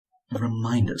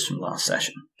reminders from last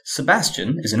session.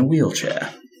 Sebastian is in a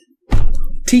wheelchair.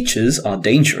 Teachers are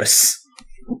dangerous.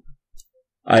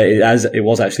 As it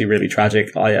was actually really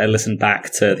tragic, I listened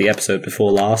back to the episode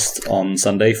before last on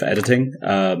Sunday for editing,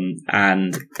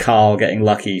 and Carl getting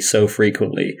lucky so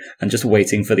frequently and just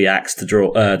waiting for the axe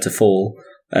to fall,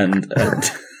 and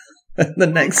the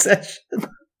next session.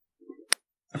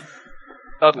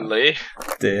 Suddenly.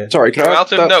 Dear. Sorry, can I have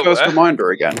that first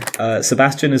reminder again?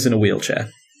 Sebastian is in a wheelchair.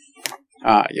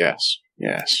 Ah, yes.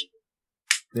 Yes.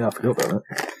 Yeah, I forgot about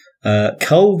that.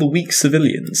 Cull the weak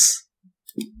civilians.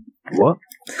 What?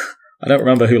 I don't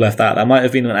remember who left that. That might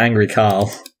have been an angry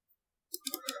Carl.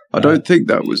 I don't think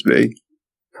that was me.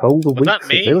 Cull the weak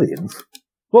civilians?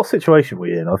 What situation were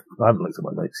we in? I haven't looked at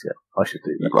my notes yet. I should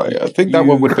do that. Right, I think that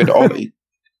one would have been Ollie.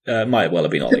 Might well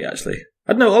have been Ollie, actually.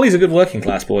 I don't know, Ollie's a good working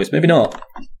class boys. Maybe not.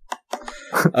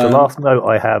 The last note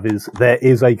I have is, there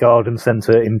is a garden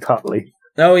centre in Tutley.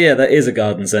 Oh yeah, there is a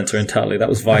garden centre in Tutley. That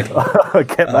was vital. I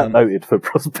kept that noted for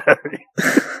prosperity.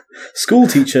 School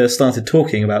teacher started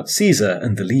talking about Caesar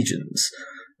and the legions.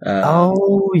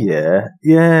 Oh yeah.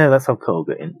 Yeah, that's how Cole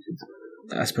got injured.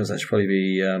 I suppose that should probably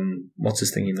be, what's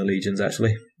his thing in the legions,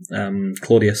 actually?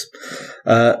 Claudius.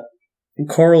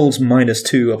 Coral's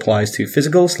 -2 applies to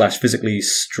physical/physically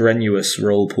strenuous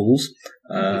roll pools.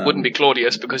 It wouldn't be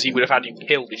Claudius, because he would have had you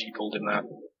killed if you called him that.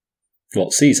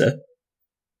 What, Caesar?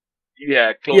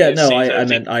 Yeah, Claudius. Yeah, no,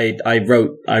 Caesar, I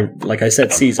wrote, I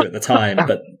said Caesar at the time,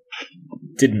 but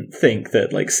didn't think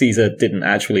that, Caesar didn't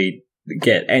actually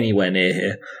get anywhere near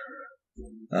here.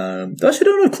 Actually, I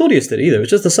don't know if Claudius did either. It was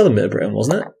just the southern bit of Britain,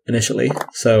 wasn't it, initially?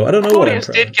 So I don't know Claudius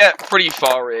what did get pretty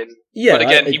far in. Yeah, but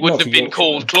again, he wouldn't have been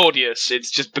called Claudius.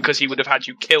 It's just because he would have had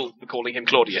you killed for calling him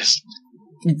Claudius.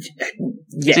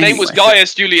 His name was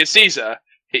Gaius Julius Caesar.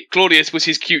 Claudius was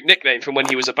his cute nickname from when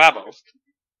he was a babbo.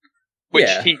 Which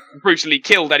he brutally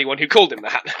killed anyone who called him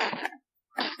that.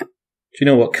 Do you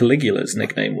know what Caligula's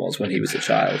nickname was when he was a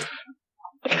child?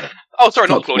 Oh, sorry,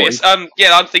 not Claudius.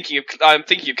 Yeah, I'm thinking of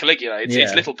Caligula.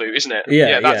 It's Little Boot, isn't it?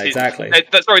 Yeah, that's exactly.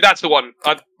 Sorry, that's the one.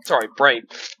 Sorry, brain.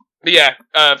 But yeah,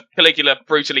 Caligula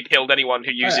brutally killed anyone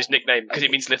who used his nickname because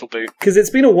it means Little Boot. Because it's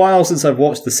been a while since I've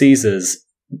watched the Caesars,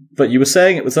 but you were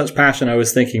saying it with such passion, I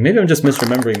was thinking, maybe I'm just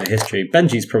misremembering the history.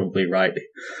 Benji's probably right.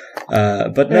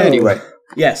 But no. Anyway.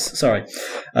 Yes, sorry.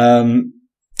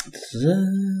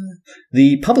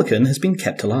 The publican has been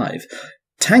kept alive.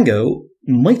 Tango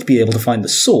might be able to find the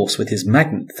source with his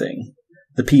magnet thing.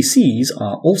 The PCs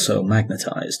are also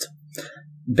magnetized.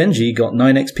 Benji got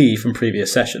 9 XP from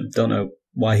previous session. Don't know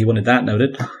why he wanted that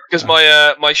noted. Because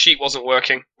my sheet wasn't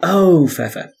working. Oh,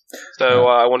 fair. So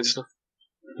I wanted to...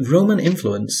 Roman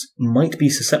influence might be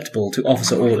susceptible to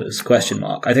officer orders, ?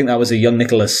 I think that was a young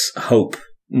Nicholas hope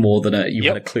more than you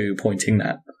had a clue pointing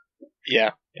that.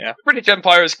 Yeah. British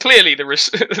Empire is clearly the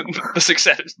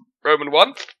success. Roman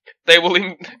one. They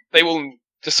will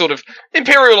just sort of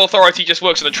imperial authority just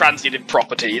works on a transitive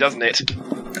property, doesn't it?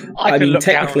 I can look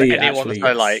down on anyone that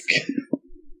I like.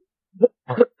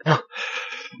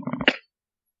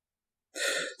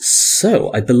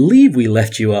 So, I believe we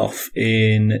left you off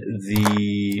in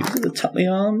the Tutley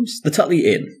Arms? The Tutley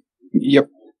Inn. Yep.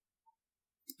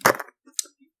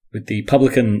 With the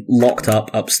publican locked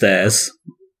up upstairs,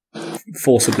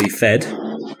 forcibly fed,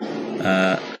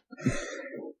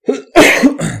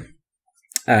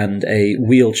 and a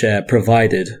wheelchair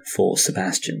provided for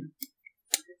Sebastian.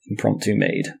 Impromptu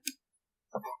made.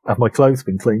 Have my clothes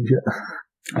been cleaned yet?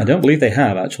 I don't believe they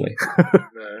have, actually.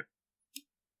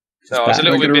 No, I was a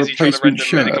little bit busy trying to render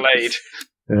medical aid.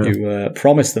 Yeah. You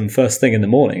promised them first thing in the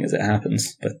morning, as it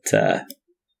happens, but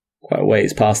quite a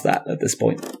ways past that at this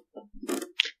point.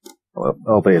 Well,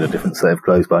 I'll be in a different set of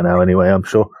clothes by now anyway, I'm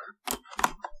sure.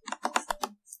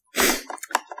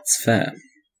 It's fair.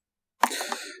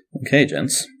 Okay,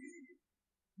 gents.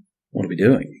 What are we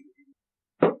doing?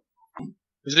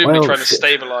 Presumably trying to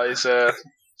stabilise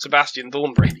Sebastian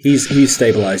Thornberry. He's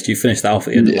stabilised. You finished that off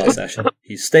at the end of last session.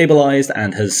 He's stabilised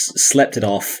and has slept it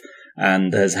off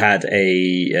and has had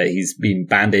he's been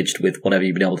bandaged with whatever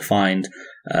you've been able to find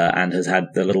and has had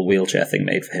the little wheelchair thing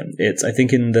made for him. It's, I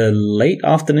think, in the late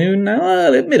afternoon now,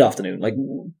 mid-afternoon, like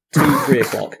 2, 3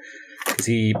 o'clock, because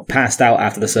he passed out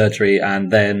after the surgery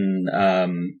and then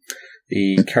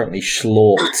the currently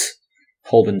schlort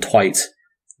Holburn Twight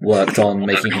worked on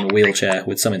making him a wheelchair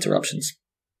with some interruptions.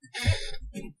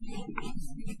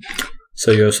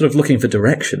 So you're sort of looking for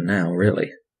direction now, really.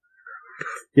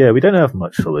 Yeah, we don't have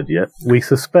much solid yet. We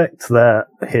suspect that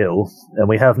hill, and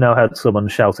we have now had someone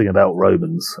shouting about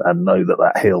Romans, and know that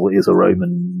that hill is a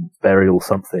Roman burial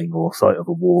something, or site of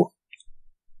a war.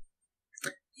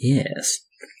 Yes.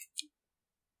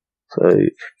 So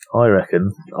I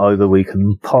reckon either we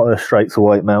can potter straight to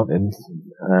White Mountain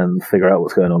and figure out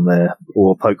what's going on there,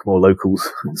 or poke more locals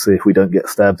and see if we don't get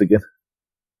stabbed again.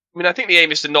 I mean, I think the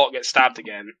aim is to not get stabbed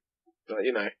again, but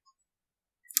you know.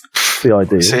 The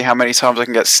idea. See how many times I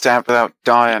can get stabbed without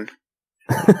dying.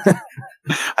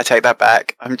 I take that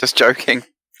back. I'm just joking.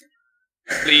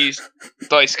 Please,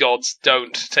 dice gods,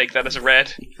 don't take that as a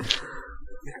red.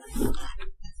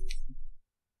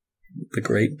 The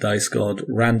great dice god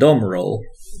random roll.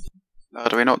 No,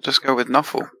 do we not just go with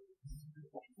Nuffle?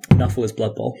 Nuffle is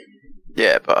Blood Bowl.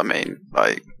 Yeah, but I mean,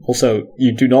 like... Also,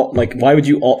 you do not, like, why would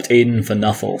you opt in for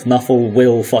Nuffle? Nuffle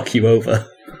will fuck you over.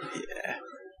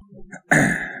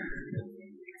 Yeah.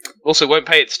 Also, won't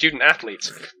pay its student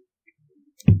athletes.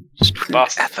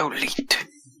 Student athlete.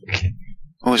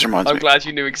 Always reminds me. I'm glad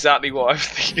you knew exactly what I was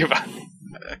thinking about.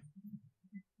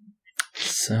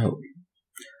 So,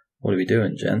 what are we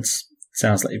doing, gents?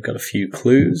 Sounds like you've got a few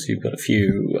clues, you've got a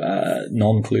few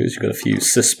non-clues, you've got a few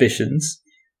suspicions.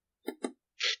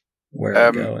 Where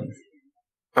are we going?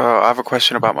 I have a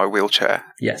question about my wheelchair.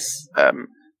 Yes.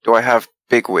 Do I have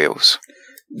big wheels?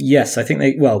 Yes, I think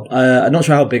they... Well, I'm not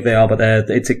sure how big they are, but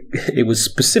it was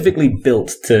specifically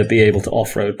built to be able to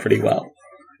off-road pretty well.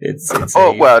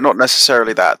 Well, not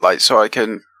necessarily that. Like, so I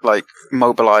can, like,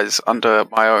 mobilize under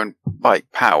my own, like,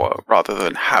 power rather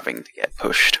than having to get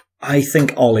pushed. I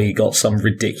think Ollie got some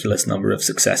ridiculous number of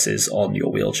successes on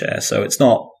your wheelchair, so it's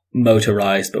not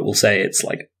motorized, but we'll say it's,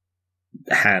 like,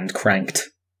 hand-cranked.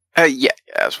 Yeah,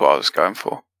 that's what I was going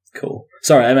for. Cool.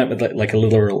 Sorry, I meant with like a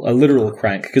literal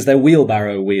crank, because they're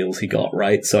wheelbarrow wheels he got,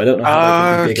 right? So I don't know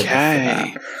how they can be big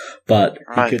enough for that. But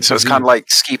right, so it's kind of like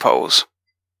ski poles.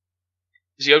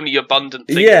 It's the only abundant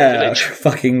thing in the village.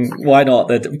 Fucking why not?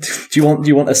 Do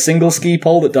you want a single ski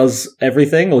pole that does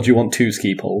everything, or do you want two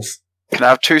ski poles? Can I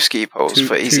have two ski poles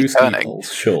for easy turning? Ski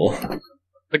poles, sure.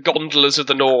 The gondolas of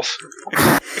the north.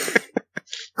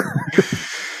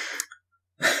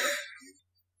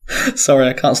 Sorry,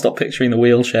 I can't stop picturing the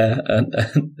wheelchair, and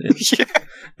it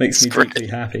makes me deeply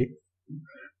happy.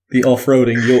 The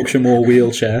off-roading Yorkshire Moor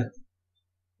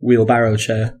wheelbarrow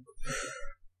chair.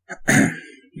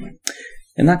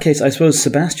 In that case, I suppose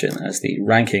Sebastian, as the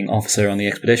ranking officer on the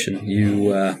expedition,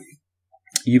 you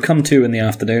come to in the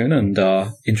afternoon and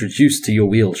are introduced to your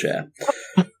wheelchair.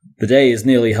 The day is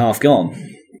nearly half gone.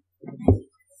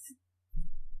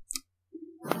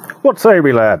 What say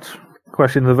we, lads?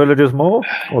 Question the villagers more,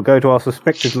 or go to our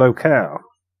suspected locale?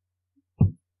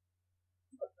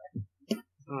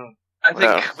 I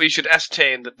think we should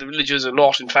ascertain that the villagers are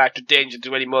not, in fact, a danger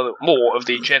to any more of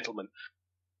the gentlemen.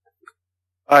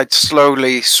 I'd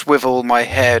slowly swivel my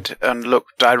head and look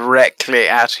directly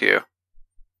at you.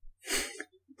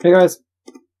 Hey guys.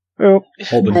 Oh.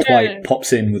 Holburn Twight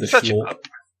pops in with a schlorp.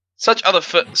 Such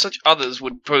others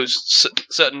would pose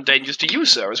certain dangers to you,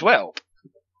 sir, as well.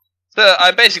 So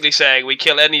I'm basically saying we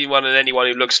kill anyone and anyone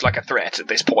who looks like a threat at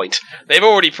this point. They've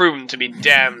already proven to be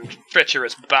damned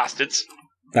treacherous bastards.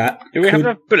 Do we have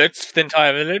enough bullets for the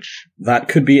entire village? That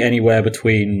could be anywhere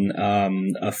between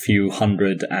a few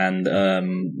hundred and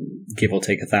give or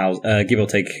take 1,000. Give or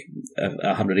take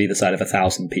 100 either side of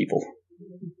 1,000 people.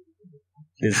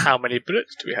 How many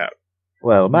bullets do we have?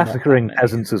 Well, massacring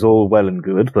peasants is all well and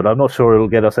good, but I'm not sure it'll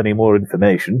get us any more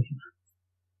information.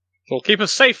 It'll keep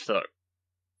us safe, though.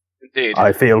 Indeed.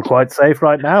 I feel quite safe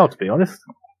right now, to be honest.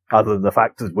 Other than the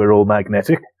fact that we're all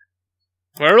magnetic.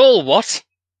 We're all what?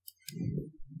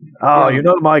 Ah, you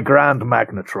know my grand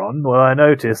magnetron? Well, I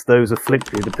noticed those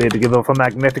afflicted appear to give off a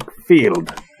magnetic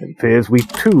field. It appears we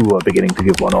too are beginning to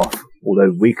give one off,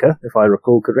 although weaker, if I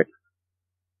recall correct.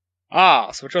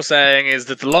 Ah, so what you're saying is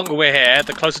that the longer we're here,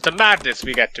 the closer to madness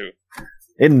we get to.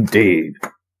 Indeed.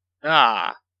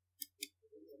 Ah.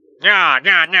 Nah,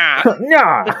 nah, nah.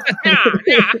 Nah.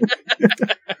 I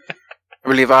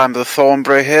believe I'm the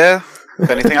Thornberry here. If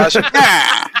anything, I should...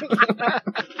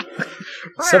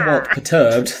 Somewhat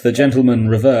perturbed, the gentlemen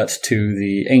revert to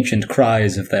the ancient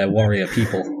cries of their warrior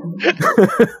people.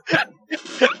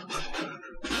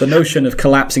 The notion of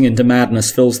collapsing into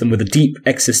madness fills them with a deep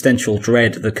existential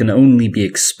dread that can only be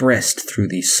expressed through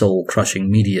the soul-crushing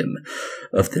medium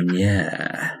of the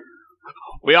Nya.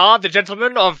 We are the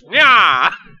gentlemen of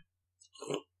Nya!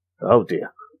 Oh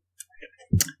dear.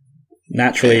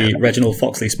 Naturally, Reginald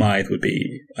Foxley Smythe would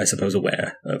be, I suppose,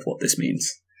 aware of what this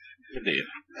means. Indeed.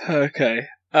 Okay.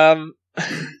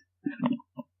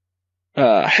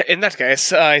 In that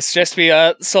case, I suggest we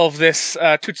solve this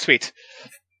toot sweet.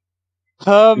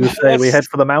 You say we head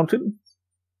for the mountain?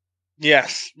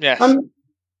 Yes, yes.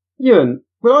 Ewan,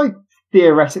 will I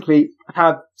theoretically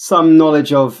have some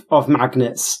knowledge of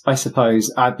magnets, I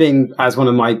suppose, being as one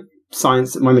of my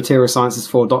science, my material science is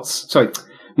 4 dots. Sorry,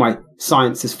 my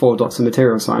science is 4 dots in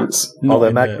material science. Are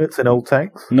there magnets in old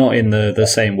tanks? Not in the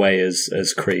same way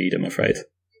as Creed, I'm afraid.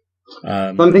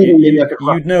 I'm thinking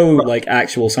you'd know like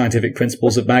actual scientific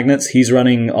principles of magnets. He's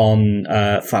running on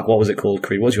what was it called,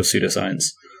 Creed? What's your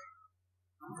pseudoscience?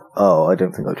 Oh, I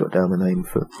don't think I jot down the name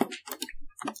for.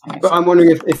 But I'm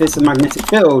wondering if it's a magnetic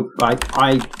field. Like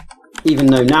I even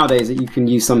know nowadays that you can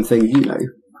use something.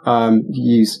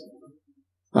 Use.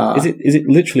 Is it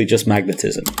literally just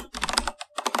magnetism?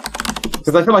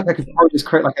 Because I feel like I could probably just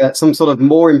create like some sort of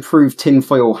more improved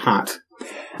tinfoil hat.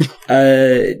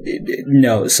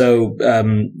 No. So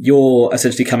you're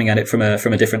essentially coming at it from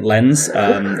a different lens.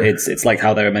 It's like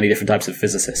how there are many different types of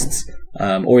physicists,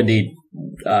 or indeed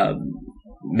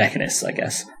mechanists, I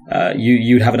guess.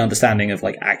 You'd have an understanding of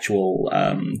like actual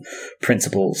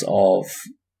principles of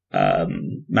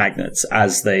magnets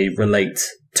as they relate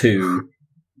to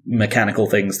mechanical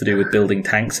things to do with building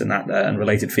tanks and that and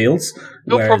related fields.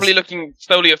 You're probably looking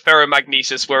solely at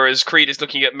ferromagnesis, whereas Creed is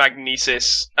looking at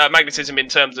magnetism in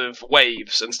terms of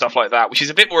waves and stuff like that, which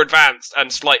is a bit more advanced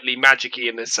and slightly magic-y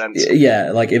in this sense.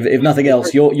 Yeah, like if nothing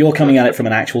else, you're coming at it from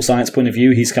an actual science point of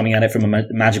view. He's coming at it from a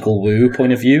magical woo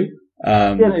point of view.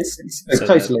 So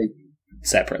totally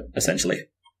separate, essentially.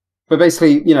 But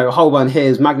basically, Holburn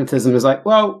here's magnetism is like,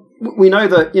 well, we know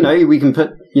that, we can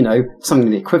put, something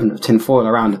the equivalent of tinfoil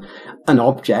around an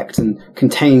object and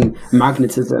contain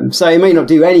magnetism. So he may not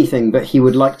do anything, but he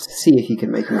would like to see if he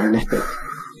can make it magnetic.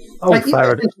 Oh,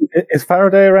 Faraday. Is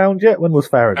Faraday around yet? When was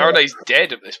Faraday? Faraday's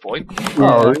dead at this point.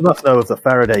 Oh, we must know of the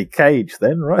Faraday cage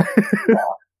then, right?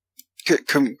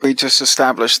 Can we just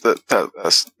establish that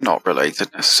that's not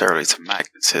related necessarily to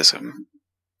magnetism?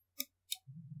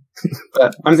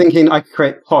 But I'm thinking I could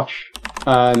create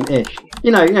posh-ish.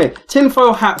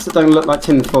 Tinfoil hats that don't look like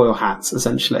tinfoil hats,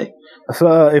 essentially.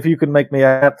 So if you can make me a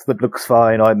hat that looks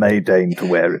fine, I may deign to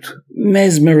wear it.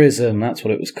 Mesmerism, that's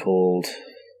what it was called.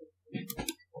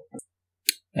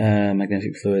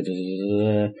 Magnetic fluid.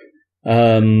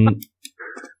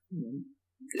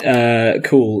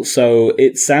 Cool. So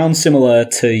it sounds similar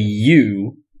to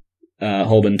you,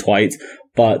 Holburn Twight,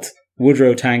 but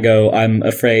Woodrow Tango, I'm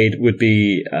afraid, would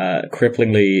be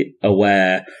cripplingly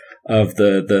aware of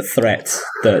the threat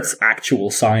that actual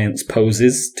science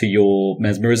poses to your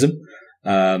mesmerism,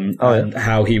 and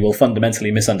how he will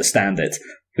fundamentally misunderstand it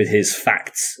with his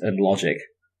facts and logic.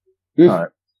 Right.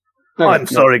 I'm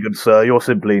sorry, good sir. You're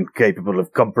simply incapable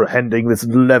of comprehending this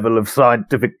level of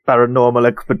scientific paranormal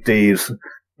expertise.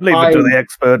 Leave it to the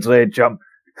experts, jump.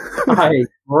 I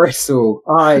bristle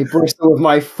with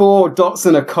my 4 dots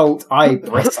in occult. I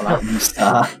bristle at you,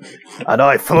 sir. And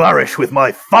I flourish with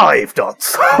my 5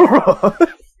 dots.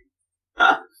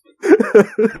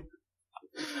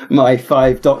 My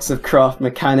 5 dots of craft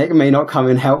mechanic may not come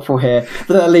in helpful here,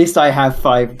 but at least I have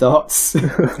 5 dots.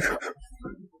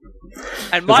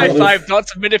 And my 5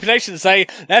 dots of manipulation say,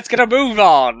 let's get a move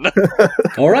on.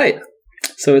 All right.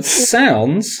 So it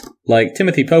sounds like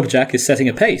Timothy Popajak is setting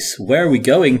a pace. Where are we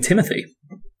going, Timothy?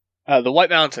 The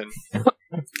White Mountain.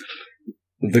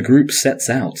 The group sets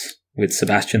out, with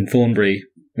Sebastian Thornberry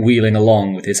wheeling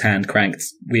along with his hand-cranked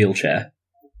wheelchair.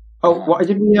 Oh, why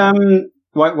did we,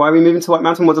 why are we moving to White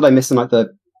Mountain? What did I miss in, like,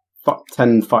 the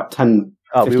 10...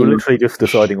 Oh, we were literally just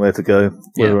deciding where to go.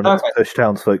 Whether or not to push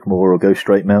townsfolk more or go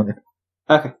straight mountain.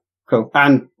 Okay, cool.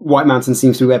 And White Mountain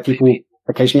seems to be where people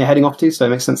occasionally are heading off to, so it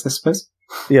makes sense, I suppose.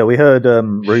 Yeah, we heard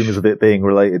rumours of it being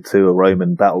related to a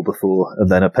Roman battle before,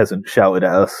 and then a peasant shouted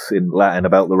at us in Latin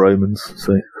about the Romans.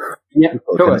 So yeah,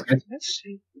 cool.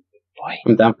 Boy.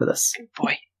 I'm down for this. Good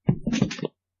boy.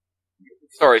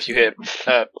 Sorry if you hear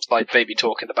like baby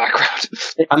talk in the background.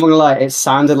 I'm not gonna lie, it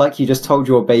sounded like you just told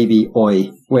your baby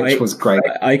 "oi," which was great.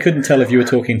 I couldn't tell if you were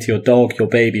talking to your dog, your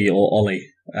baby, or Ollie.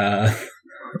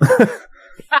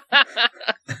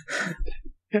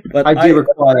 But I do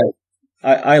require.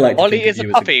 I like to Ollie think is a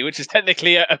puppy, which is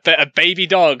technically a baby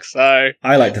dog. So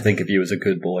I like to think of you as a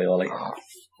good boy, Ollie.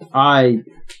 I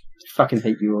fucking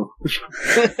hate you all.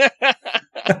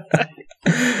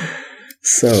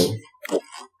 So,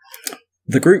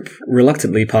 the group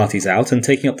reluctantly parties out and,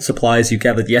 taking up the supplies you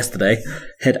gathered yesterday,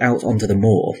 head out onto the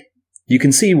moor. You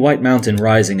can see White Mountain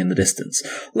rising in the distance,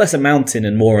 less a mountain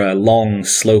and more a long,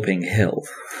 sloping hill.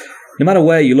 No matter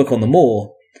where you look on the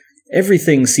moor,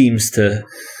 everything seems to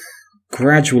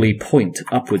gradually point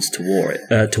upwards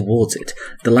towards it,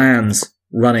 the lands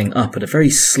running up at a very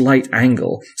slight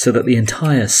angle, so that the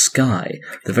entire sky,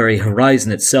 the very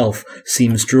horizon itself,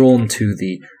 seems drawn to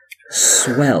the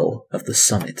swell of the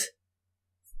summit.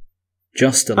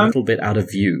 Just a little bit out of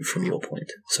view from your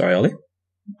point. Sorry, Ollie?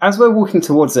 as we're walking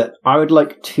towards it, I would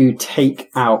like to keep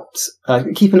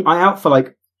an eye out for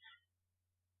like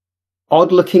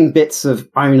odd-looking bits of,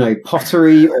 I don't know,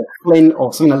 pottery or flint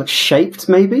or something that looks shaped,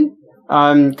 maybe.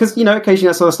 Because, occasionally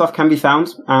that sort of stuff can be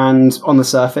found and on the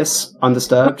surface,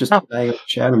 undisturbed, just laying on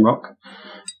chair and rock.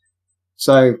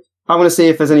 So I want to see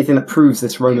if there's anything that proves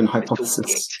this Roman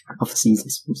hypothesis.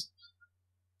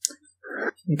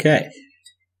 Okay.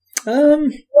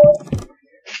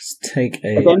 Let's take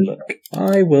a look.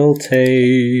 I will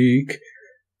take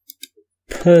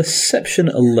perception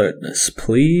alertness,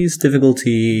 please.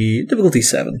 Difficulty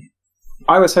 7.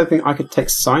 I was hoping I could take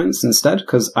science instead,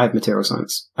 because I have material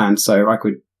science, and so I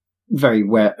could very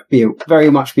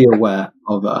much be aware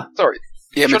of. Sorry.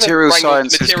 Yeah, material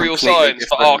science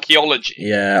for archaeology.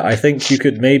 Yeah, I think you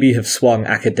could maybe have swung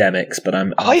academics, but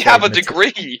I have a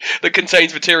degree that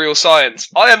contains material science.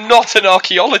 I am not an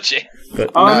archaeology.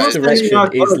 But my direction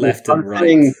is left and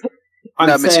right.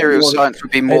 Material science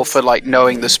would be more for like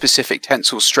knowing the specific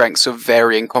tensile strengths of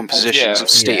varying compositions of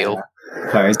steel. Yeah.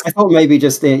 I thought maybe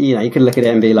just you could look at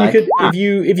it and be like,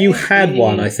 if you had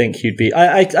one, I think you'd be.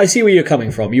 I see where you're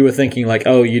coming from. You were thinking like,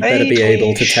 oh, you'd better be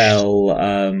able to tell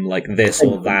like this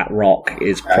or that rock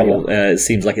is probably it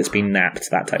seems like it's been napped,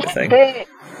 that type of thing. Yeah,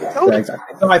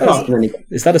 exactly. So I passed in any case.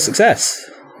 Is that a success?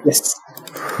 Yes.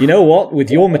 You know what? With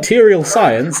your material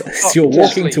science, as you're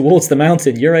walking towards the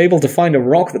mountain, you're able to find a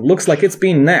rock that looks like it's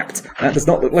been napped. That does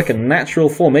not look like a natural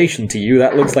formation to you.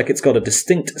 That looks like it's got a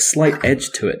distinct, slight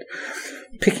edge to it.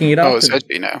 Picking it up. Oh, it's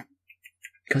edgy now.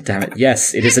 God damn it.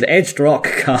 Yes, it is an edged rock,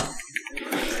 Carl.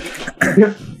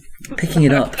 Picking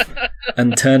it up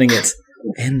and turning it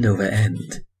end over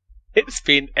end. It's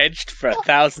been edged for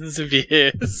thousands of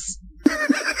years.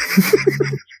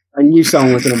 I knew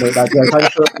someone was going to make that joke. I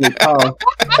thought it was Carl.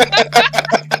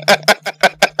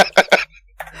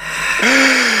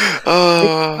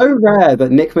 It's so rare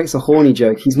that Nick makes a horny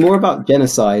joke. He's more about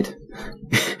genocide.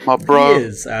 My bro. He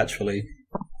is, actually.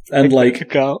 And, like,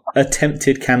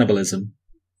 attempted cannibalism.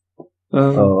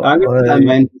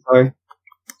 Sorry.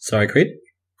 Sorry, Creed?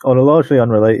 On a largely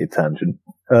unrelated tangent,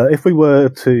 if we were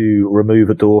to remove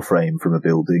a door frame from a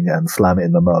building and slam it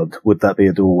in the mud, would that be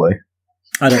a doorway?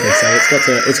 I don't think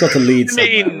so. It's got to lead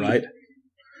somewhere, right?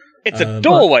 It's a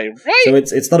doorway, right? So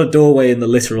it's not a doorway in the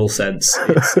literal sense.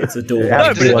 It's a doorway.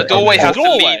 No, but a doorway has to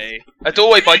lead. A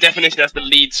doorway, by definition, has to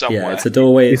lead somewhere. Yeah, it's a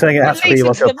doorway. You're saying it has to be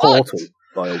like a portal?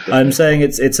 I'm saying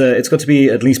it's got to be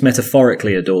at least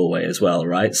metaphorically a doorway as well,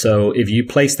 right? So if you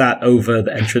place that over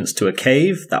the entrance to a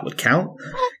cave, that would count.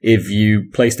 If you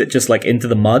placed it just like into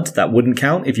the mud, that wouldn't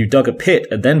count. If you dug a pit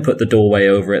and then put the doorway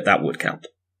over it, that would count.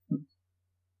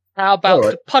 How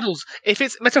about puddles? If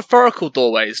it's metaphorical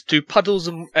doorways, do puddles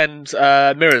and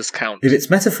mirrors count? If it's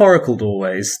metaphorical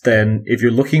doorways, then if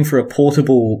you're looking for a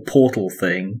portable portal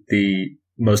thing, the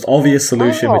most obvious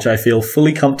solution, which I feel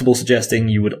fully comfortable suggesting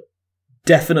you would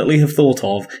definitely have thought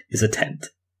of, is a tent.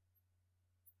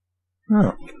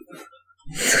 Oh.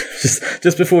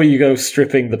 just before you go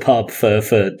stripping the pub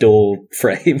for door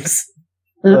frames.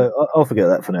 I'll forget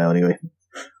that for now, anyway.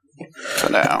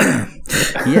 For now.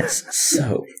 Yes,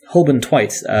 so, Holburn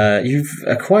Twight, you've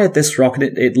acquired this rock, and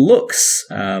it looks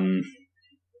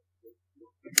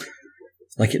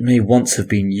like it may once have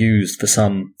been used for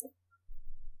some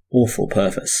awful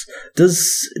purpose.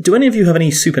 Do any of you have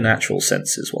any supernatural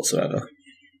senses whatsoever?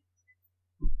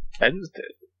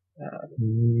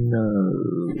 No.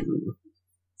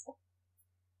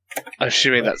 I'm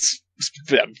assuming it's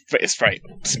very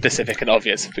specific and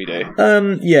obvious if we do.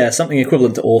 Yeah, something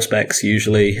equivalent to Auspex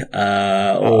usually,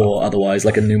 or otherwise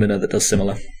like a Numina that does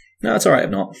similar. No, it's alright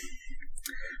if not.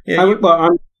 Yeah, I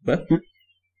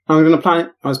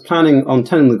was planning on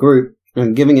telling the group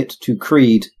and giving it to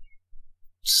Creed to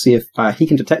see if he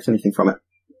can detect anything from it.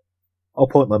 I'll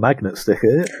point my magnet stick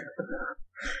at it.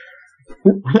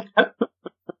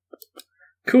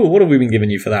 Cool, what have we been giving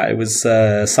you for that? It was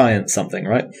science something,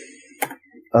 right?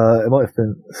 It might have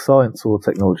been science or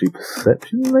technology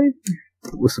perception, maybe?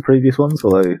 Was the previous ones,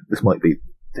 although this might be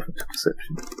different to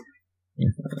perception.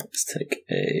 Let's take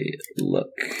a look.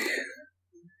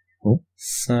 Oh.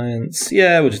 Science.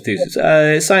 Yeah, we'll just do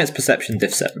science, perception,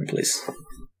 diff 7, please.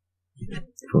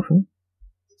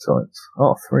 Science.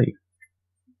 3.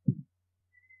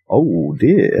 Oh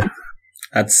dear.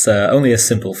 That's only a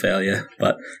simple failure,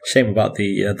 but shame about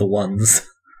the ones.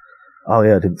 Oh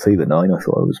yeah, I didn't see the 9. I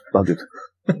thought I was buggered.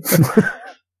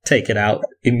 Take it out.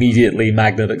 Immediately,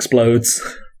 magnet explodes.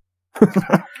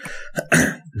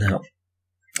 No.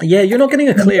 Yeah, you're not getting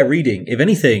a clear reading. If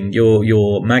anything,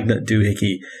 your magnet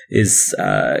doohickey is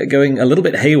going a little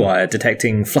bit haywire,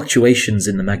 detecting fluctuations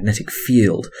in the magnetic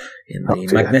field, in the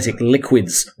magnetic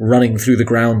liquids running through the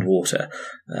groundwater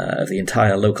of the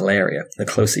entire local area, the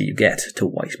closer you get to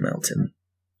White Mountain.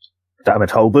 Damn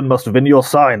it, Holburn, must have been your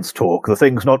science talk. The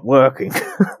thing's not working.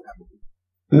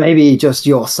 Maybe just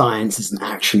your science isn't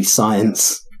actually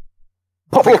science.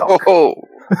 Oh.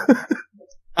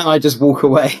 And I just walk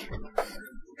away.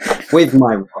 With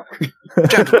my rock.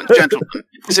 Gentlemen,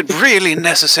 is it really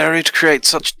necessary to create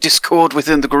such discord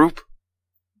within the group?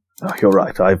 Oh, you're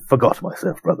right. I forgot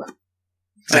myself, brother.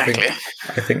 Exactly.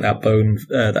 I think that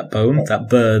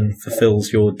burn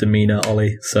fulfills your demeanour,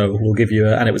 Ollie. So we'll give you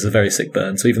and it was a very sick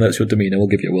burn. So even though it's your demeanour, we'll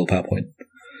give you a willpower point.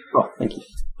 Oh, thank you.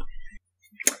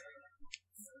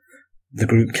 The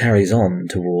group carries on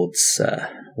towards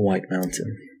White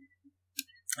Mountain.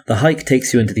 The hike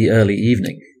takes you into the early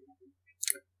evening.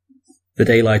 The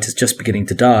daylight is just beginning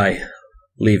to die,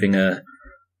 leaving a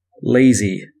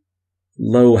lazy,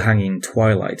 low-hanging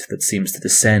twilight that seems to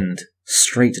descend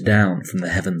straight down from the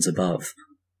heavens above,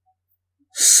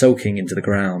 soaking into the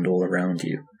ground all around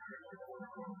you,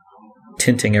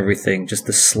 tinting everything just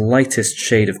the slightest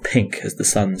shade of pink as the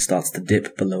sun starts to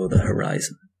dip below the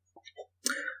horizon.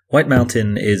 White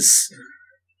Mountain is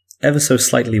ever so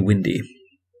slightly windy,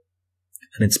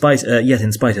 and in spite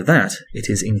of that, it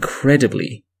is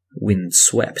incredibly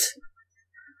wind-swept.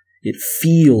 It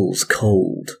feels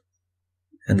cold,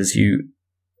 and as you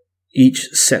each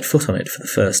set foot on it for the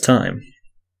first time,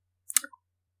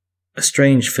 a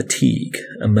strange fatigue,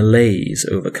 a malaise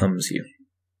overcomes you.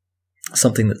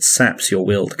 Something that saps your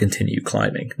will to continue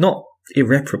climbing. Not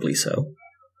irreparably so,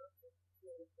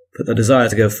 but the desire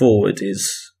to go forward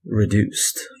is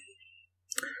reduced.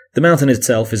 The mountain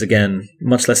itself is again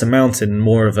much less a mountain,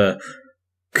 more of a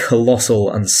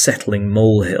colossal, unsettling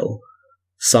molehill,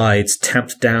 sides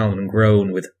tamped down and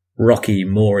grown with rocky,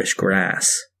 moorish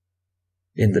grass.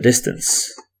 In the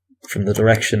distance, from the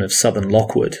direction of southern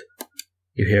Lockwood,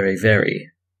 you hear a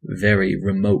very, very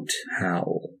remote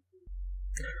howl.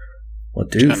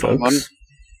 What do, folks?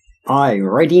 I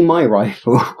ready my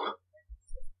rifle.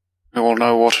 We all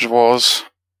know what it was.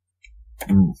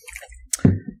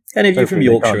 Any of you from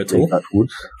Yorkshire at all?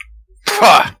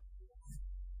 Pah!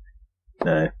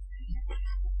 No.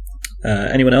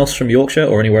 Anyone else from Yorkshire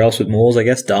or anywhere else with moors, I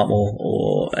guess? Dartmoor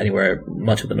or anywhere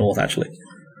much of the north, actually?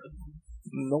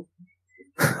 Nope.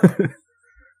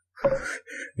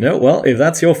 No, well, if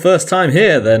that's your first time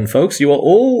here, then, folks, you are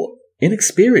all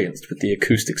inexperienced with the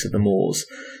acoustics of the moors.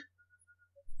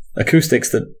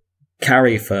 Acoustics that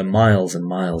carry for miles and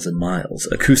miles and miles.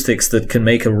 Acoustics that can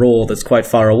make a roar that's quite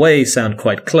far away sound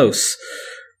quite close,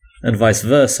 and vice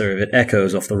versa if it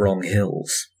echoes off the wrong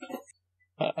hills.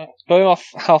 Going off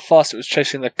how fast it was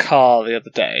chasing the car the other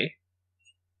day,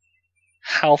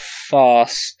 how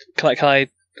fast can I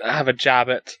have a jab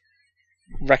at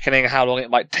reckoning how long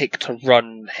it might take to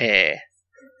run here?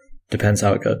 Depends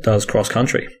how it does cross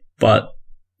country, but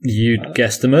you'd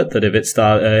guesstimate that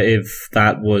if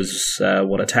that was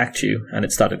what attacked you and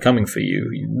it started coming for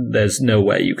you, there's no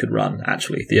way you could run.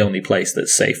 Actually, the only place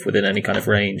that's safe within any kind of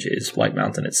range is White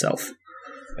Mountain itself.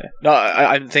 No,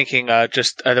 I'm thinking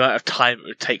just the amount of time it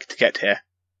would take to get here.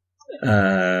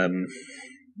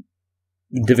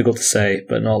 Difficult to say,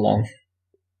 but not long.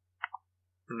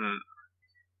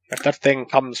 If that thing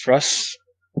comes for us,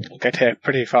 we'll get here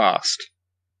pretty fast.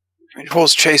 It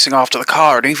was chasing after the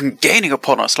car and even gaining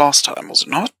upon us last time, was it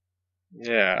not?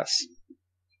 Yes.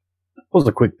 It was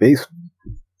a quick beast.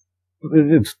 It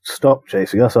did stop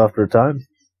chasing us after a time.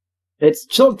 It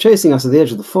stopped chasing us at the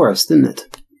edge of the forest, didn't it?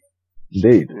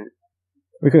 Indeed.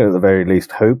 We can at the very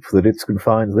least hope that it's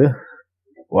confined there.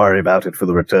 Worry about it for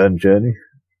the return journey.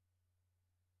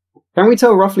 Can we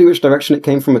tell roughly which direction it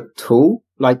came from at all?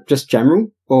 Like, just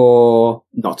general? Or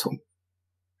not all?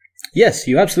 Yes,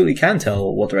 you absolutely can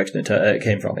tell what direction it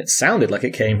came from. It sounded like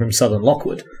it came from southern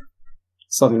Lockwood.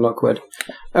 Southern Lockwood.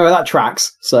 Oh, well, that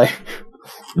tracks, so...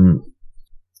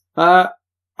 I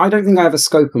don't think I have a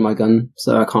scope on my gun,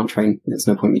 so I can't train. There's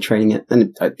no point in me training it,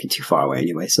 and I'd be too far away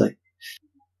anyway, so...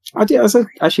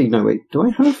 Actually, no, wait, do I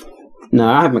have... No,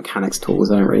 I have mechanics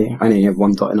tools, I only have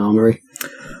 1 dot in armory.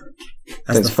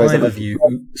 As the 5 of you...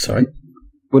 Sorry?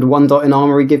 Would 1 dot in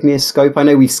armory give me a scope? I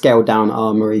know we've scaled down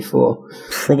armory for...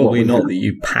 Probably not that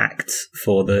you packed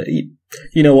for the...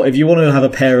 You know what, if you want to have a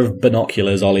pair of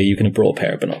binoculars, Ollie, you can have brought a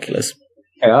pair of binoculars.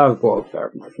 Yeah, I've brought a pair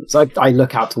of binoculars. I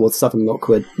look out towards southern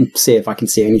Lockwood and see if I can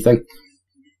see anything.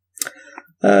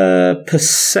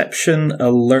 Perception,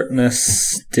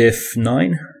 alertness, diff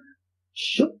 9.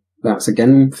 Sure. That's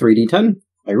again 3d10.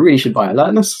 I really should buy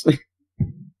alertness.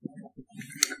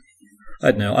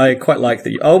 I don't know. I quite like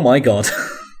that. Oh my god.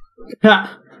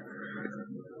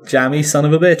 Jammy son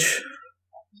of a bitch.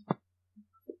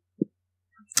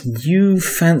 You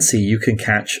fancy you can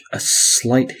catch a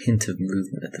slight hint of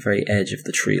movement at the very edge of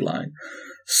the tree line,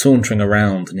 sauntering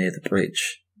around near the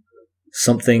bridge.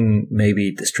 Something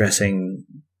maybe distressing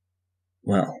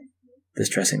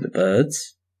the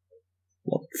birds.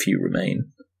 What few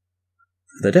remain.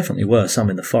 There definitely were some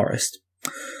in the forest.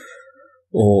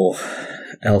 Or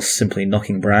else simply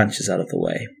knocking branches out of the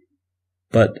way.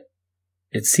 But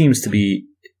it seems to be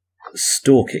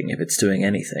stalking if it's doing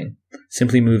anything.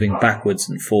 Simply moving backwards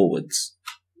and forwards.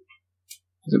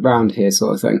 Is it round here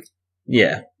sort of thing?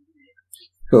 Yeah.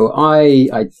 Cool. I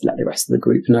let the rest of the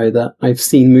group know that I've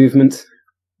seen movement.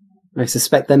 I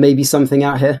suspect there may be something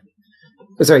out here.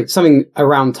 Oh, sorry, something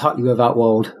around Tutley without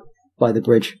Wold by the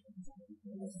bridge.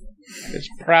 If it's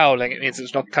prowling, it means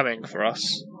it's not coming for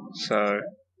us. So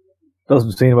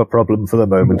doesn't seem a problem for the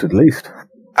moment, at least.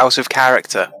 Out of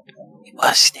character. You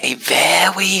must stay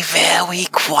very, very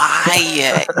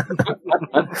quiet.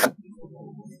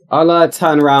 I'll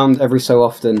turn around every so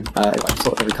often,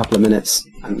 sort of every couple of minutes,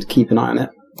 and keep an eye on it.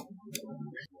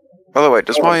 By the way,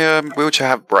 does my wheelchair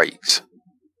have brakes?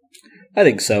 I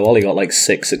think so. Ollie got like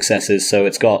 6 successes, so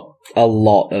it's got a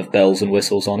lot of bells and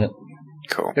whistles on it.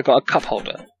 Cool. You've got a cup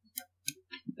holder.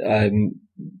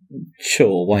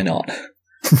 Sure, why not?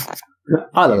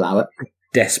 I'll allow it.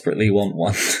 Desperately want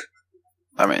one.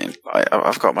 I mean,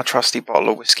 I've got my trusty bottle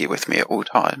of whiskey with me at all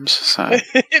times, so...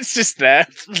 It's just there.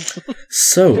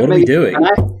 So, what are we doing?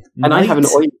 I have an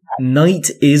oil. Night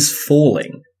is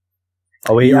falling.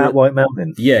 Are we at White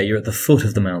Mountain? Yeah, you're at the foot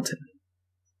of the mountain.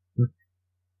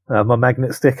 I have my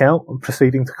magnet stick out. I'm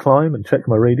proceeding to climb and check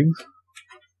my readings.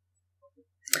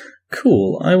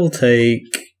 Cool. I will take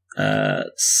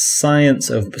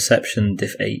Science over Perception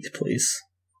Diff 8, please.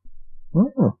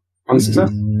 Oh. 1 success?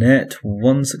 Net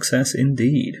 1 success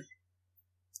indeed.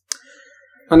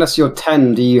 Unless you're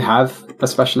 10, do you have a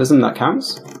specialism that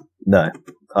counts? No.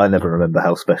 I never remember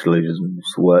how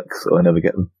specialisms work, so I never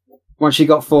get them. Once you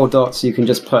got 4 dots, you can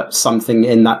just put something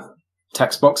in that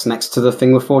text box next to the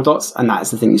thing with 4 dots, and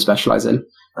that's the thing you specialise in.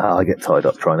 I get tied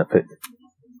up trying to pick.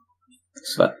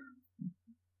 But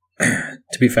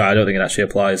to be fair, I don't think it actually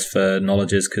applies for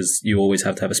knowledges, because you always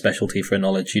have to have a specialty for a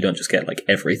knowledge. You don't just get like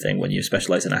everything when you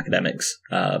specialise in academics.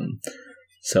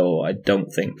 So I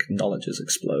don't think knowledges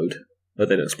explode. But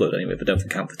they don't explode anyway, but don't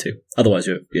count for 2. Otherwise,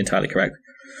 you're entirely correct.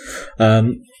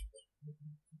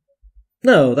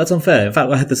 No, that's unfair. In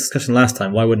fact, I had this discussion last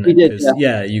time. Why wouldn't it? We did,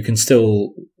 yeah, you can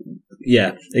still...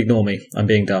 Yeah, ignore me. I'm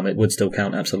being dumb. It would still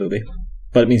count, absolutely.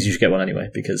 But it means you should get one anyway,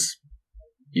 because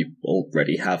you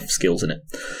already have skills in it.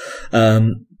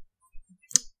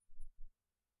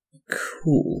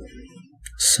 Cool.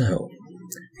 So,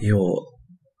 your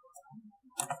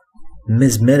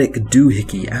mesmeric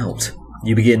doohickey out.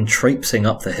 You begin traipsing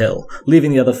up the hill,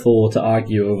 leaving the other 4 to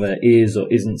argue over is or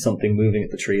isn't something moving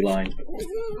at the tree line.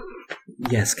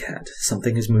 Yes, Cat,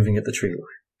 something is moving at the tree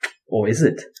line. Or is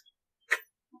it?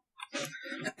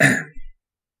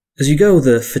 As you go,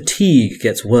 the fatigue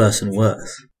gets worse and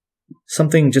worse.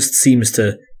 Something just seems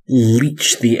to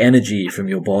leech the energy from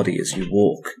your body as you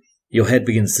walk. Your head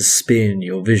begins to spin,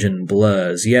 your vision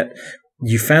blurs, yet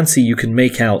you fancy you can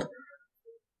make out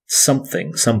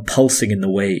something, some pulsing in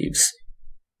the waves.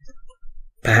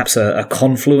 Perhaps a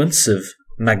confluence of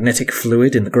magnetic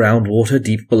fluid in the groundwater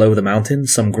deep below the mountain,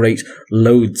 some great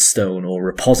lodestone or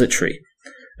repository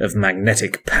of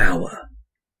magnetic power.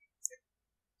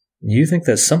 You think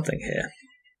there's something here.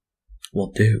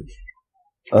 What do?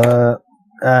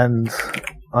 And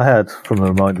I had, from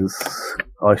the reminders,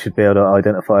 I should be able to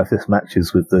identify if this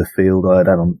matches with the field I had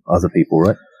on other people,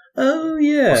 right? Oh,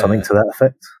 yeah. Or something to that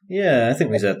effect? Yeah, I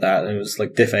think we said that. It was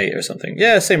like Diff 8 or something.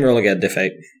 Yeah, same roll again, Diff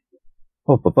 8.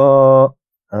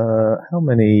 How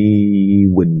many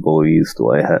wind boys do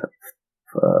I have?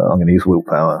 I'm going to use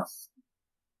willpower.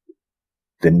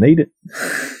 Didn't need it.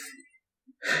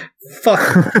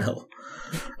 Fuck no.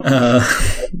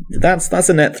 That's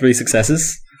a net 3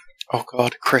 successes. Oh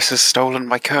god, Chris has stolen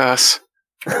my curse.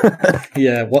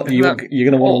 Yeah, what you're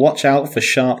going to want to watch out for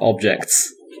sharp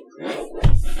objects.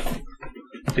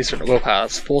 These different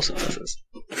willpowers, 4 successes.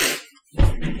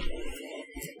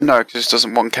 No, because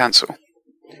doesn't one cancel?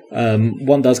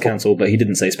 1 does cancel, but he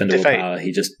didn't say spend a Diff 8. willpower.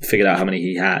 He just figured out how many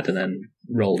he had and then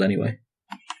rolled anyway.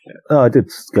 I did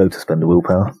go to spend a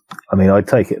willpower. I mean, I'd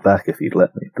take it back if you'd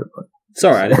let me. But...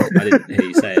 Sorry, I didn't hear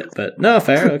you say it. But no,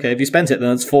 fair. Okay, if you spent it,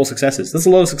 then it's 4 successes. That's a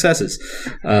lot of successes.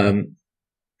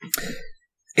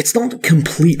 It's not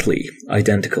completely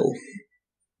identical,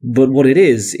 But what it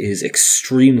is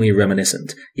extremely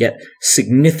reminiscent, yet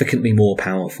significantly more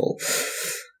powerful.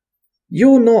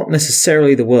 You're not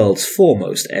necessarily the world's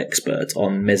foremost expert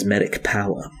on mesmeric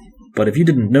power, but if you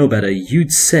didn't know better,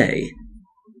 you'd say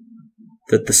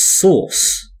that the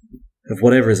source of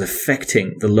whatever is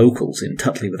affecting the locals in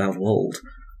Tutley without WoD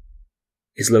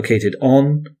is located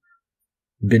on,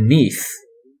 beneath,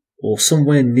 or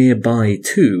somewhere nearby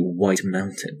to White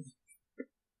Mountain.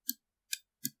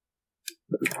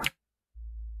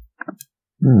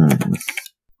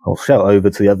 I'll shout over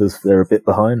to the others if they're a bit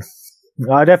behind.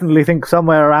 I definitely think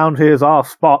somewhere around here is our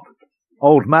spot.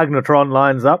 Old Magnetron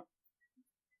lines up.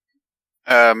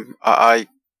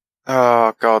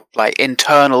 Oh god, like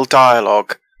internal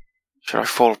dialogue. Should I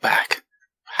fall back?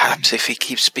 Perhaps if he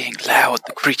keeps being loud,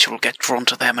 the creature will get drawn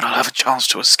to them and I'll have a chance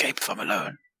to escape if I'm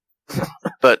alone.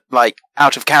 But, like,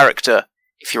 out of character,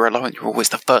 if you're alone, you're always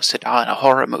the first to die in a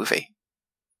horror movie.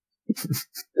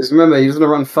 Just remember, you're going to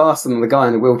run faster than the guy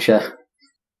in the wheelchair.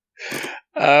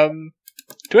 Do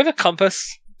we have a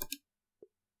compass?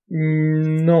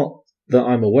 Not that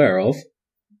I'm aware of.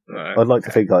 No. I'd like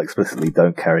to think I explicitly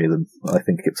don't carry them. I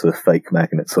think it's a fake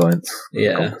magnet science.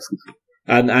 Yeah.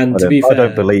 And to be fair, I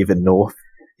don't believe in North.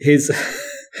 His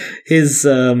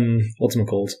what's it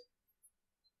called?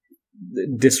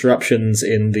 Disruptions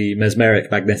in the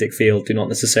mesmeric magnetic field do not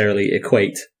necessarily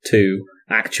equate to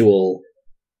actual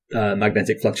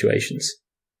magnetic fluctuations.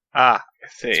 I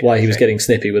see. That's why he was getting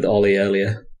snippy with Ollie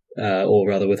earlier, or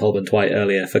rather with Holburn Twight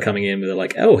earlier, for coming in with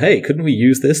like, oh, hey, couldn't we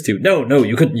use this to... No,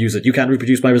 you couldn't use it. You can't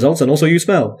reproduce my results, and also you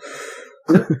smell.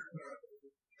 Fair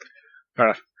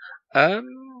enough. I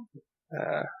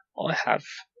have...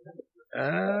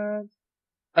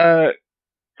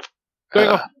 going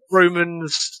off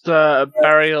Romans'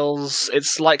 burials,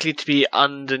 it's likely to be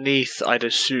underneath, I'd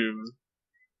assume.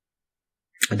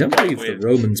 I don't believe the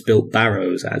Romans built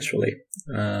barrows, actually.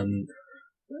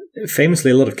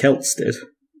 Famously, a lot of Celts did.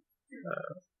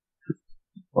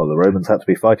 Well, the Romans had to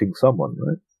be fighting someone,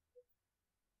 right?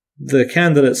 The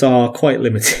candidates are quite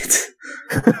limited.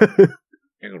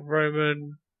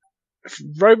 If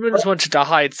Romans wanted to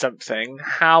hide something,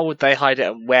 how would they hide it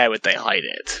and where would they hide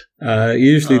it?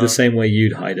 Usually the same way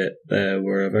you'd hide it.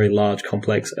 We're a very large,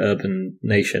 complex, urban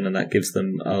nation, and that gives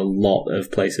them a lot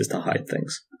of places to hide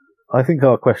things. I think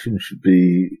our question should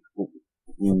be,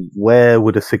 where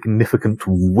would a significant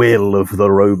will of the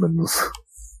Romans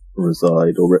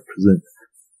reside or represent?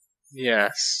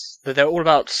 Yes. They're all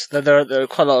about... There are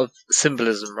quite a lot of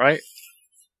symbolism, right?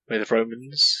 With the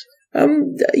Romans.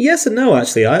 Yes and no,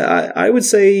 actually. I would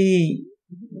say,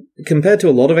 compared to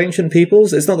a lot of ancient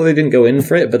peoples, it's not that they didn't go in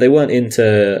for it, but they weren't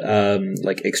into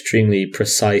like extremely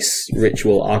precise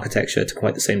ritual architecture to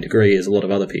quite the same degree as a lot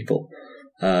of other people.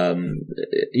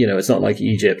 It's not like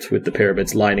Egypt with the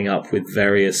pyramids lining up with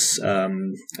various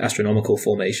astronomical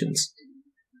formations.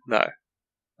 No.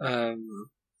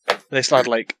 They started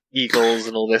like eagles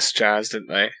and all this jazz, didn't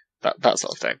they? That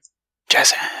sort of thing.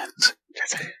 Jazz hands.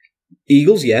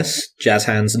 Eagles, yes. Jazz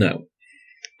hands, no.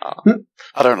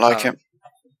 I don't like him.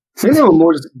 I think they were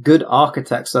more just good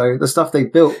architects, though. The stuff they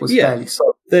built was fairly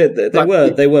solid.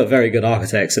 They were very good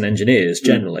architects and engineers,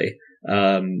 generally.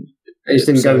 They just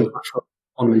didn't go for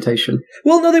ornamentation.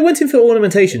 Well, no, they went in for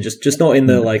ornamentation, just not in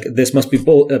the, like, this must be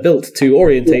built to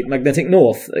orientate magnetic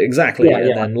north, exactly,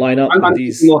 then line up with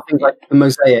these... more things like the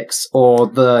mosaics or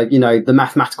the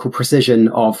mathematical precision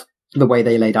of the way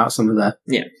they laid out some of their...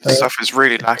 Yeah. The stuff is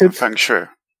really lacking feng shui.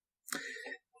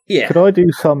 Yeah. Could I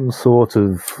do some sort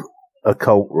of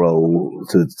occult roll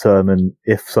to determine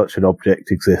if such an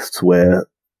object exists where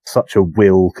such a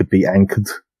will could be anchored?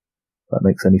 If that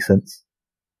makes any sense.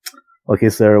 Like,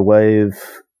 is there a way of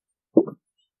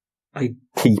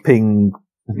keeping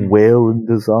will and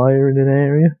desire in an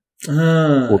area?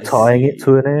 Or tying it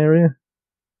to an area?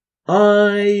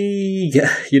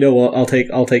 You know what?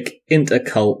 I'll take int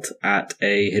occult at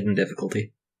a hidden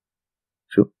difficulty.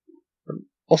 Sure.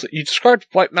 Also, you described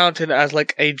White Mountain as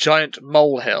like a giant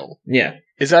molehill. Yeah.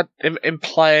 Is that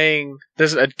implying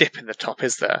there's a dip in the top,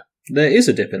 is there? There is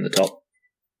a dip in the top.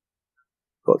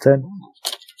 Got 10.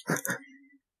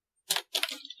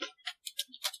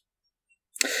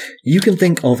 You can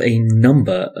think of a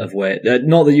number of where...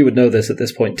 not that you would know this at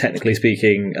this point, technically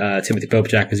speaking, Timothy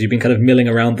Popejak, because you've been kind of milling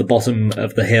around the bottom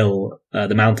of the hill,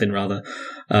 the mountain rather,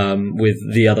 with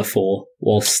the other four,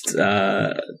 whilst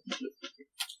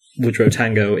Woodrow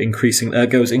Tango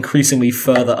goes increasingly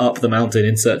further up the mountain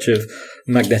in search of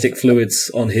magnetic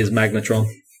fluids on his magnetron.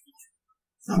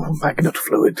 Oh, magnet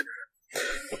fluid.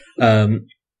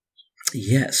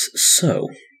 Yes, so,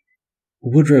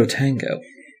 Woodrow Tango...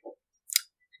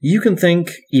 You can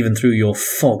think, even through your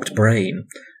fogged brain,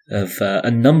 of a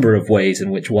number of ways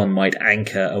in which one might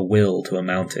anchor a will to a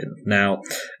mountain. Now,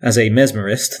 as a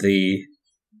mesmerist, the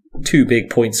two big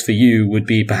points for you would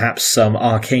be perhaps some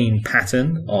arcane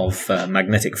pattern of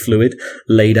magnetic fluid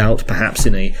laid out perhaps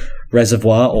in a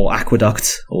reservoir or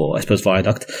aqueduct, or I suppose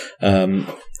viaduct,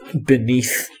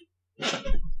 beneath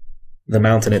the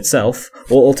mountain itself,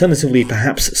 or alternatively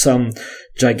perhaps some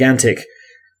gigantic,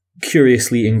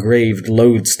 curiously engraved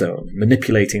lodestone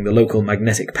manipulating the local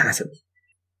magnetic pattern.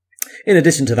 In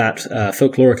addition to that,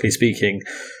 folklorically speaking,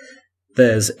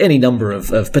 there's any number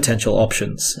of potential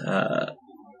options.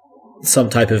 Some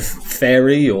type of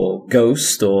fairy or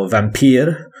ghost or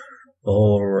vampire,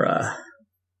 or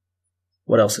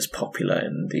what else is popular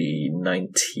in the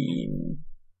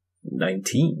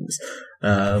 1919s?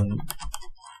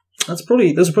 Those are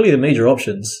probably the major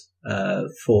options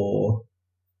for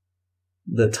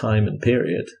the time and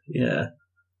period. Yeah.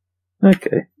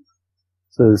 Okay.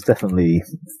 So there's definitely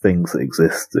things that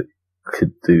exist that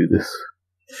could do this.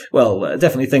 Well,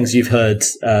 definitely things you've heard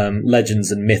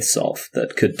legends and myths of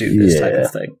that could do this type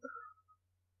of thing.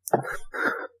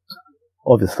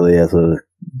 Obviously, as the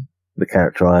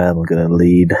character I am, I'm going to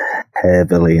lead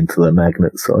heavily into the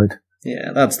magnet side.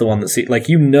 Yeah, that's the one that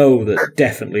that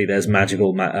definitely there's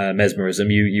magical mesmerism.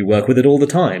 You work with it all the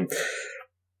time.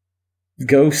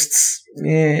 Ghosts,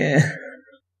 yeah.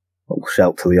 I'll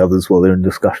shout to the others while they're in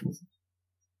discussion.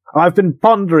 I've been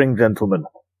pondering, gentlemen.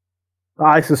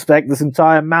 I suspect this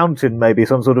entire mountain may be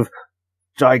some sort of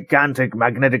gigantic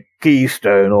magnetic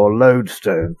keystone or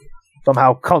lodestone,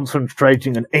 somehow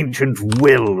concentrating an ancient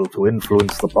will to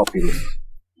influence the populace.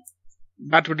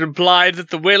 That would imply that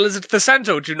the will is at the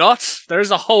centre, would you not? There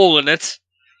is a hole in it.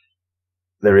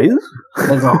 There is?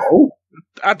 There's a hole?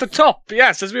 At the top,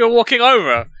 yes, as we were walking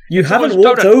over. You haven't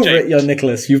walked over it, young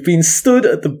Nicholas. You've been stood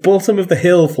at the bottom of the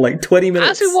hill for like 20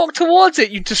 minutes. As we walked towards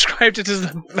it, you described it as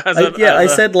I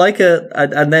said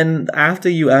and then after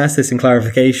you asked this in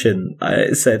clarification,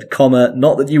 I said,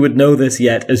 not that you would know this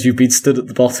yet, as you've been stood at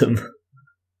the bottom.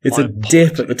 It's a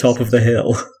dip at the top of the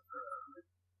hill.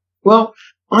 Well,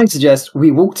 I suggest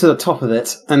we walk to the top of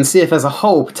it and see if there's a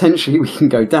hole potentially we can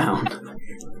go down.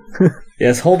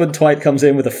 Yes, Holburn Twight comes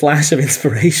in with a flash of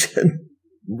inspiration.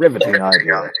 Riveting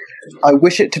idea. I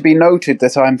wish it to be noted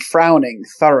that I'm frowning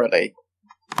thoroughly.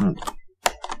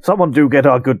 Someone do get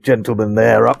our good gentleman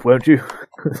there up, won't you?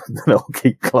 Then I'll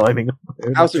keep climbing.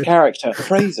 Out of character.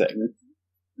 Phrasing.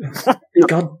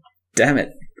 God damn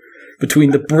it.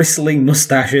 Between the bristling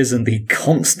moustaches and the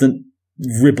constant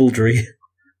ribaldry.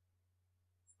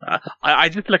 I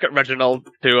just look at Reginald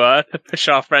to push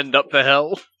our friend up the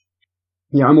hill.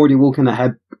 Yeah, I'm already walking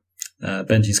ahead.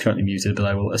 Benji's currently muted, but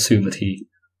I will assume that he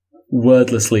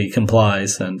wordlessly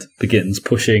complies and begins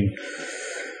pushing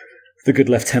the good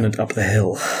lieutenant up the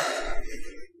hill.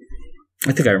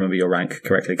 I think I remember your rank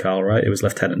correctly, Carl, right? It was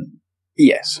lieutenant.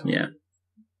 Yes. Yeah.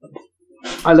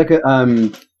 I look at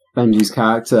Benji's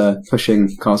character pushing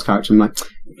Carl's character. I'm like,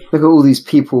 look at all these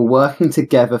people working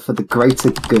together for the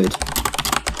greater good.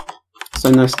 So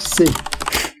nice to see.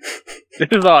 This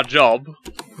is our job.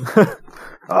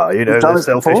 There's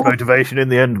selfish motivation in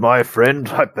the end, my friend.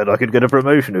 I bet I could get a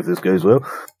promotion if this goes well.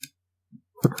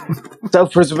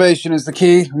 Self-preservation is the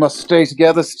key. We must stay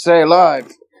together to stay alive.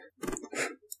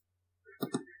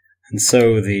 And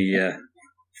so the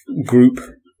group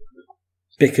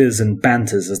bickers and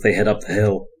banters as they head up the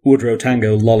hill, Woodrow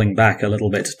Tango lolling back a little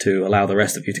bit to allow the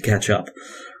rest of you to catch up.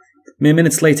 Mere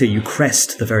minutes later, you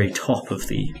crest the very top of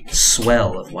the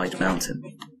swell of White Mountain.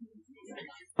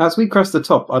 As we crest the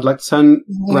top, I'd like to turn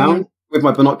round with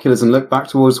my binoculars and look back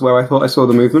towards where I thought I saw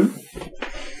the movement.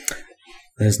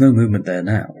 There's no movement there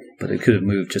now, but it could have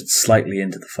moved just slightly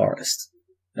into the forest,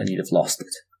 and you'd have lost it.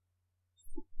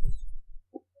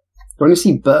 Do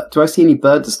I see any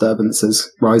bird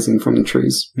disturbances rising from the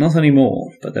trees? Not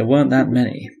anymore, but there weren't that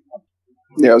many.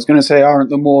 Yeah, I was going to say, aren't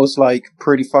the moors,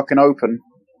 pretty fucking open?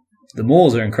 The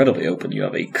moors are incredibly open. You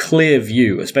have a clear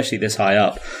view, especially this high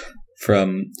up,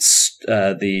 from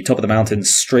the top of the mountain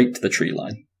straight to the tree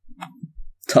line.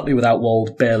 Tutley without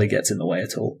Wold barely gets in the way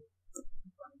at all.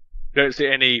 You don't see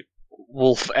any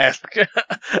wolf-esque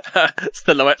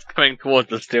silhouettes coming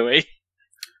towards us, do we?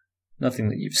 Nothing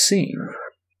that you've seen.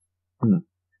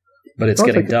 But it's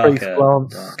getting darker.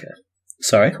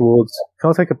 Sorry? Can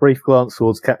I take a brief glance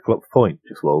towards Catclock Point,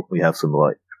 just while we have some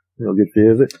light? You got a good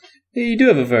view of it? Yeah, you do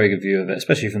have a very good view of it,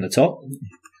 especially from the top.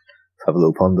 Have a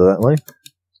little ponder that way.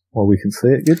 Well, we can see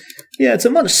it good. Yeah, it's a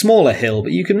much smaller hill,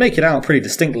 but you can make it out pretty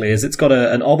distinctly as it's got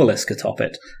an obelisk atop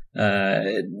it.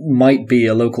 It might be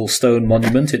a local stone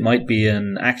monument, it might be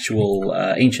an actual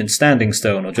ancient standing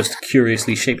stone, or just a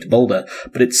curiously shaped boulder,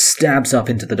 but it stabs up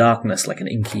into the darkness like an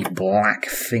inky black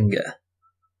finger.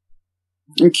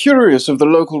 I'm curious of the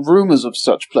local rumours of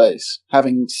such place,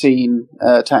 having seen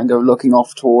Tango looking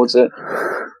off towards it.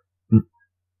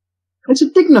 It's a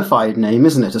dignified name,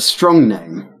 isn't it? A strong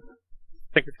name.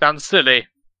 I think it sounds silly.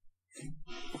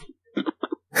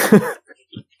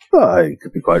 Well, it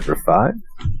could be quite refined.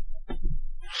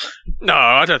 No,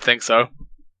 I don't think so.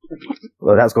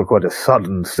 Well, that's got quite a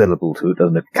sudden syllable to it,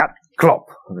 doesn't it? Cat clop.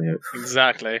 I mean,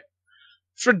 Exactly.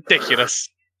 It's ridiculous.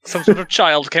 Some sort of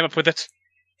child came up with it.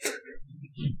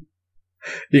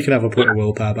 You can have a point of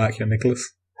willpower back here,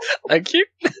 Nicholas. Thank you.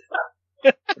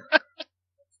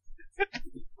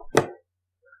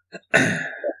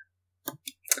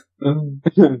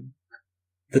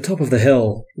 The top of the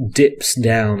hill dips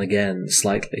down again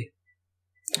slightly,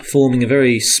 forming a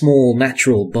very small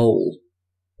natural bowl.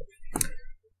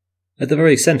 At the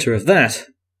very centre of that,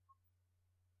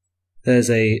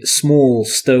 there's a small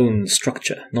stone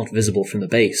structure, not visible from the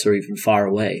base or even far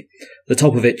away. The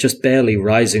top of it just barely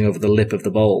rising over the lip of the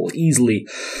bowl, easily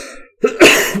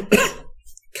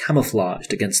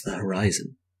camouflaged against the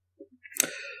horizon.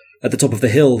 At the top of the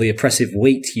hill, the oppressive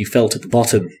weight you felt at the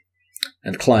bottom,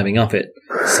 and climbing up it,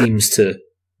 seems to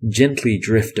gently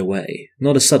drift away.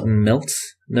 Not a sudden melt,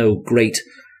 no great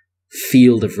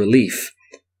field of relief.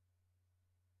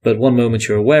 But one moment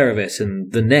you're aware of it,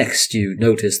 and the next you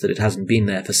notice that it hasn't been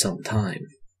there for some time.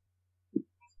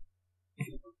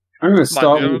 I'm going to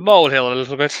start Might be a molehill a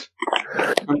little bit.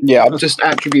 Yeah, I'm just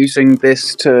attributing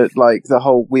this to, like, the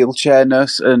whole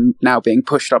wheelchairness and now being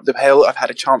pushed up the hill. I've had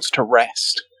a chance to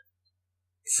rest.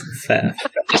 Fair.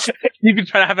 You've been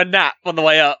trying to have a nap on the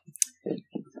way up.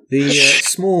 The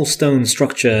small stone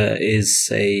structure is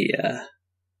a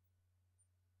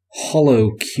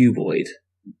hollow cuboid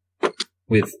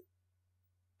with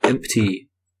empty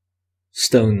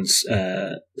stone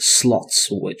slots,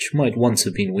 which might once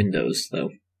have been windows, though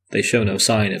they show no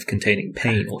sign of containing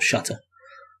pane or shutter.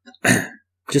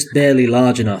 Just barely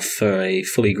large enough for a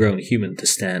fully grown human to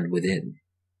stand within.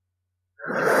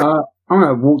 I'm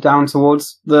going to walk down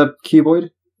towards the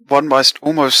cuboid. One must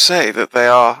almost say that they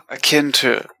are akin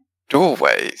to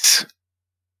doorways.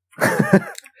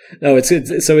 No,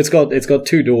 it's got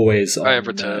two doorways I have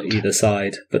on returned. either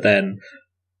side, but then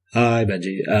hi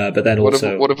Benji. But then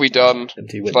also What have we done?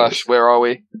 empty windows. Flash, where are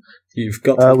we? You've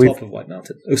got to the we've- top of White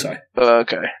Mountain. Oh, sorry.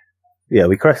 Okay. Yeah,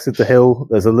 we crested the hill.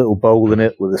 There's a little bowl in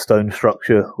it with a stone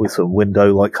structure with some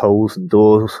window-like holes and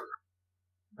doors.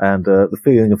 And the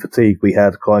feeling of fatigue we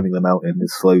had climbing the mountain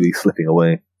is slowly slipping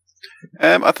away.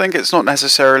 I think it's not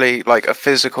necessarily like a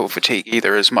physical fatigue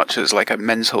either, as much as like a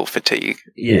mental fatigue.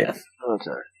 Yeah.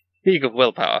 Okay. Fatigue of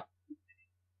willpower.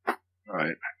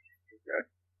 Right.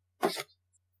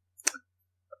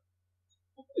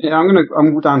 Yeah,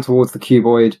 I'm walk down towards the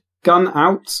cuboid, gun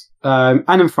out,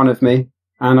 and in front of me,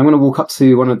 and I'm going to walk up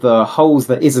to one of the holes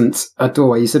that isn't a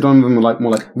doorway. You said one of them were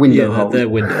more like window Yeah, holes. they're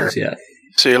windows, yeah.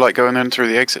 So you like going in through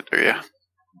the exit, do you?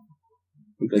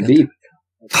 Indeed.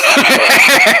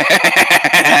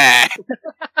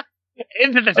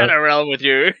 Into the center realm with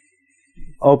you.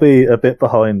 I'll be a bit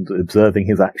behind observing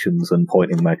his actions and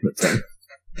pointing magnets at him.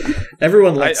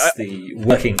 Everyone lets the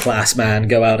working class man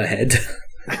go out ahead.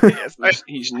 Yes,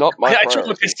 he's not my I took the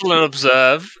priority. pistol and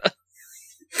observe.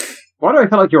 Why do I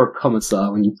feel like you're a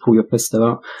commissar when you pull your pistol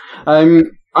out? I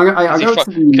go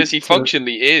to the... Because he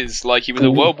functionally is, like he was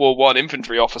a World War I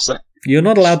infantry officer. You're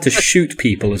not allowed to shoot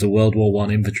people as a World War I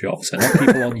infantry officer, not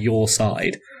people on your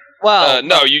side. Well,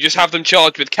 No, you just have them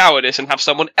charged with cowardice and have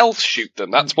someone else shoot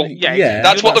them. That's what. Yeah,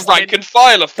 that's what the rank and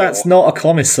file are for. That's not a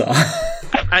commissar.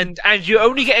 and you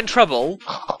only get in trouble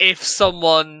if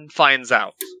someone finds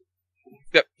out.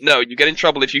 Yep, no, you get in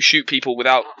trouble if you shoot people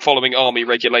without following army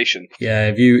regulation. Yeah,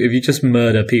 if you just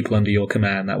murder people under your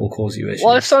command, that will cause you issues.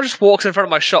 Well, if someone just walks in front of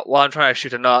my shop while I'm trying to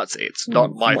shoot a Nazi, it's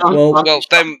not my fault. Well,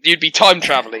 then you'd be time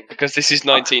travelling because this is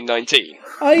 1919.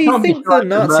 I think the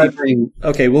Nazi...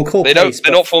 Okay, we'll call They're pace,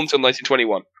 not but formed until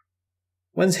 1921,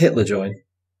 when's Hitler join?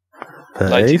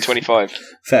 1925.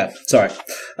 Fair, sorry.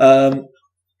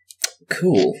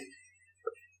 Cool.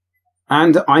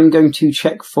 And I'm going to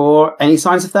check for any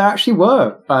signs if there actually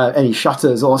were any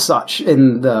shutters or such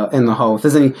in the hole. If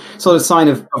there's any sort of sign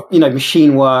of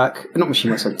machine work, not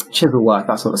machine work, sorry, chisel work,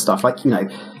 that sort of stuff. Like,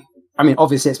 I mean,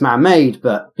 obviously it's man-made,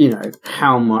 but,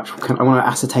 how much, I want to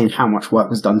ascertain how much work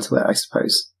was done to it, I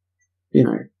suppose.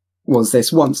 Was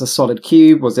this once a solid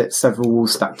cube? Was it several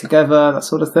walls stacked together? That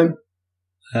sort of thing?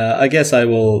 I guess I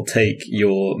will take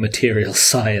your material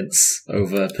science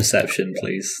over perception,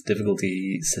 please.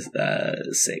 Difficulty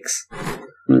 6.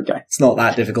 Okay. It's not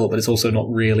that difficult, but it's also not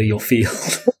really your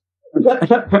field.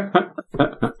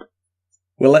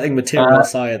 We're letting material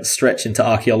science stretch into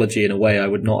archaeology in a way I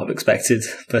would not have expected,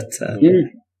 but...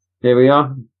 Here we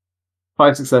are.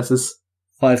 5 successes.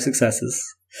 5 successes.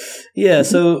 Yeah,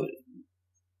 so...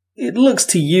 It looks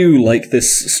to you like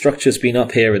this structure's been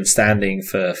up here and standing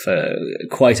for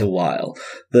quite a while.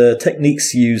 The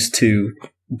techniques used to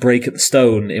break at the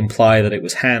stone imply that it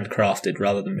was handcrafted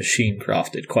rather than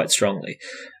machine-crafted quite strongly.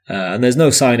 And there's no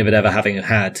sign of it ever having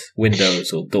had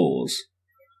windows or doors.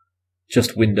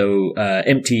 Just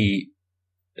empty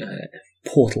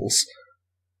portals.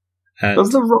 And,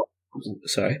 does the rock?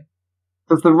 Sorry.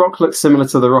 Does the rock look similar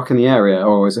to the rock in the area,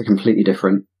 or is it completely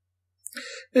different?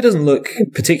 It doesn't look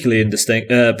particularly distinct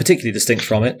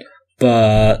from it,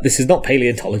 but this is not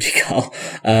paleontology, Carl.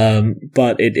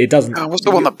 But it doesn't. What's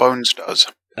the one that Bones does?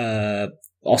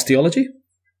 Osteology?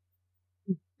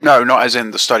 No, not as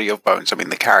in the study of bones. I mean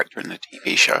the character in the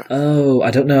TV show. Oh,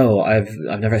 I don't know. I've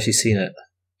never actually seen it.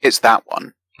 It's that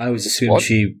one. I always assumed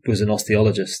she was an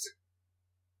osteologist.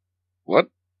 What?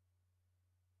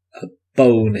 A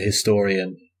bone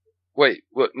historian. Wait,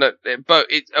 what? No,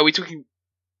 are we talking...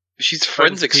 She's a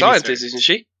forensic scientist, isn't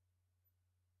she?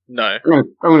 No. I'm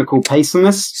going to call pace on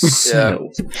this. So,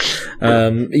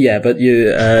 but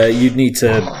you'd need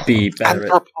to be better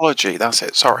Anthropology, that's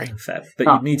it, sorry. Fair. But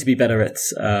you'd need to be better at...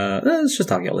 it's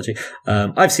just archaeology.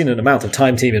 I've seen an amount of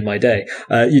time team in my day.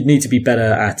 You'd need to be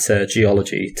better at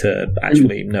geology to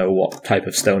actually know what type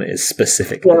of stone it is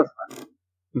specifically. Yeah,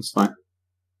 that's fine.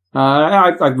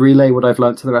 I relay what I've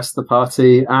learnt to the rest of the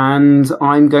party, and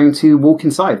I'm going to walk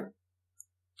inside.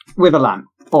 With a lamp,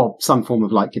 or some form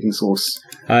of light-giving source.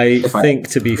 I think,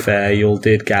 to be fair, you all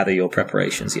did gather your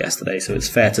preparations yesterday, so it's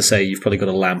fair to say you've probably got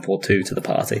a lamp or two to the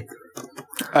party.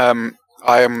 I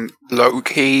am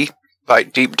low-key,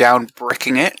 deep down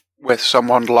bricking it, with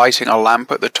someone lighting a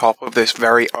lamp at the top of this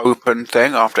very open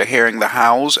thing after hearing the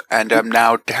howls, and am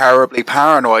now terribly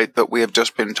paranoid that we have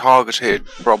just been targeted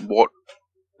from what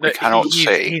we cannot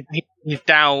see. He's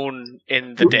down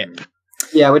in the dip.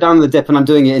 Yeah, we're down in the dip, and I'm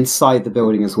doing it inside the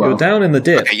building as well. You're down in the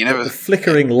dip. Okay, The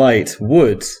flickering light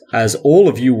would, as all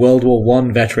of you World War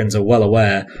I veterans are well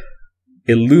aware,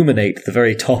 illuminate the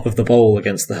very top of the bowl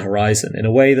against the horizon in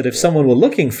a way that if someone were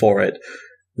looking for it,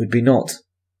 would be not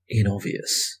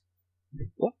inobvious.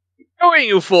 What are you doing,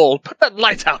 you fool? Put that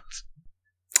light out!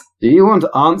 Do you want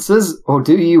answers, or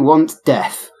do you want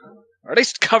death? Or at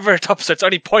least cover it up so it's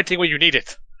only pointing where you need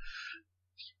it.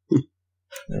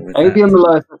 It would be on the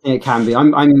lowest I think it can be.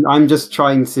 I'm just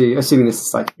trying to, assuming this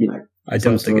is I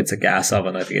don't think it's a gas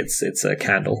oven. I think it's a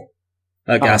candle.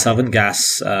 Gas oven,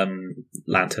 gas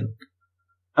lantern.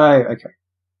 Oh, okay.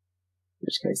 In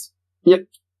which case, yep,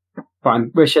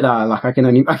 fine. We're shit out of luck. I can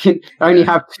only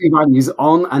have 2 values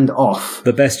on and off.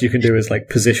 The best you can do is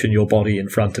position your body in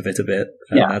front of it a bit.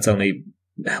 Yeah, that's only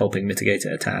helping mitigate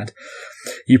it a tad.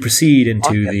 You proceed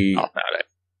into the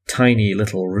tiny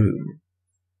little room.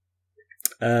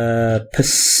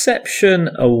 Perception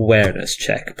awareness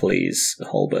check, please,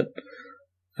 Holburn.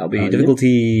 That'll be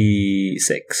difficulty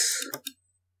 6.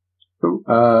 Do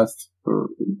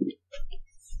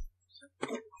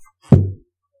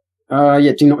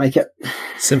not make it.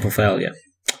 Simple failure.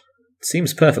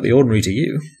 Seems perfectly ordinary to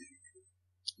you.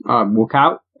 Walk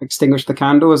out, extinguish the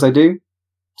candle as I do,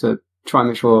 to try and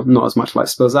make sure not as much light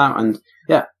spills out, and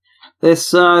yeah,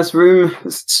 this room,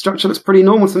 this structure looks pretty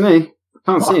normal to me.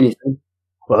 Can't see anything.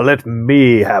 Well, let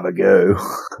me have a go.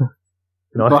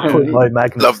 I point my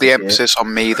magnet. Love the emphasis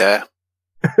on me there.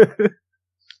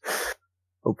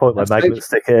 I'll point my magnet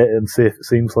stick at it and see if it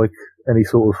seems like any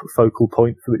sort of focal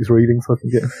point for these readings I can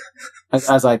get.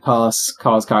 As I pass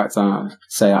Carl's character, I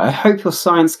say, I hope your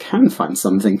science can find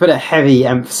something. Put a heavy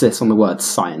emphasis on the word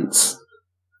science.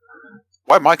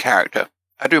 Why my character?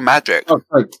 I do magic. Oh,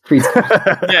 sorry, please.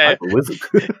 Yeah.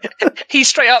 He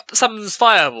straight up summons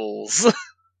fireballs.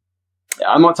 Yeah,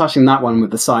 I'm not touching that one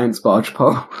with the science barge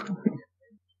pole.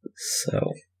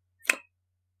 So,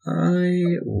 I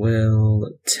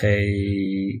will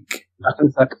take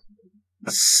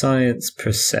science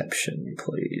perception,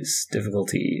 please.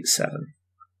 Difficulty 7.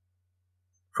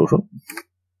 Sure.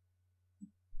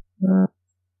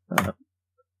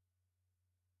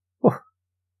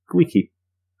 Squeaky.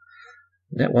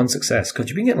 Net 1 success. God,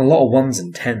 you've been getting a lot of 1s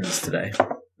and 10s today.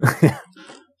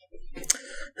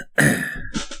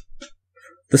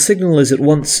 The signal is at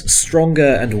once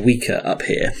stronger and weaker up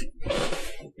here,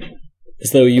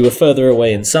 as though you were further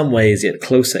away in some ways, yet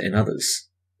closer in others.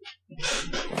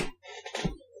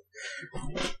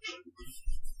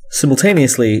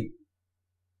 Simultaneously,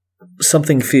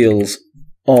 something feels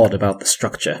odd about the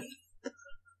structure,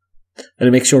 and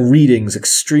it makes your readings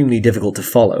extremely difficult to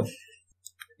follow.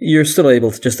 You're still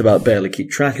able to just about barely keep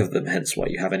track of them, hence why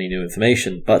you have any new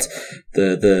information, but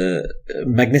the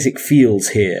magnetic fields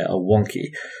here are wonky.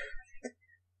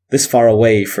 This far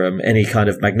away from any kind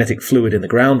of magnetic fluid in the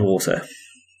groundwater,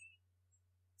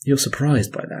 you're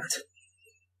surprised by that.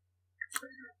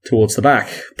 Towards the back,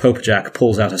 Popejack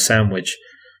pulls out a sandwich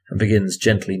and begins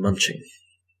gently munching.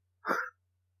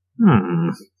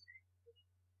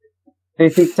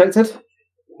 Anything detected?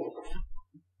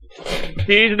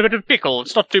 He's in a bit of pickle.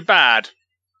 It's not too bad.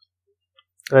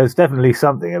 There's definitely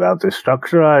something about this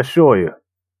structure, I assure you.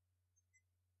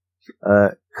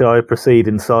 Could I proceed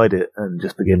inside it and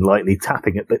just begin lightly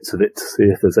tapping at bits of it to see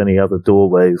if there's any other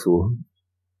doorways or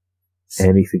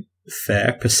anything?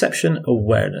 Fair. Perception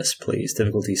awareness, please.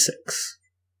 Difficulty 6.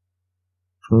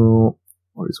 Oh,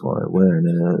 what is my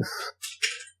awareness?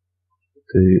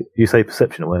 Do you say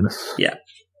perception awareness? Yeah.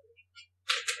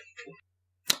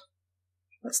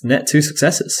 That's net 2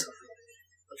 successes.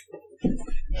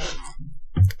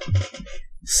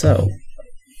 So,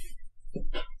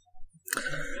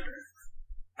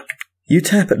 you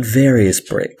tap at various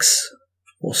bricks,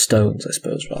 or stones, I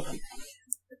suppose, rather.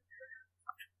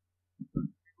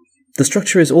 The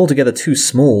structure is altogether too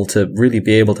small to really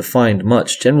be able to find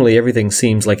much. Generally, everything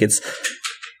seems like it's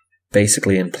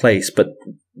basically in place, but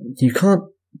you can't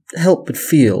help but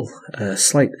feel a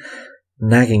slight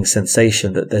nagging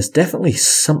sensation that there's definitely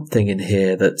something in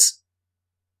here that's...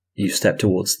 You step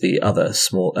towards the other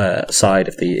small side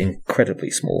of the incredibly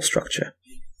small structure.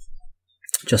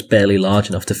 Just barely large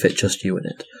enough to fit just you in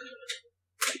it.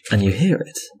 And you hear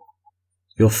it.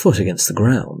 Your foot against the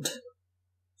ground.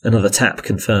 Another tap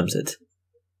confirms it.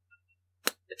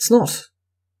 It's not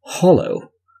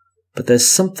hollow, but there's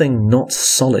something not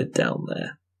solid down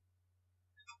there.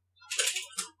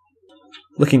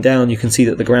 Looking down, you can see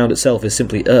that the ground itself is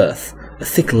simply earth, a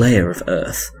thick layer of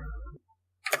earth.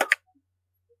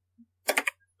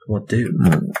 What do?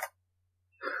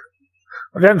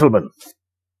 Gentlemen,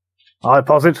 I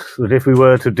posit that if we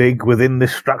were to dig within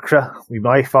this structure, we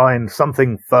might find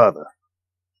something further.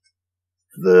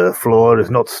 The floor is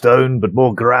not stone, but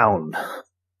more ground.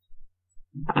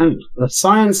 And the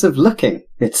science of looking.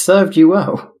 It served you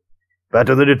well.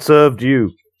 Better than it served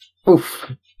you.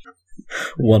 Oof.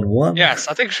 1-1. Yes,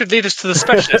 I think it should lead us to the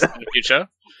specialist in the future.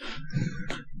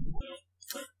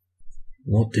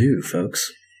 What do,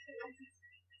 folks?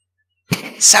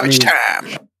 Savage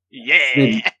time! Yeah!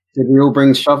 Did we all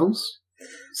bring shovels?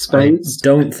 Spades? I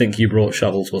don't think you brought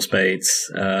shovels or spades.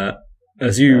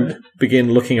 As you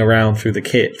begin looking around through the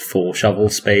kit for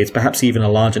shovels, spades, perhaps even a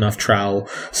large enough trowel,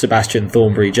 Sebastian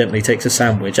Thornberry gently takes a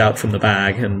sandwich out from the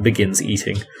bag and begins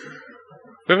eating.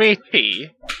 For me, tea.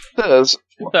 Sirs,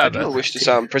 I don't wish to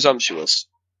sound presumptuous,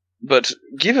 but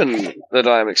given that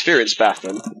I am an experienced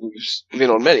batsman, who's been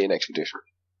on many an expedition,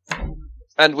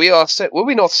 and were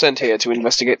we not sent here to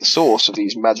investigate the source of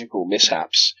these magical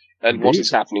mishaps and what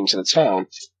is happening to the town?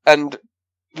 And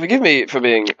forgive me for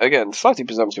being, again, slightly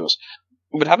presumptuous,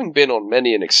 but having been on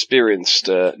many an experienced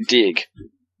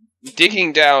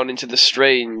digging down into the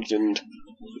strange and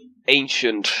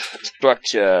ancient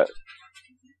structure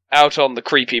out on the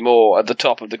creepy moor at the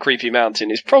top of the creepy mountain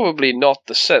is probably not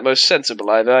the most sensible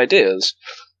of ideas.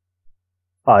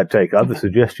 I'd take other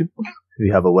suggestion. Do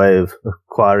you have a way of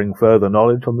acquiring further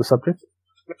knowledge on the subject?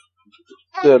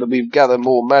 That we gather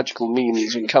more magical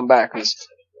meanings and come back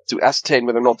to ascertain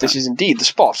whether or not this is indeed the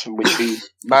spot from which the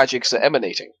magics are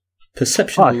emanating.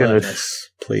 Perception awareness,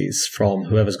 please, from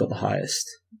whoever's got the highest.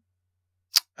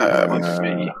 I'm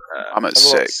at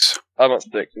 6. I'm at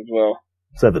 6 as well.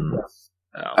 7.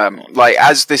 Like,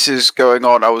 as this is going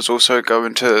on, I was also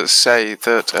going to say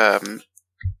that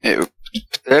it would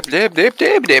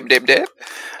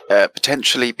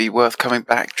potentially be worth coming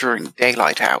back during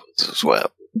daylight hours as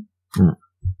well.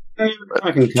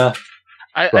 I concur.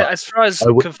 As far as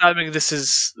confirming this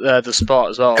is the spot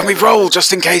as well. Can we roll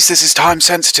just in case this is time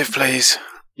sensitive, please?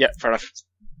 Yeah, fair enough.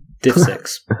 Div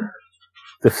 6.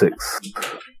 Div 6.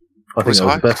 I think I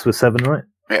was best with 7, right?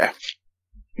 Yeah.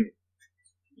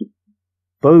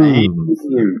 Boom.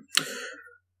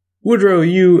 Woodrow,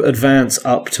 you advance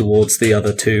up towards the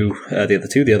other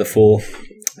 4.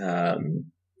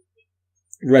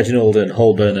 Reginald and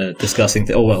Holburn are discussing...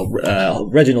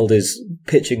 Reginald is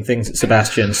pitching things at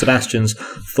Sebastian. Sebastian's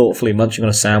thoughtfully munching on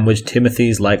a sandwich.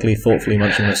 Timothy's likely thoughtfully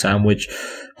munching on a sandwich.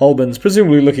 Holburn's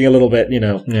presumably looking a little bit,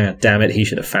 damn it, he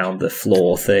should have found the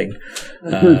floor thing.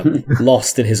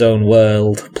 Lost in his own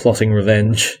world, plotting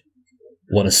revenge.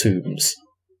 One assumes.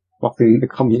 Plotting the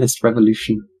communist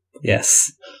revolution.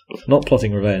 Yes. Not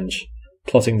plotting revenge.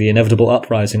 Plotting the inevitable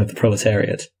uprising of the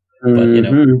proletariat. But,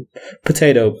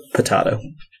 potato.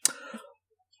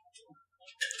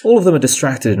 All of them are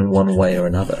distracted in one way or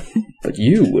another. But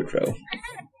you, Woodrow...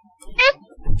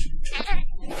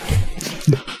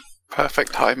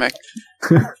 Perfect timing.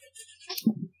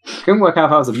 Couldn't work out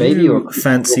if I was a baby you or...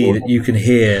 fancy that you can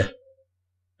hear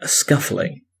a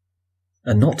scuffling,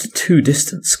 a not too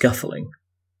distant scuffling,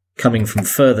 coming from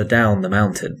further down the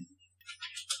mountain.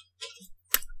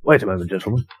 Wait a moment,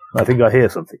 gentlemen. I think I hear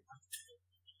something.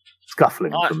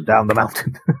 Scuffling from down the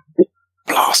mountain.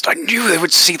 Blast, I knew they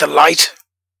would see the light.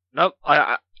 Nope,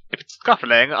 if it's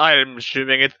scuffling, I'm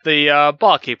assuming it's the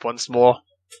barkeep once more.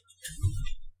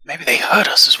 Maybe they heard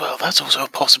us as well. That's also a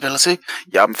possibility.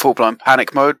 Yeah, I'm full-blown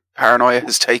panic mode. Paranoia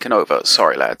has taken over.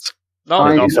 Sorry, lads. No,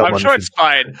 I'm sure it's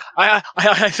fine. I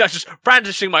just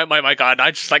brandishing my gun.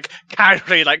 I just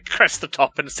casually crest the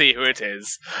top and see who it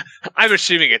is. I'm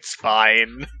assuming it's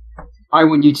fine. I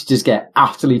want you to just get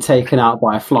utterly taken out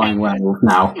by a flying werewolf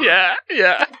now. Yeah.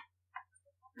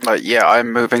 Yeah,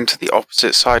 I'm moving to the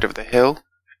opposite side of the hill.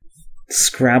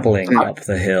 Scrabbling up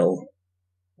the hill,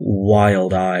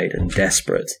 wild-eyed and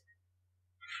desperate,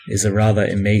 is a rather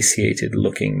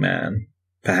emaciated-looking man,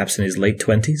 perhaps in his late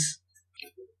 20s.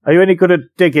 Are you any good at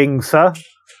digging, sir?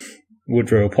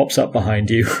 Woodrow pops up behind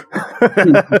you.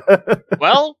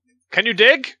 Well, can you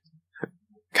dig?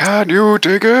 Can you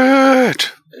dig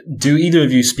it? Do either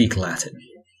of you speak Latin?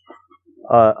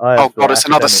 Oh god, it's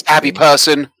another stabby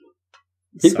person.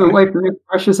 Keep them away from your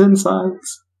precious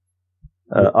insides.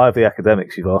 I have the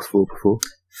academics you've asked for before.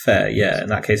 Fair, yeah. In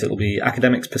that case, it'll be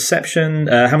academics perception.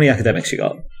 How many academics you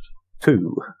got?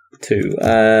 2.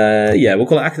 Yeah, we'll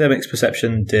call it academics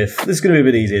perception diff. This is going to be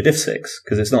a bit easier. Diff 6,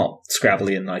 because it's not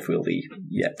scrabbly and knife wieldy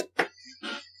yet.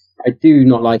 I do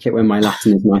not like it when my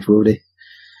Latin is knife wieldy.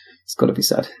 It's got to be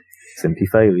said. Simply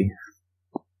faily.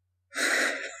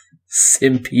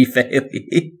 Simpy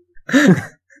faily.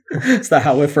 Is that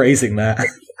how we're phrasing that?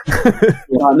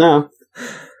 Right now.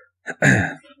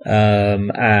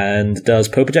 And does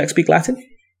Popajack speak Latin?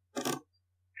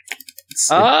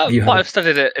 I've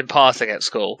studied it in passing at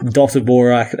school. Dot of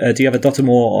more. Do you have a dot or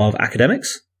more of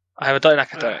academics? I have a dot in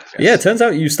academics. Yes. Yeah, it turns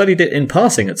out you studied it in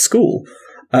passing at school.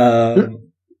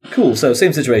 Cool. So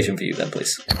same situation for you then,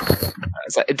 please.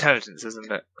 It's like intelligence,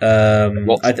 isn't it?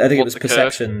 I think it was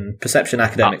perception. Perception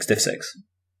academics diff 6.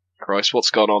 Christ,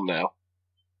 what's gone on now?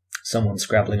 Someone's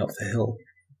scrabbling up the hill.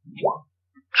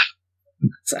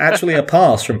 It's actually a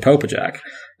pass from Popajack.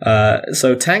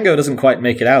 So Tango doesn't quite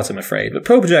make it out, I'm afraid. But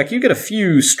Popajack, you get a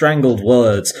few strangled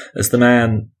words as the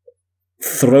man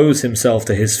throws himself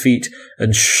to his feet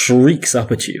and shrieks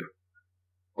up at you.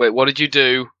 Wait, what did you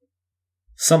do?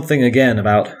 Something again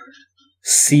about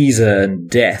Caesar and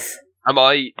death. Am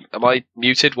I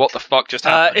muted? What the fuck just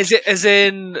happened? Is it as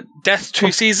in death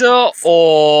to Caesar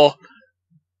or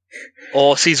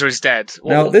Caesar is dead?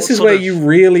 Now, this is where you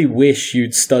really wish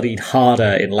you'd studied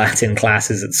harder in Latin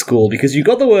classes at school, because you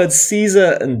got the words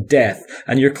Caesar and death,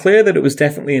 and you're clear that it was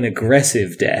definitely an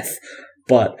aggressive death,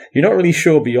 but you're not really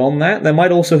sure beyond that. There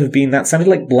might also have been that sounded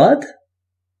like blood.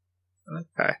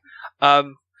 Okay.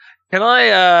 Can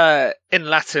I, in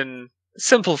Latin,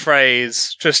 simple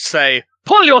phrase, just say,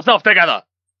 pull yourself together?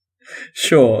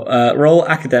 Sure. Roll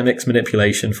academics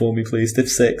manipulation for me, please. Div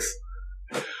 6.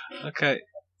 Okay.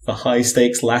 For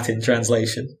high-stakes Latin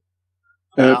translation.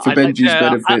 For Benji's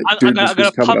benefit, I'm going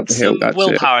to pump some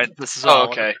willpower into this as well. Oh,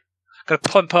 okay. I'm going to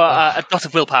pump a dot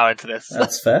of willpower into this.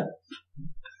 That's fair.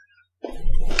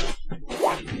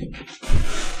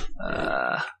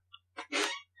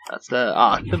 That's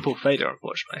the simple failure,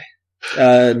 unfortunately.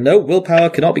 No, willpower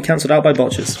cannot be cancelled out by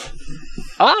botches.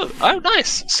 Oh,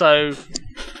 nice. So,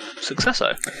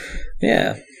 successo.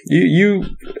 Yeah. You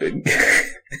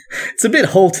it's a bit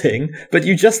halting, but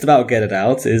you just about get it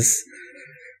out, is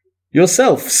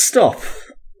yourself, stop.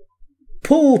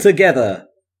 Pull together,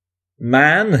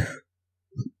 man.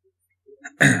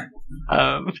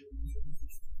 Have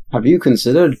you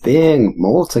considered being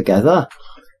more together?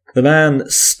 The man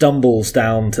stumbles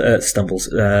down,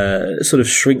 sort of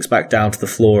shrinks back down to the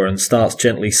floor and starts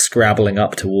gently scrabbling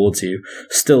up towards you,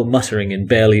 still muttering in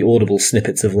barely audible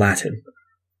snippets of Latin.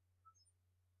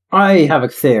 I have a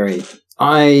theory.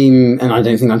 And I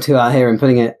don't think I'm too out here in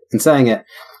putting it and saying it.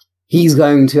 He's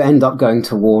going to end up going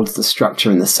towards the structure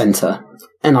in the center.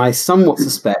 And I somewhat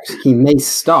suspect he may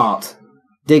start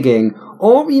digging,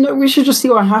 or, we should just see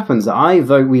what happens. I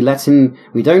vote we let him,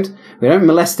 we don't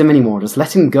molest him anymore. Just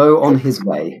let him go on his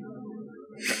way.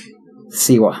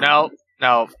 See what happens.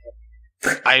 Now,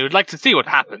 I would like to see what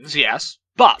happens, yes,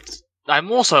 but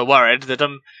I'm also worried that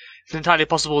it's entirely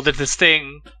possible that this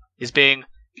thing is being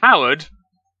powered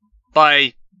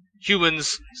by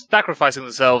humans sacrificing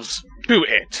themselves to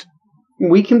it.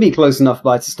 We can be close enough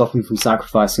by to stop him from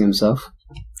sacrificing himself.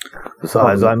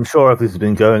 Besides, I'm sure if this has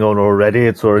been going on already,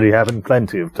 it's already happened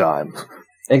plenty of times.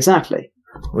 Exactly.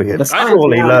 We have That's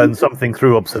surely fine. learned something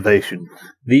through observation.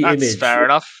 The That's image fair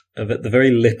enough. of at the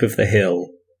very lip of the hill,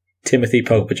 Timothy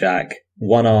Poperjack,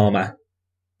 one arm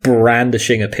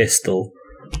brandishing a pistol.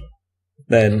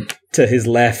 Then to his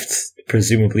left,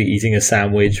 presumably eating a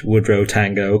sandwich, Woodrow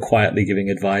Tango quietly giving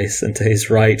advice, and to his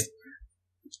right,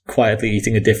 quietly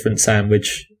eating a different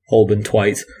sandwich, Holburn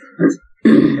Twight.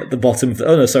 At the bottom of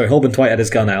Holburn Twight had his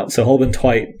gun out, so Holburn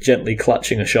Twight gently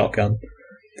clutching a shotgun.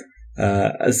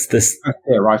 As this...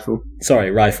 rifle. Sorry,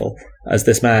 rifle. As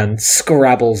this man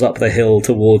scrabbles up the hill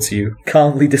towards you,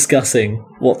 calmly discussing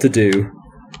what to do,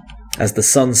 as the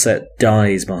sunset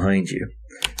dies behind you,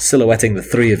 silhouetting the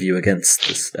three of you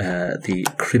against the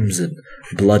crimson,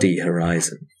 bloody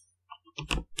horizon.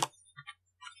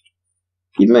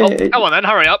 Come on then,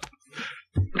 hurry up.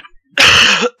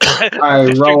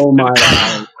 I roll my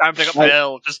eyes. Trampling up the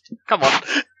hill, just come on.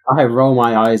 I roll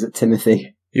my eyes at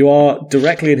Timothy. You are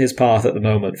directly in his path at the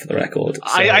moment, for the record. So.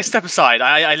 I step aside.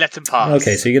 I let him pass.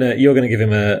 Okay, so you're gonna give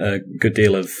him a good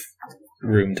deal of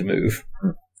room to move.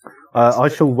 I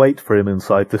shall wait for him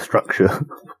inside the structure.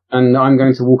 And I'm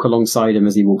going to walk alongside him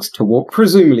as he walks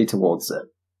presumably towards it.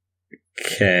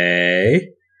 Okay.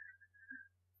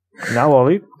 Now,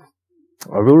 Ollie,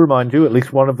 I will remind you, at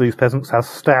least one of these peasants has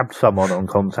stabbed someone on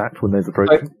contact when they've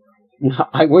approached him.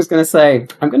 I was going to say,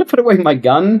 I'm going to put away my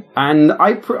gun, and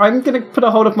I'm going to put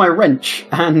a hold of my wrench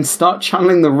and start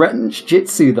channeling the wrench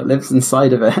jitsu that lives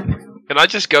inside of it. Can I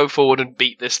just go forward and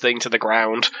beat this thing to the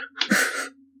ground?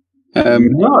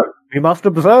 No. We must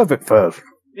observe it first.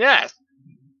 Yes.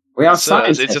 We are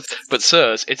Sirs, scientists. but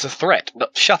sirs, it's a threat. No,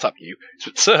 shut up, you.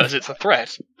 But sirs, it's a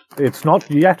threat. It's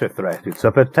not yet a threat, it's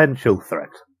a potential threat.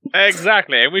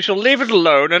 Exactly. We shall leave it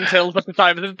alone until such a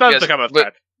time as it does Yes, become a but-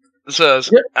 threat. Sirs,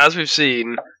 Yeah. as we've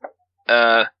seen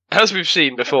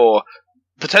before,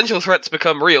 potential threats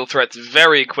become real threats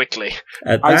very quickly.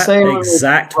 At I that say my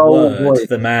exact droll word, voice.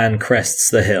 the man crests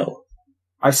the hill.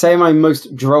 I say in my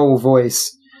most droll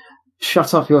voice,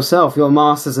 shut up yourself, your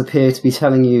masters appear to be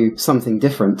telling you something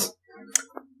different.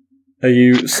 Are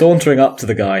you sauntering up to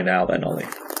the guy now then, Ollie?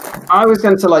 I was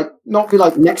going to, not be,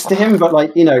 next to him, but,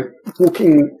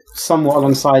 walking somewhat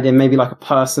alongside him, maybe like a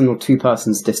person or two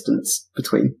persons distance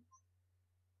between.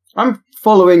 I'm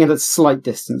following at a slight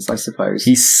distance, I suppose.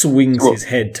 He swings his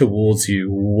head towards you,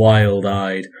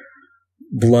 wild-eyed,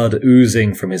 blood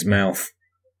oozing from his mouth.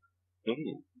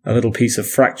 A little piece of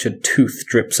fractured tooth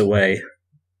drips away.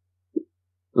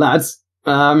 Lads,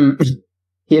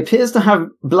 he appears to have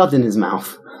blood in his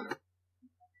mouth.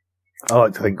 I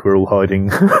like to think we're all hiding.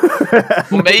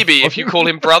 Well, maybe if you call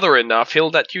him brother enough, he'll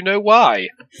let you know why.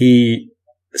 He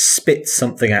spits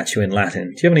something at you in Latin.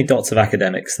 Do you have any dots of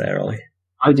academics there, Ollie?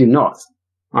 I do not.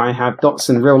 I have dots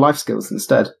in real life skills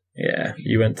instead. Yeah,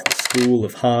 you went to the school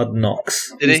of hard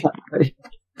knocks. Did he?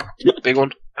 Big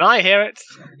one. Can I hear it?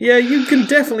 Yeah, you can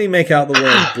definitely make out the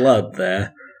word blood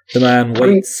there. The man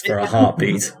waits for a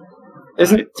heartbeat.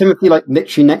 Isn't Timothy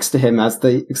literally next to him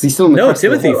because he's still on the No, crest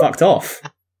of the Timothy hill? fucked off.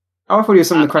 Oh, I thought he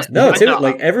was on the crest. No, of the hill.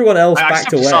 Timothy, everyone else I backed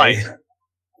stepped away. aside.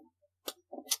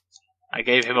 I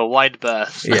gave him a wide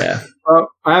berth. Yeah. Well,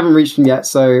 I haven't reached him yet,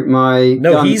 so my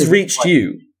No, gun he's isn't reached quite-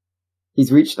 you. He's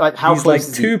reached how He's close?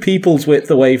 is he? 2 people's width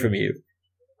away from you.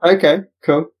 Okay,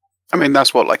 cool. I mean,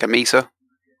 that's what, like a meter?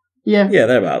 Yeah, Yeah,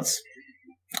 thereabouts.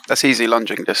 That's easy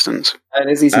lunging distance. it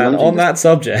is easy. And lunging on that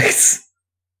subject,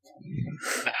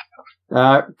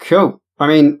 cool. I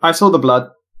mean, I saw the blood.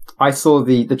 I saw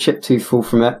the chip tooth fall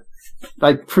from it.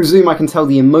 I presume I can tell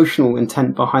the emotional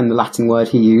intent behind the Latin word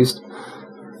he used.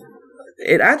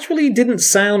 it actually didn't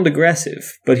sound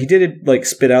aggressive, but he did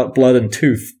spit out blood and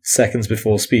tooth seconds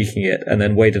before speaking it, and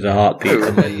then waited a heartbeat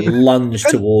and then lunged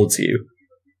towards you.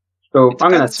 So I'm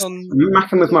going depends to on-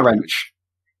 smack him with my wrench.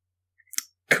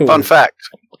 Cool. Fun fact,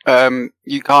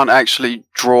 you can't actually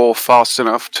draw fast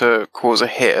enough to cause a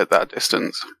hit at that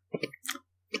distance.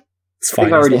 It's I fine.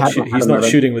 think I already had He's my not, hand he's on not the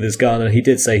shooting with his gun, and he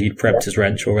did say he'd prepped his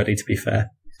wrench already, to be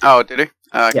fair. Oh, did he?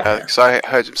 Okay, Yeah. because I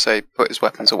heard him say put his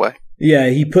weapons away. Yeah,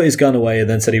 he put his gun away and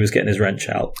then said he was getting his wrench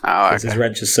out. Oh, Because his okay.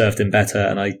 wrench has served him better,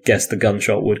 and I guess the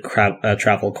gunshot would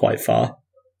travel quite far.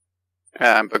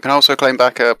 But can also claim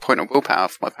back a point of willpower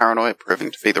for my paranoia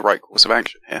proving to be the right course of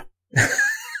action here.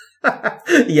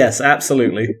 Yes,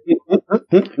 absolutely.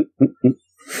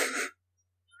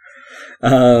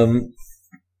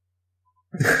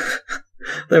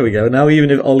 There we go. Now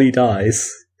even if Ollie dies,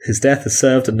 his death has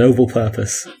served a noble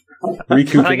purpose.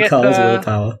 Recouping Carl's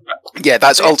willpower. Yeah,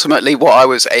 that's ultimately what I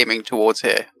was aiming towards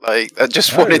here. Like, I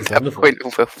just wanted that point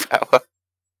of willpower.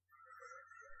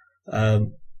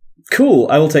 Cool.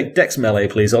 I will take Dex melee,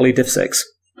 please. Ollie, diff 6.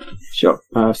 Sure.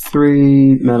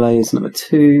 3 melee is number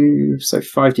 2, so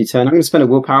 5d10. I'm going to spend a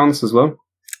willpower on this as well.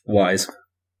 Wise.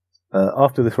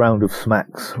 After this round of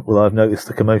smacks, will I have noticed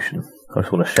the commotion? I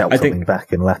just want to shout something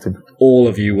back in Latin. All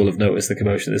of you will have noticed the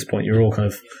commotion at this point. You're all kind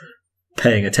of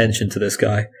paying attention to this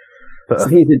guy. So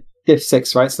he did diff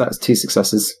 6, right? So that's 2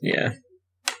 successes. Yeah.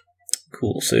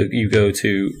 Cool. So you go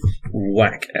to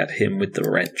whack at him with the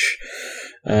wrench.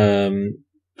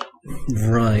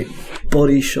 Right.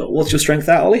 Body shot. What's your strength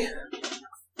at, Ollie?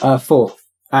 4.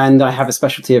 And I have a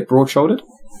specialty of broad-shouldered.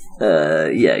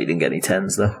 Yeah, you didn't get any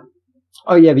 10s, though.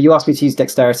 Oh, yeah, but you asked me to use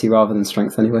dexterity rather than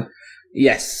strength anyway.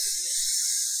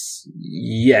 Yes.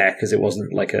 Yeah, because it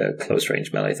wasn't like a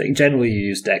close-range melee thing. Generally, you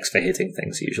use dex for hitting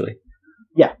things, usually.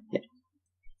 Yeah. I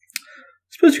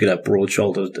suppose you could have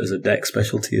broad-shouldered as a dex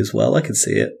specialty as well. I could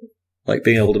see it. Like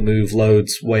being able to move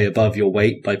loads way above your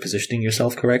weight by positioning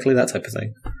yourself correctly, that type of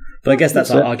thing. But I guess that's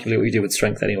arguably what you do with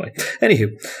strength anyway. Anywho,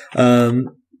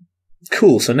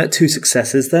 cool. So net 2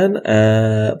 successes then,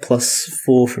 plus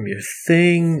 4 from your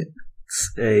thing,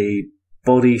 a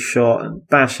body shot and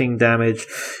bashing damage.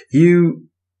 You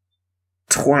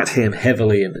twat him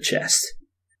heavily in the chest,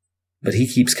 but he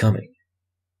keeps coming.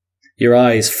 Your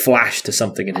eyes flash to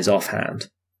something in his offhand.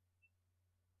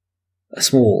 A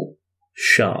small,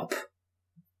 sharp,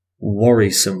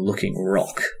 worrisome-looking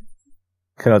rock.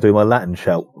 Can I do my Latin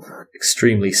shout?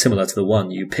 Extremely similar to the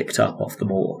one you picked up off the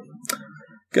moor.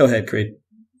 Go ahead, Creed.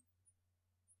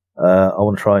 I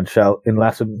want to try and shout in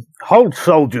Latin, "Halt,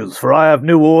 soldiers, for I have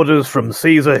new orders from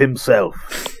Caesar himself."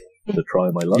 To try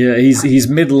my luck. Yeah, he's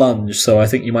mid-lunge, so I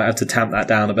think you might have to tamp that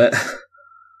down a bit.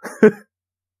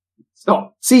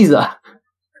 Stop, Caesar!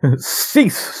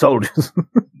 Cease, soldiers!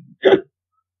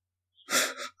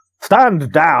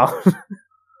 Stand down!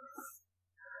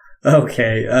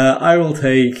 Okay, I will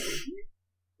take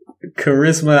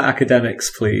charisma academics,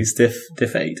 please.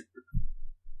 Diff 8.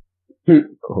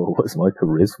 Oh, what's my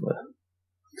charisma?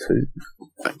 2.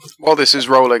 While this is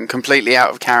rolling completely out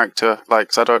of character, like,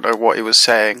 'cause I don't know what he was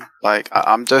saying. Like,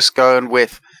 I'm just going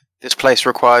with this place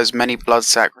requires many blood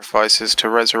sacrifices to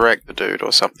resurrect the dude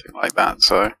or something like that.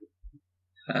 So,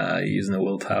 using the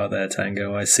willpower there,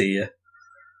 Tango. I see you.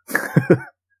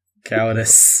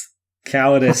 Cowardice.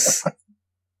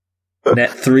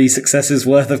 Net 3 successes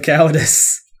worth of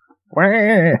cowardice.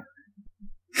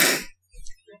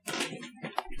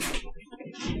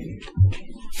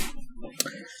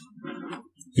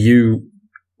 You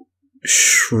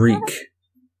shriek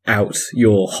out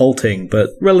your halting but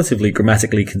relatively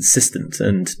grammatically consistent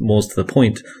and, more to the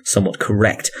point, somewhat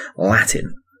correct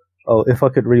Latin. Oh, if I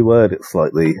could reword it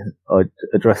slightly, I'd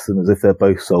address them as if they're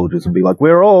both soldiers and be like,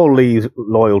 "We're all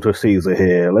loyal to Caesar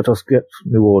here. Let us get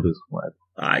new orders."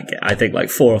 I think like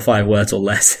 4 or 5 words or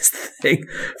less is the thing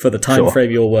for the time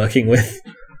frame you're working with.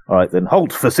 All right, then.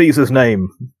 Halt for Caesar's name.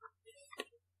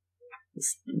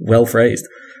 It's well phrased.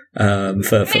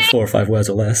 For 4 or 5 words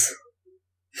or less.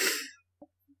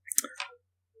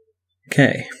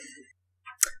 Okay.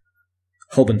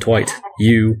 Holburn Twight,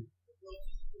 you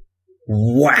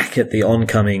whack at the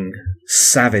oncoming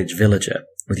savage villager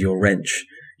with your wrench.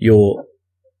 Your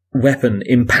weapon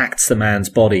impacts the man's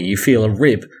body. You feel a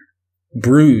rib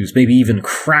bruise, maybe even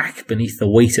crack beneath the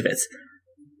weight of it.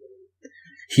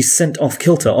 He's sent off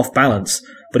kilter, off balance,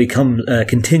 but he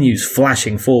continues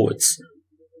flashing forwards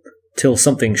till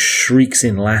something shrieks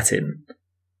in Latin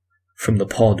from the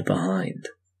pod behind.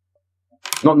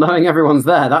 Not knowing everyone's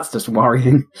there, that's just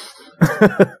worrying.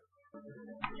 The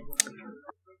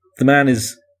man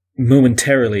is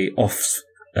momentarily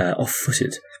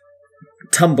off-footed,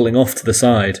 tumbling off to the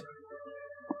side,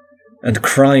 and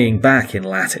crying back in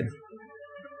Latin.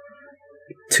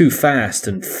 Too fast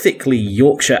and thickly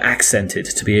Yorkshire accented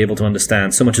to be able to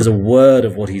understand so much as a word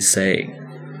of what he's saying.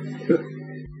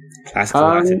 Classical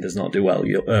Latin does not do well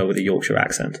with a Yorkshire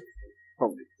accent.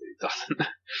 Probably doesn't.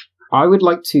 I would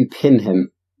like to pin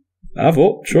him.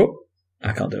 Sure.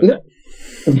 I can't do it.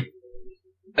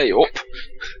 Hey, up.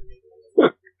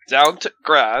 Down to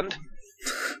grand.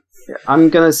 I'm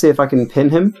going to see if I can pin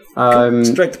him.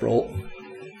 Strength roll.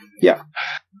 Yeah.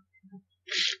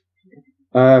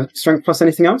 Strength plus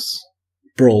anything else?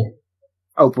 Brawl.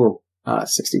 Oh, brawl.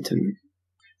 62.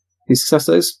 Two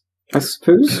successos, I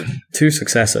suppose? 2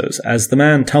 successos. As the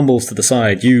man tumbles to the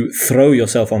side, you throw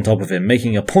yourself on top of him,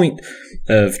 making a point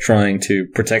of trying to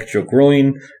protect your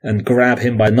groin and grab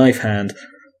him by knife hand.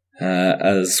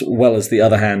 as well as the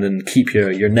other hand, and keep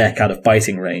your neck out of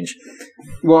biting range.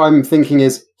 What I'm thinking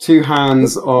is 2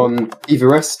 hands on either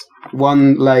wrist,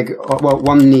 one leg,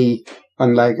 one knee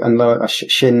and leg, and a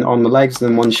shin on the legs,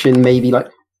 then one shin maybe like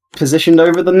positioned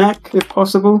over the neck if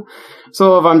possible.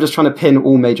 Sort of, I'm just trying to pin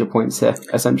all major points here,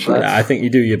 essentially. I think you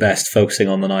do your best focusing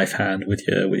on the knife hand with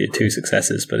your 2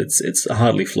 successes, but it's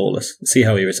hardly flawless. See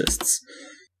how he resists.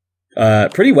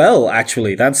 Pretty well,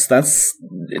 actually. That's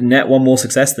net 1 more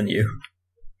success than you.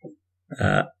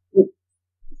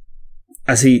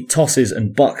 As he tosses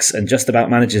and bucks and just about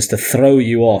manages to throw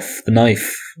you off, the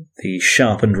knife, the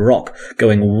sharpened rock,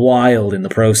 going wild in the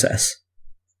process,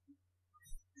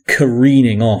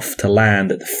 careening off to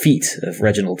land at the feet of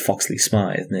Reginald Foxley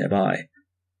Smythe nearby.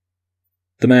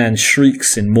 The man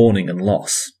shrieks in mourning and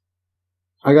loss.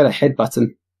 I got a headbutt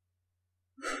him.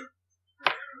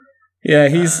 Yeah,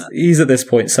 he's at this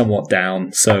point somewhat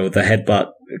down, so the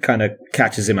headbutt kind of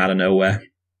catches him out of nowhere.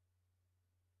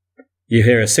 You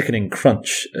hear a sickening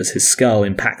crunch as his skull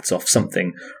impacts off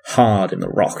something hard in the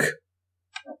rock.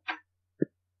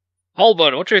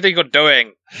 Holburn, what do you think you're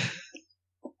doing?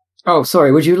 Oh,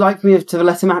 sorry, would you like me to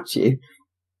let him at you?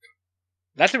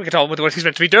 Let him get on with what he's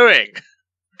meant to be doing.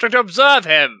 Try to observe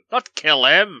him, not kill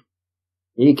him.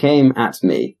 He came at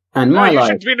me, and my you life...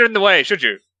 shouldn't be in the way, should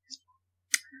you?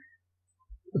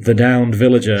 The downed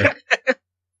villager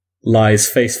lies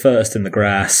face first in the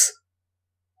grass.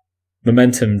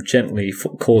 Momentum gently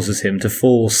causes him to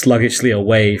fall sluggishly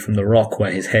away from the rock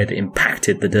where his head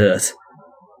impacted the dirt,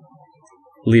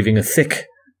 leaving a thick,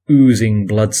 oozing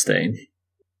bloodstain.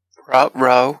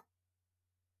 Row.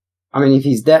 I mean, if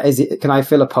he's dead, can I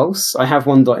feel a pulse? I have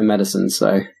 1 dot in medicine,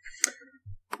 so...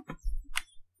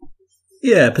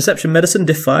 Yeah, perception medicine,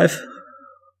 diff 5.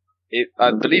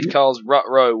 I believe Carl's rut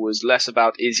row was less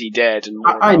about is he dead and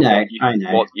more I about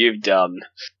know. what you've done.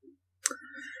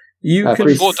 You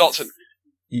can 4 dots.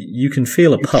 You can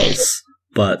feel a pulse,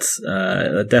 but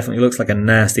it definitely looks like a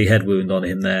nasty head wound on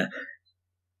him there.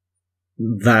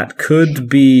 That could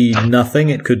be nothing.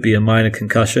 It could be a minor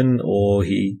concussion, or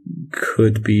he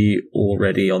could be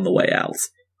already on the way out.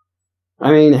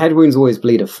 I mean, head wounds always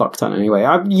bleed a fuck ton anyway.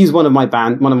 I've used one of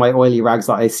my oily rags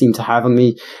that I seem to have on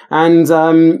me, and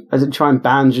I did try and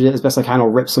bandage it as best I can, or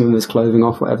rip some of his clothing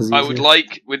off, whatever's easier. I would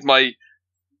like, with my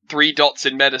 3 dots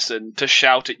in medicine, to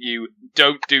shout at you,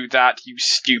 "Don't do that, you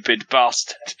stupid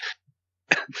bastard."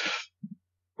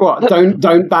 What?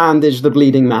 Don't bandage the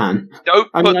bleeding man.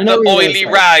 Don't put the oily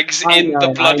rags in the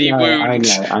bloody wound.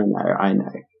 I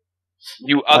know.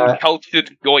 You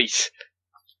uncultured goit.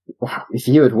 Wow, if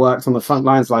you had worked on the front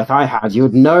lines like I had, you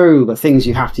would know the things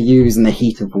you have to use in the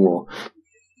heat of war.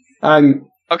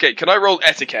 Okay, can I roll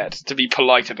etiquette to be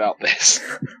polite about this?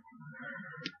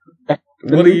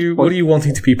 What are you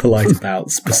wanting to be polite about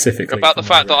specifically? About the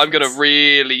fact that I'm going to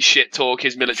really shit talk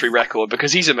his military record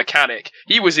because he's a mechanic.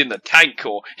 He was in the tank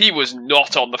corps. He was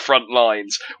not on the front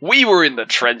lines. We were in the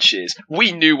trenches.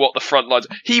 We knew what the front lines.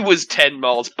 He was 10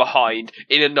 miles behind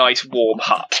in a nice warm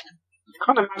hut. I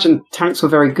can't imagine tanks were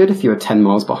very good if you were 10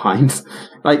 miles behind.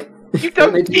 Like, you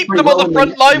don't keep them on the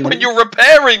front line when you're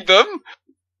repairing them.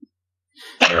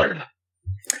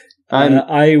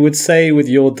 I would say with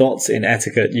your dots in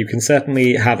etiquette, you can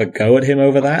certainly have a go at him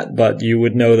over that, but you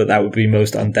would know that would be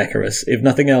most undecorous. If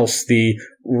nothing else, the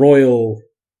Royal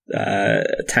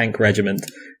Tank Regiment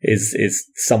is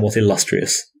somewhat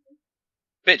illustrious.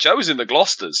 Bitch, I was in the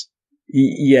Gloucesters.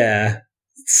 Yeah,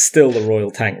 still the Royal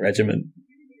Tank Regiment.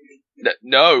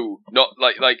 No, not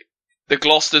like the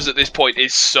Gloucesters at this point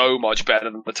is so much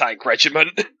better than the Tank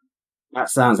Regiment. That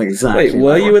sounds exactly. Wait,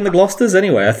 were you in the Gloucesters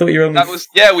anyway? I thought you were only... That was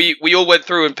we all went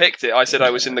through and picked it. I said I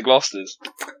was in the Gloucesters.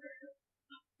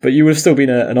 But you would have still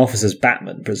been an officer's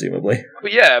batman, presumably.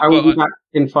 Well, yeah, I will be back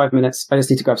in 5 minutes. I just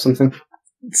need to grab something.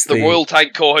 The Royal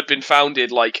Tank Corps had been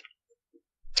founded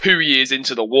 2 years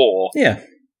into the war. Yeah.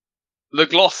 The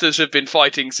Gloucesters have been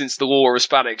fighting since the War of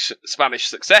Spanish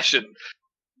Succession.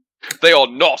 They are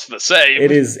not the same.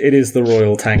 It is the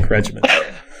Royal Tank Regiment.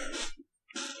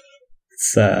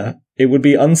 It would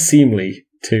be unseemly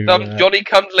to... Some Johnny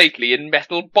come lately in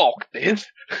metal boxes.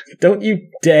 Don't you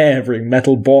dare bring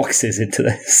metal boxes into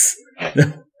this.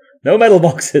 No metal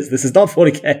boxes. This is not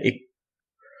 40k.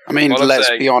 I mean, let's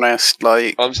be honest.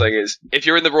 What I'm saying is, if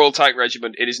you're in the Royal Tank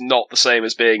Regiment, it is not the same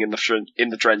as being in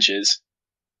the trenches.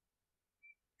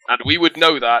 And we would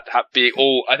know that, being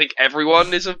all... I think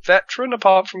everyone is a veteran,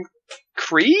 apart from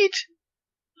Creed?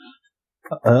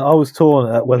 I was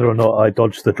torn at whether or not I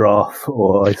dodged the draft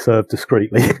or I served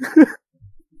discreetly.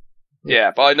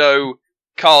 Yeah, but I know,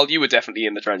 Carl, you were definitely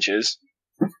in the trenches.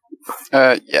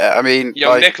 Yeah, I mean,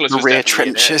 Young Nicholas the was rear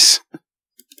definitely trenches.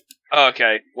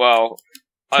 Okay, well,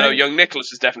 I know young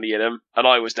Nicholas is definitely in him, and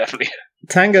I was definitely.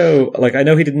 Tango, like, I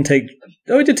know he didn't take.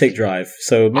 Oh, he did take drive,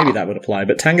 so maybe that would apply.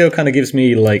 But Tango kind of gives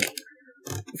me like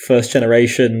first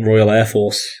generation Royal Air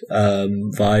Force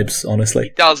vibes. Honestly,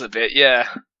 He does a bit, yeah.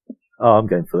 Oh, I'm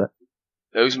going for that.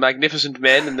 Those magnificent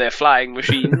men and their flying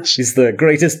machines. he's the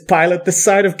greatest pilot this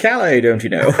side of Calais, don't you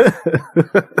know?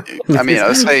 I mean,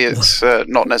 I'd say it's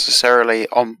not necessarily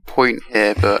on point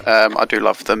here, but I do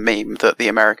love the meme that the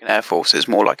American Air Force is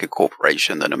more like a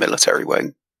corporation than a military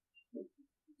wing.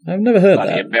 I've never heard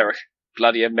that.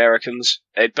 Bloody Americans.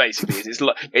 It basically is.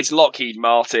 It's Lockheed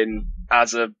Martin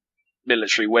as a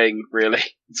military wing, really.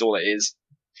 That's all it is.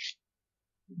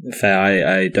 Fair,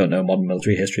 I don't know modern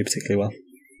military history particularly well.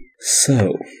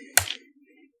 So,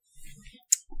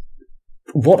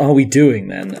 what are we doing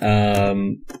then?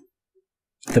 Running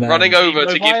over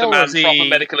to give the man proper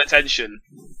medical attention.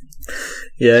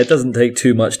 Yeah, it doesn't take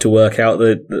too much to work out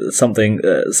that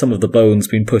some of the bone's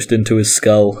been pushed into his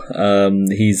skull.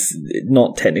 He's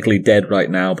not technically dead right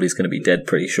now, but he's going to be dead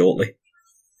pretty shortly.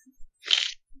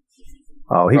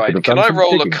 Oh, he could have Can done I some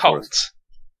roll digging occult?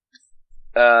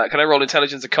 Can I roll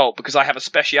intelligence occult? Because I have a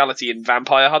speciality in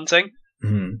vampire hunting.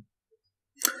 Mm-hmm.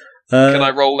 Can I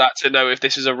roll that to know if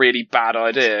this is a really bad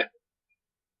idea?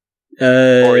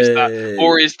 Or is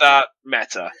that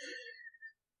meta?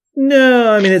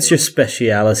 No, I mean, it's your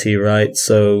speciality, right?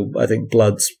 So I think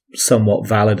blood's somewhat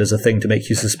valid as a thing to make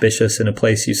you suspicious in a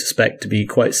place you suspect to be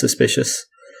quite suspicious.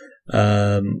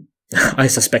 I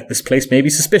suspect this place may be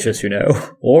suspicious,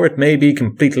 or it may be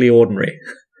completely ordinary.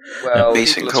 Well,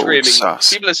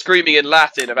 people are screaming in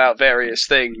Latin about various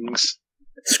things.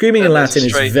 Screaming in Latin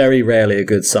is very rarely a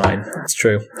good sign. It's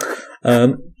true.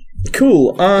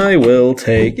 Cool. I will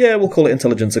take... Yeah, we'll call it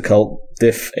Intelligence Occult.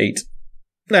 Diff 8.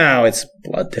 No, it's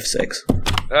Blood. Diff 6.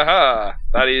 Aha!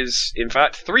 That is, in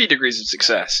fact, 3 degrees of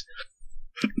success.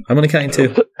 I'm only counting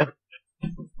 2.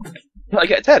 I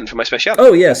get a 10 for my speciality.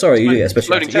 Oh, yeah, sorry, you do get a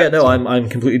speciality. Yeah, no, I'm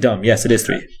completely dumb. Yes, it is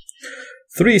 3.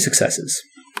 3 successes.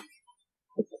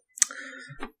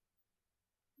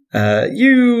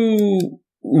 You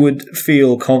would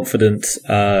feel confident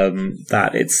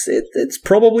that it's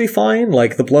probably fine.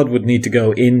 Like, the blood would need to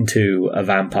go into a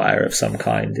vampire of some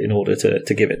kind in order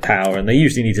to give it power, and they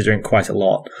usually need to drink quite a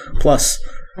lot. Plus,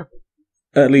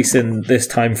 at least in this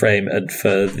time frame, and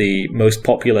for the most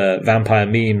popular vampire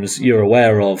memes you're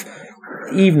aware of,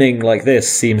 evening like this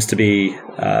seems to be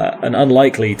an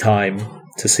unlikely time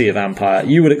to see a vampire.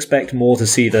 You would expect more to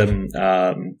see them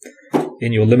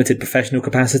in your limited professional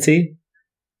capacity,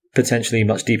 potentially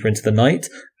much deeper into the night,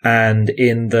 and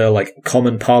in the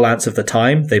common parlance of the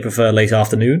time, they prefer late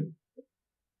afternoon.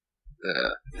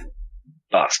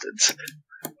 Bastards.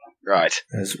 Right.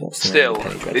 Still,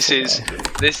 this is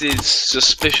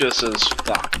suspicious as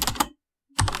fuck.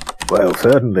 Well,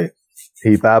 certainly.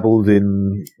 He babbled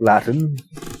in Latin,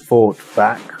 fought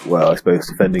back, well, I suppose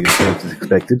defending himself as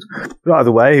expected. But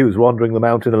either way, he was wandering the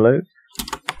mountain alone.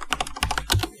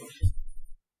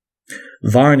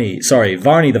 Varney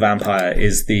the vampire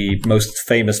is the most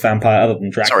famous vampire other than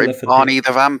Dracula. Varney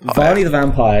the vampire. Varney the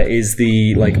vampire is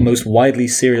the most widely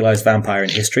serialized vampire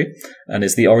in history, and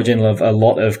is the origin of a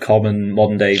lot of common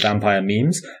modern day vampire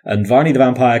memes. And Varney the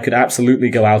vampire could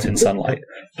absolutely go out in sunlight.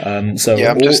 I'm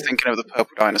just thinking of the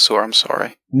purple dinosaur. I'm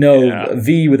sorry. No, yeah.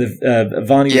 V with a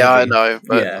Varney. Yeah, with a V. I know,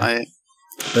 but yeah.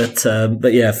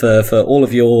 But yeah, for all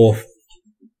of your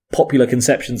popular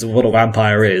conceptions of what a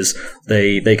vampire is,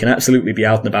 they can absolutely be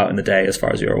out and about in the day, as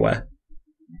far as you're aware.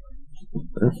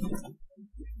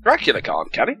 Dracula can't,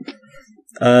 can he?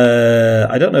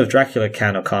 I don't know if Dracula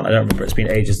can or can't. I don't remember. It's been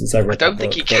ages since I've read. I don't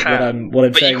think he can.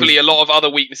 But equally, a lot of other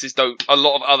weaknesses don't. A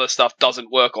lot of other stuff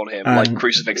doesn't work on him, like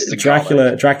crucifixes.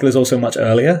 Dracula's also much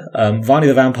earlier. Varney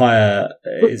the vampire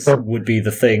would be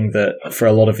the thing that, for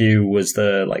a lot of you, was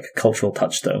the cultural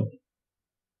touchstone.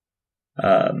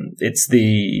 It's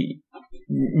the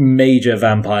major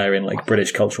vampire in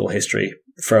British cultural history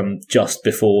from just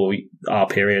before our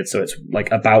period, so it's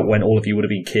about when all of you would have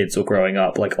been kids or growing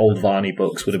up. Old Varney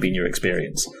books would have been your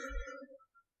experience.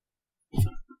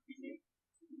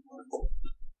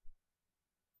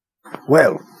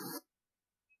 Well,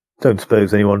 don't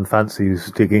suppose anyone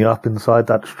fancies digging up inside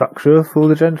that structure for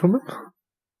the gentleman?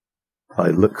 I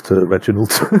look to Reginald.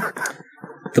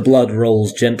 The blood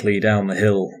rolls gently down the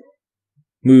hill,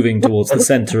 moving towards the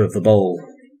centre of the bowl.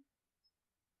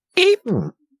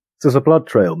 There's a blood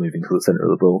trail moving to the centre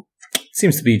of the bowl. It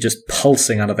seems to be just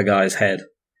pulsing out of the guy's head.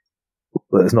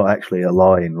 But it's not actually a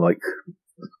line,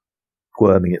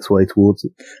 worming its way towards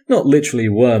it. Not literally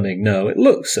worming, no. It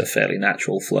looks a fairly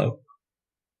natural flow.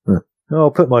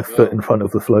 I'll put my foot in front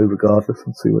of the flow regardless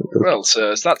and see what it does. Well,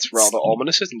 sirs, that's rather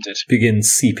ominous, isn't it? Begins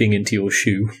seeping into your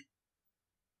shoe.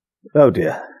 Oh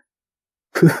dear.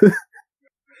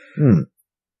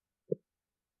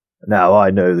 Now, I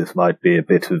know this might be a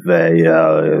bit of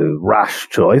a rash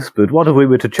choice, but what if we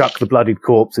were to chuck the bloodied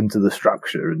corpse into the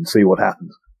structure and see what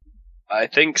happens? I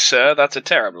think, sir, that's a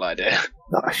terrible idea.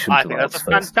 No, I think that's a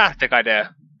fantastic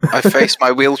idea. I face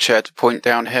my wheelchair to point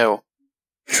downhill.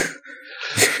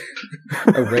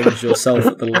 Arrange yourself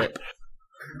at the lip.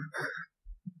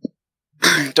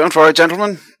 Don't worry,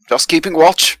 gentlemen. Just keeping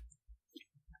watch.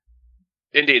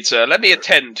 Indeed, sir. Let me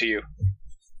attend to you.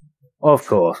 Of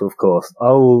course.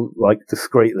 I'll,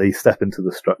 discreetly step into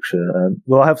the structure, and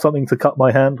will I have something to cut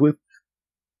my hand with?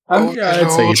 Yeah,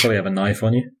 I'd say you probably have a knife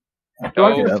on you. Do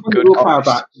I get willpower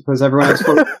back? Because everyone else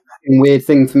got a weird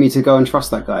thing for me to go and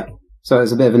trust that guy. So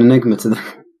it's a bit of an enigma to them.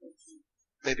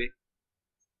 Maybe.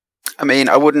 I mean,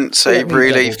 I wouldn't say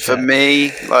really for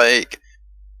me,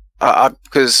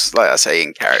 because, like I say,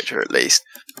 in character at least,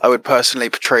 I would personally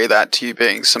portray that to you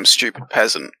being some stupid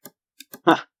peasant.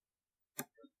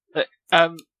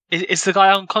 Is the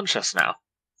guy unconscious now?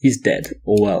 He's dead,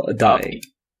 or dying.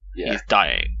 Yeah. He's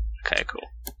dying. Okay, cool.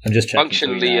 I'm just checking.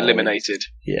 Functionally eliminated.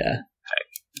 Yeah.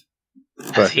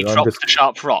 Has he dropped the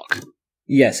sharp rock?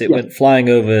 Yes, it went flying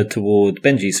over toward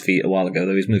Benji's feet a while ago,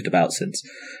 though he's moved about since.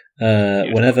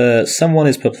 Whenever someone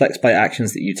is perplexed by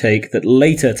actions that you take that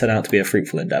later turn out to be a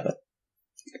fruitful endeavour.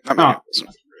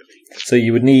 So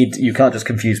you can't just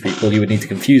confuse people, you would need to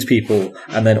confuse people,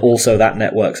 and then also that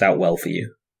net works out well for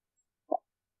you.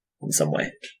 In some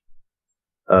way.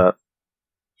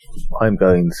 I'm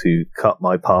going to cut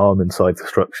my palm inside the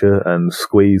structure and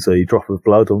squeeze a drop of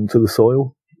blood onto the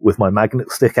soil with my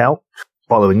magnet stick out,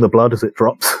 following the blood as it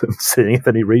drops and seeing if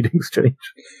any readings change.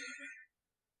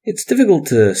 It's difficult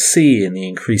to see in the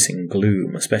increasing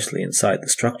gloom, especially inside the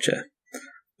structure,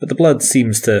 but the blood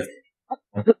seems to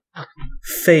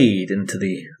fade into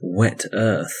the wet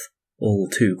earth all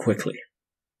too quickly.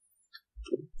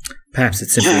 Perhaps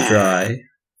it's simply dry,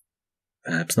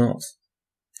 perhaps not.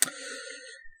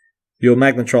 Your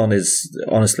magnetron is,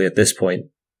 honestly, at this point,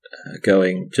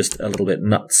 going just a little bit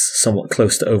nuts, somewhat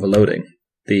close to overloading.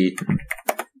 The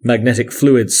magnetic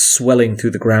fluids swelling through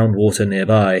the groundwater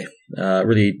nearby,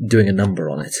 really doing a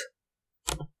number on it.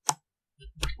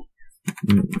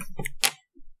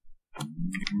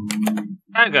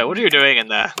 Tango, what are you doing in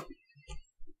there?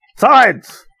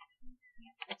 Science!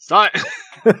 Science!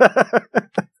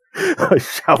 I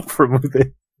shout from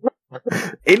within.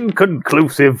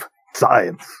 Inconclusive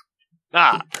science.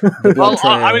 Are we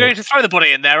going to throw the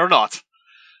body in there or not?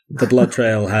 The blood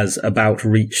trail has about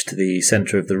reached the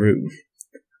centre of the room.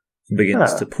 It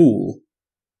begins to pool.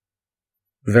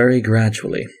 Very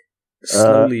gradually.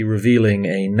 Slowly revealing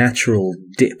a natural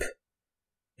dip.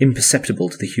 Imperceptible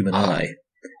to the human eye.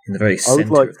 In the very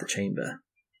centre of the chamber.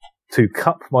 To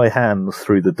cup my hands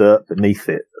through the dirt beneath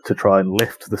it to try and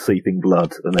lift the seeping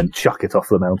blood and then chuck it off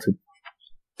the mountain.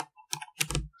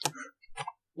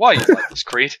 Why are you like this,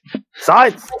 Creed?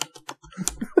 Science!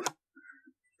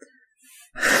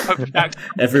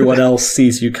 Everyone else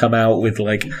sees you come out with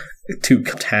two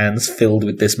cupped hands filled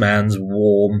with this man's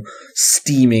warm,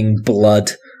 steaming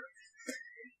blood.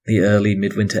 The early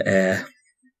midwinter air.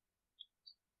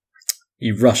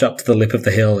 You rush up to the lip of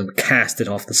the hill and cast it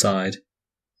off the side.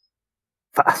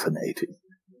 Fascinating.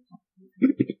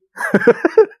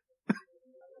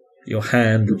 Your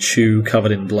hand and shoe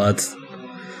covered in blood.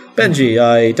 Benji,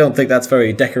 I don't think that's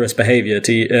very decorous behaviour,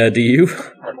 do you?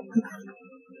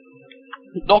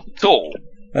 Not at all.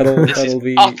 That'll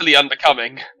be utterly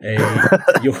unbecoming.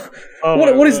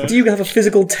 What is? Do you have a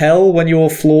physical tell when your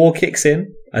floor kicks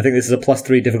in? I think this is a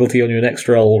 +3 difficulty on your next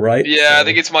roll, right? Yeah, I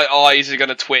think it's my eyes are going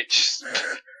to twitch.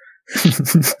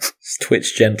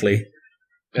 Twitch gently.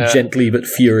 Gently but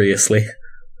furiously.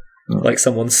 Like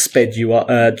someone sped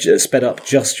up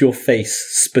just your face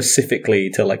specifically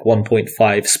to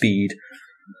 1.5 speed.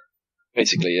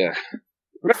 Basically, yeah.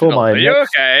 Are you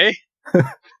okay?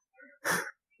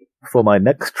 For my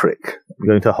next trick, I'm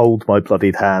going to hold my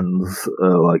bloodied hands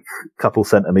a couple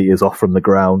centimetres off from the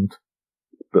ground,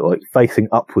 but facing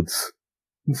upwards,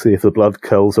 and see if the blood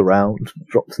curls around and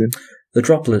drops in. The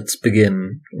droplets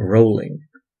begin rolling,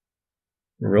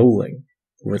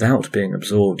 without being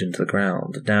absorbed into the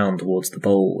ground, down towards the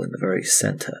bowl in the very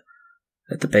centre,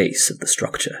 at the base of the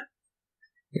structure.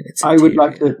 I would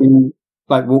like to have been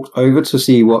walked over to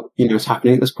see what is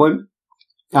happening at this point,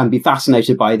 and be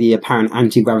fascinated by the apparent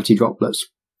anti-gravity droplets.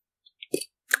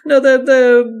 No,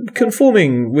 they're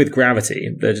conforming with gravity.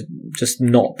 They're just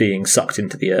not being sucked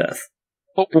into the earth.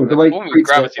 The way he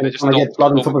gravity, trying to get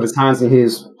blood on top of his hands, and he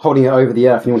was holding it over the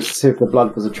earth, and he wanted to see if the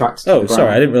blood was attracted to the ground.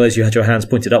 Sorry, I didn't realise you had your hands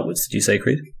pointed upwards. Did you say,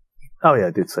 Creed? Oh, yeah,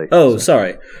 I did say. Oh,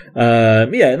 sorry.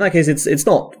 In that case, it's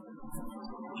not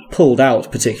pulled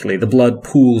out particularly. The blood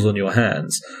pools on your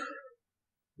hands.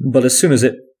 But as soon as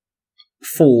it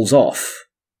falls off,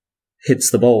 hits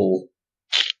the bowl,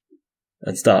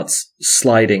 and starts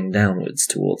sliding downwards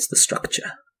towards the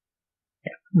structure.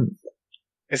 Yeah.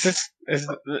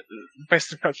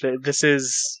 Basically, this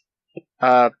is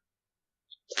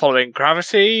following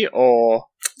gravity, or?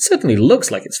 It certainly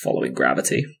looks like it's following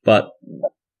gravity, but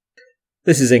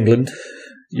this is England.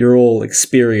 You're all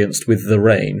experienced with the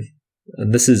rain,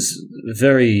 and this is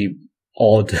very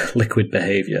odd liquid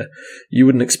behaviour. You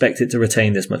wouldn't expect it to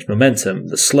retain this much momentum.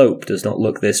 The slope does not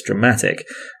look this dramatic.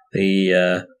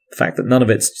 The fact that none of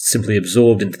it's simply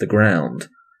absorbed into the ground.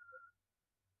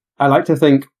 I like to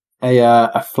think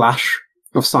a flash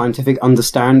of scientific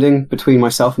understanding between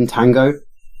myself and Tango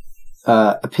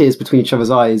appears between each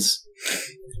other's eyes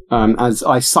as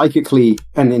I psychically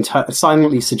and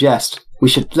silently suggest we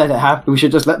should let it happen. We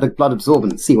should just let the blood absorb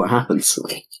and see what happens.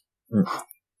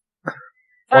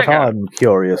 What I'm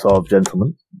curious of,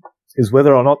 gentlemen, is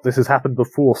whether or not this has happened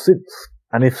before since,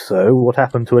 and if so, what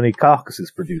happened to any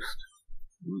carcasses produced.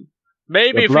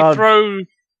 Maybe if we throw...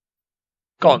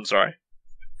 Go on, sorry.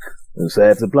 So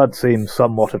if the blood seems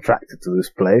somewhat attracted to this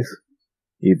place,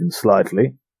 even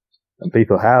slightly, and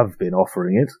people have been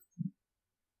offering it,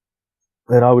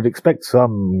 then I would expect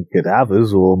some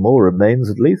cadavers or more remains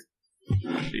at least.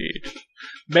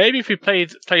 Maybe if we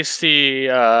place the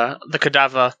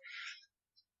cadaver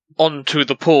onto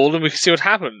the pool and we can see what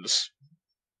happens.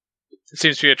 It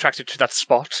seems to be attracted to that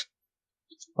spot.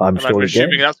 I'm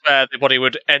assuming that's where the body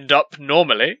would end up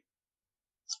normally.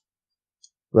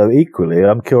 Though equally,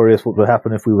 I'm curious what would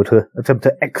happen if we were to attempt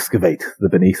to excavate the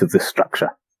beneath of this structure.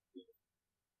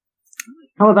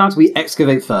 How about we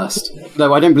excavate first?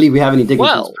 Though I don't believe we have any digging.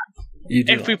 Well,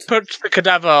 if we put the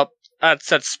cadaver at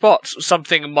said spot,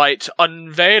 something might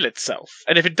unveil itself.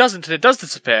 And if it doesn't and it does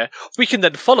disappear, we can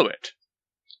then follow it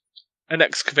and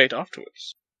excavate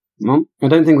afterwards. Well, I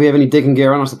don't think we have any digging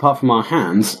gear on us apart from our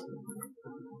hands.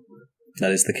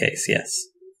 That is the case, yes.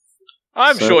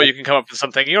 I'm sure you can come up with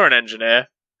something. You're an engineer.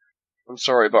 I'm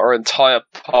sorry, but our entire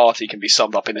party can be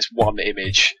summed up in this one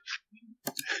image.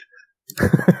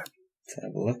 Let's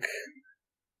have a look.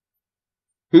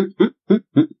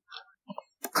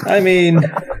 I mean...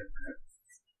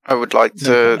 I would like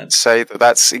to say that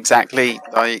that's exactly...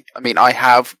 I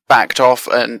have backed off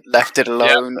and left it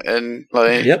alone, and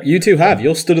Yep, you two have.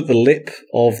 You're stood at the lip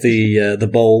of the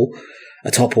bowl,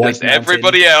 atop White Mountain.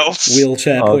 Everybody else.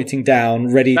 Wheelchair pointing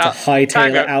down, ready to hightail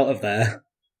it out of there.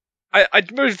 I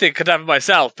moved the cadaver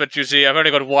myself, but you see, I've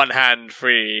only got one hand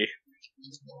free.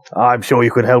 I'm sure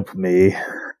you could help me.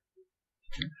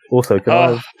 Also, can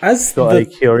I have a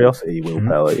curiosity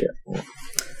willpower yet?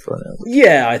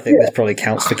 Yeah, I think this probably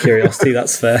counts for curiosity,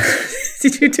 that's fair.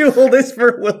 Did you do all this for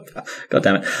a willpower? God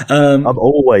damn it. I'm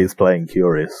always playing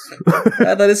curious.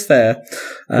 That is fair.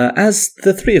 As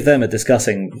the three of them are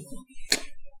discussing,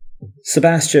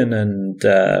 Sebastian and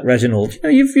Reginald,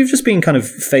 you've just been kind of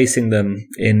facing them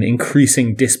in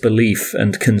increasing disbelief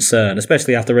and concern,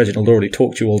 especially after Reginald already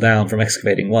talked you all down from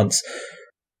excavating once.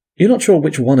 You're not sure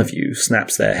which one of you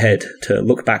snaps their head to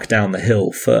look back down the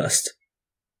hill first.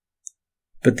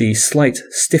 But the slight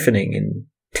stiffening and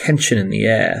tension in the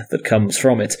air that comes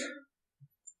from it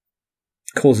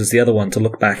causes the other one to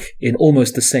look back in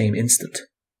almost the same instant.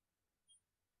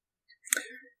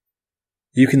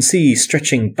 You can see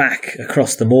stretching back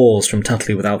across the moors from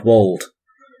Tutley without Wold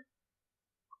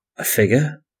a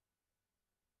figure.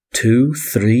 2,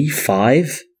 3,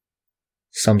 5.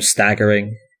 Some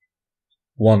staggering.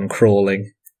 One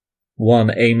crawling.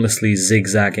 One aimlessly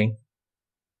zigzagging.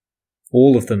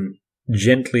 All of them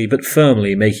gently but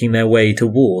firmly making their way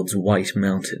towards White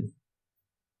Mountain.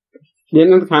 The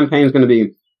end of the campaign is going to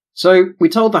be... So, we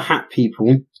told the Hat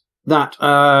people that,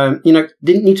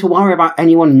 didn't need to worry about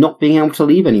anyone not being able to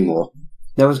leave anymore.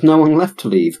 There was no one left to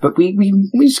leave, but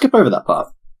we skip over that part.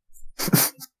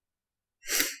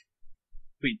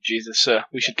 Sweet Jesus, sir.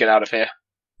 We should get out of here.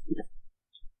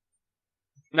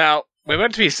 Now, we're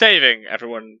meant to be saving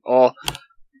everyone, or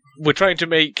we're trying to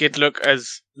make it look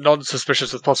as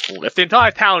non-suspicious as possible. If the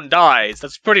entire town dies,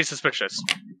 that's pretty suspicious.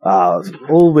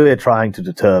 All we're trying to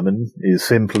determine is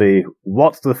simply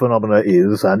what the phenomena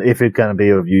is and if it can be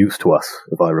of use to us,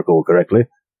 if I recall correctly.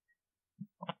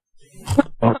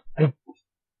 I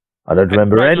don't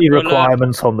remember any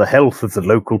requirements on the health of the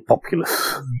local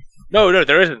populace. No,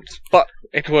 there isn't. But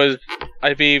it was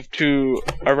I believe, to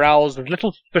arouse as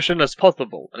little suspicion as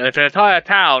possible. And if an entire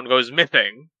town goes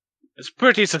missing, it's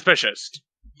pretty suspicious.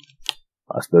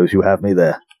 I suppose you have me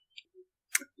there.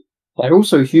 They're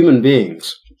also human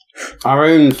beings. Our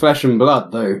own flesh and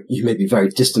blood, though you may be very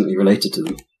distantly related to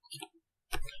them.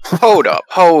 Hold up.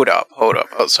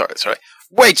 Oh, sorry.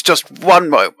 Wait just one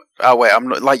moment. Oh, wait, I'm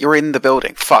not, like, you're in the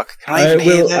building. Fuck. Can I even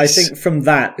hear this? I think from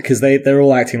that, because they're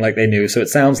all acting like they knew, so it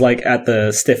sounds like at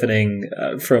the stiffening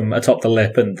from atop the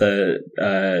lip and the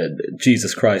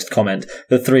Jesus Christ comment,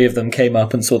 the three of them came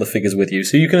up and saw the figures with you.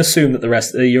 So you can assume that the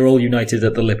rest, you're all united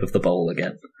at the lip of the bowl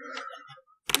again.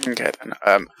 Okay,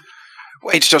 then.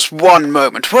 Wait just one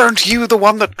moment. Weren't you the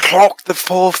one that clocked the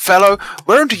poor fellow?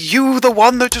 Weren't you the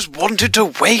one that just wanted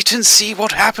to wait and see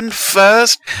what happened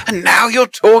first? And now you're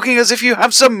talking as if you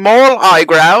have some moral high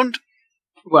ground?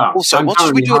 Well, also, what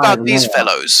should we do about these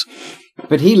fellows?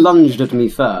 But he lunged at me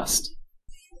first.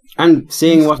 And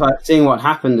seeing what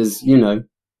happened is,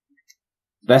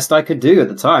 best I could do at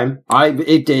the time.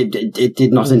 It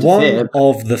did not interfere.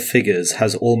 One of the figures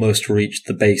has almost reached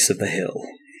the base of the hill.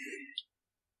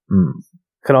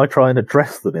 Can I try and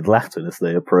address them in Latin as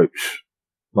they approach?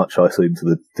 Much, I assume, to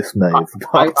the dismay of the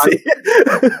party.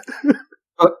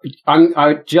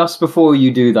 Just before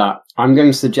you do that, I'm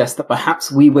going to suggest that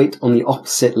perhaps we wait on the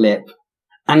opposite lip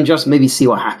and just maybe see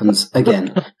what happens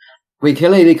again. We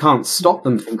clearly can't stop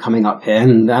them from coming up here,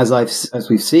 and as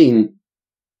we've seen,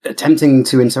 attempting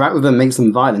to interact with them makes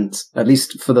them violent. At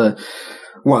least for the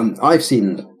one I've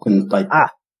seen.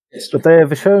 But they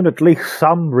have shown at least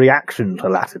some reaction to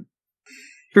Latin.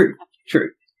 True.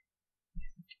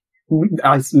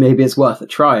 Maybe it's worth a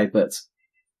try, but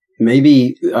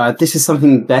maybe this is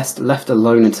something best left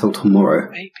alone until tomorrow.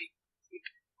 Maybe.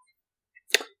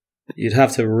 You'd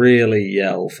have to really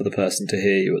yell for the person to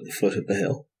hear you at the foot of the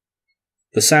hill.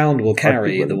 The sound will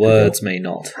carry, the words may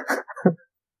not.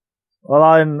 Well,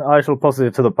 I shall posit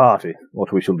it to the party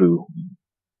what we shall do.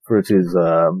 For it is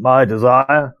my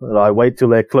desire that I wait till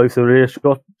they're closer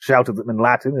earshot, shout at them in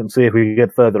Latin, and see if we can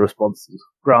get further responses.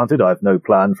 Granted, I have no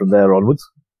plan from there onwards.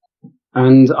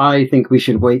 And I think we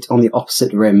should wait on the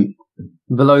opposite rim,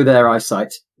 below their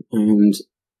eyesight, and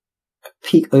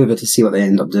peek over to see what they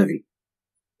end up doing.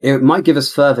 It might give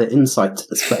us further insight to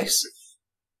this place.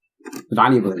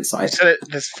 Valuable insight. So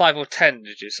there's 5 or 10,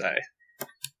 did you say?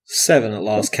 7 at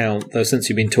last count, though since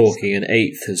you've been talking, an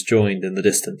 8th has joined in the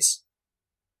distance.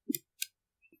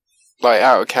 Like,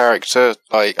 out of character,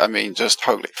 just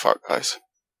holy fuck, guys.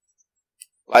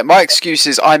 Like, my excuse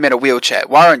is I'm in a wheelchair.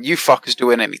 Why aren't you fuckers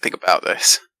doing anything about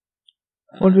this?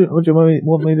 What do you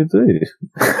want me to do?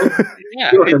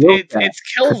 Yeah, it's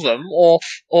kill them,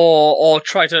 or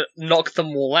try to knock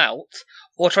them all out,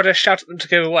 or try to shout at them to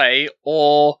go away,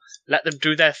 or let them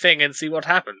do their thing and see what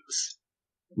happens.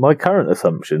 My current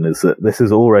assumption is that this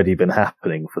has already been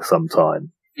happening for some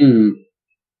time.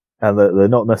 And that they're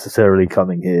not necessarily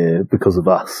coming here because of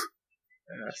us.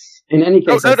 Yes. In any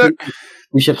case, I think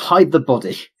we should hide the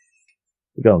body.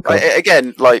 Go on,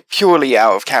 again, purely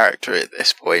out of character at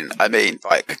this point. I mean,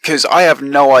 because I have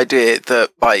no idea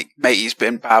that, Matey's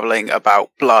been babbling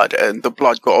about blood, and the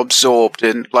blood got absorbed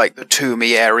in, the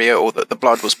Toomey area, or that the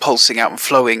blood was pulsing out and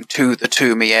flowing to the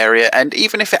Toomey area, and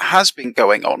even if it has been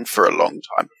going on for a long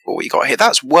time before we got here,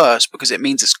 that's worse, because it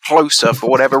means it's closer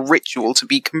for whatever ritual to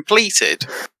be completed.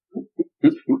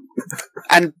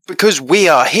 And because we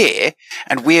are here,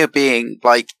 and we are being,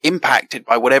 impacted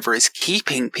by whatever is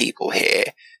keeping people here,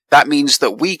 that means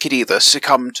that we could either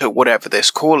succumb to whatever this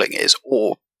calling is,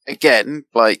 or, again,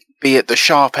 be at the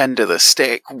sharp end of the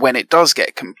stick when it does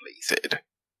get completed.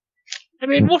 I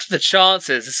mean, what are the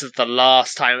chances this is the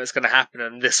last time it's going to happen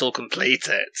and this will complete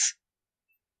it?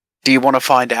 Do you want to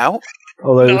find out?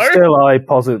 Although still I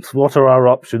posit, what are our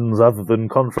options other than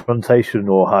confrontation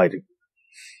or hiding?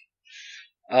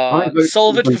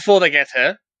 Solve it before they get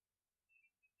here.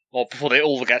 Or before they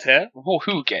all get here. Before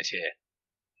who get here?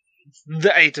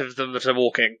 The 8 of them that are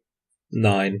walking.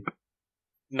 9.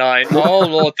 9. Oh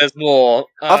lord, there's more.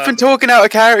 I've been talking out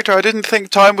of character. I didn't think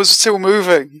time was still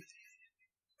moving.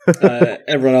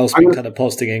 Everyone else been kind of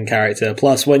posting in character.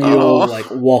 Plus, when you all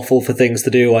waffle for things to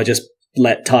do, I just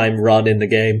let time run in the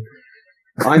game.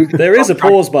 There is a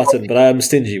pause button, but I am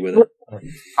stingy with it.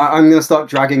 I'm going to start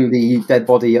dragging the dead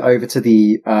body over to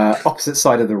the opposite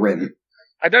side of the rim.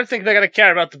 I don't think they're going to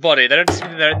care about the body. They don't seem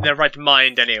to be in their right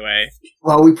mind anyway.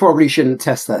 Well, we probably shouldn't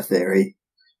test their theory.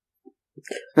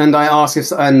 And I ask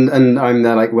and I'm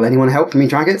there will anyone help me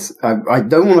drag it? I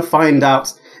don't want to find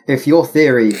out if your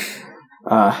theory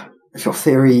has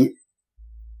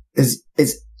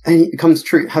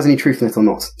any truth in it or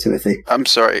not, Timothy. I'm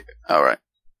sorry. All right.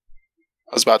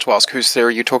 I was about to ask whose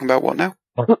theory are you talking about. What now?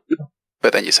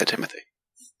 But then you said Timothy.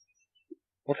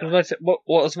 What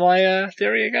was my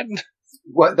theory again?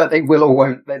 What, that they will or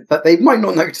won't. That they might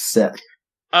not notice it.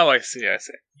 Oh, I see.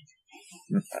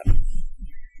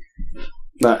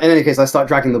 But in any case, I start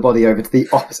dragging the body over to the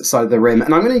opposite side of the rim,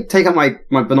 and I'm going to take out my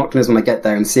binoculars when I get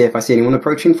there and see if I see anyone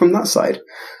approaching from that side.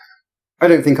 I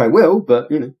don't think I will,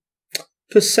 but, you know.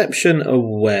 Perception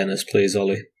awareness, please,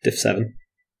 Ollie. Diff 7.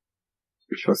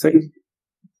 Sure thing.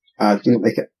 Do not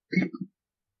make it.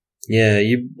 Yeah,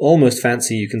 you almost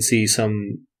fancy you can see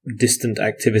some distant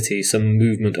activity, some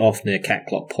movement off near Cat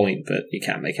Clock Point, but you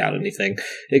can't make out anything.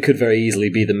 It could very easily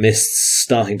be the mists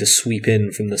starting to sweep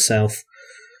in from the south,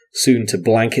 soon to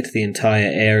blanket the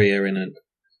entire area in an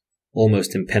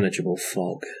almost impenetrable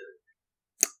fog.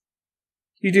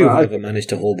 You do, however, manage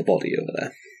to hold the body over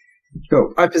there.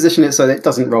 Cool. I position it so that it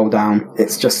doesn't roll down.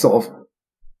 It's just sort of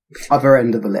other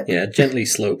end of the lip. Yeah, gently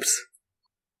sloped.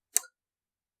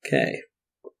 Okay.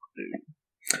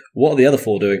 What are the other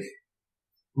four doing?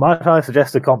 Might I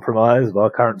suggest a compromise of our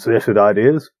current suggested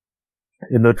ideas?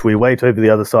 In that we wait over the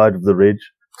other side of the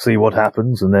ridge, see what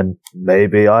happens, and then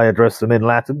maybe I address them in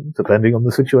Latin, depending on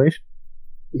the situation?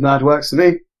 That works for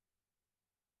me.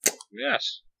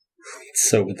 Yes.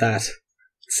 So with that,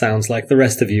 sounds like the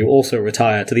rest of you also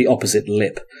retire to the opposite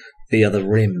lip, the other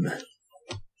rim.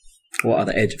 What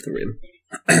other edge of the rim?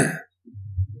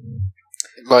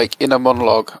 Like, in a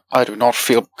monologue, I do not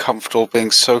feel comfortable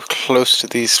being so close to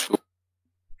these...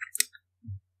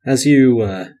 As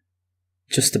you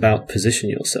just about position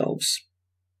yourselves,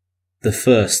 the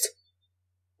first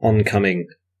oncoming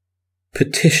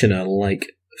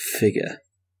petitioner-like figure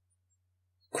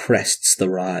crests the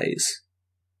rise.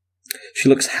 She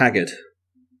looks haggard,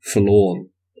 forlorn,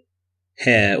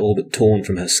 hair all but torn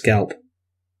from her scalp,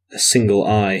 a single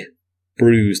eye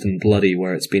bruised and bloody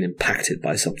where it's been impacted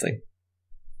by something.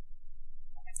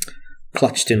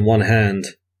 Clutched in one hand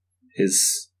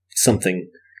is something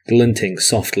glinting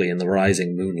softly in the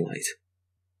rising moonlight.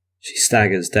 She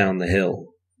staggers down the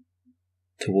hill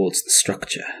towards the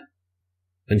structure.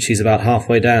 When she's about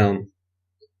halfway down,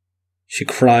 she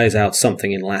cries out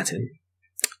something in Latin.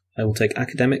 I will take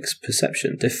academics,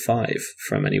 perception, diff 5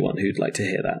 from anyone who'd like to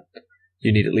hear that.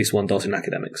 You need at least 1 dot in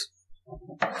academics.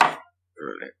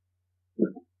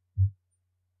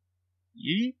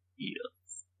 Yeah.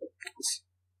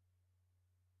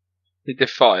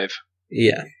 Diff 5.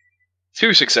 Yeah.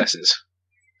 2 successes.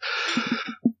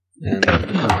 And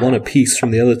 1 apiece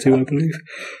from the other 2, I believe.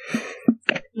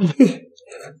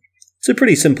 It's a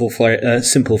pretty simple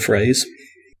phrase.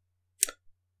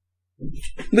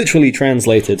 Literally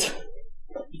translated,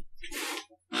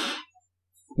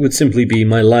 would simply be,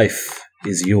 my life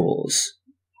is yours.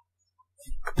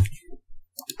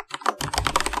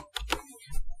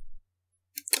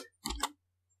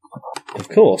 Of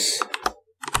course,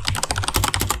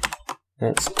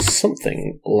 that's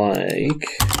something like...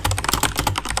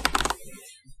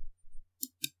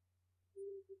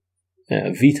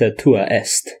 vita tua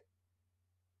est.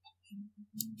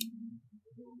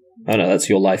 Oh no, that's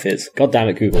your life is. God damn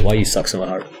it, Google, why you suck so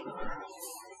hard?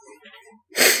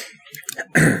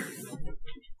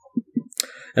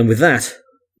 And with that,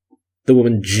 the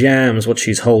woman jams what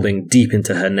she's holding deep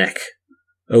into her neck,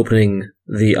 opening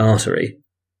the artery,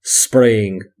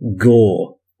 spraying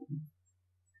gore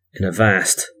in a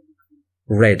vast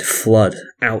red flood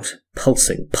out,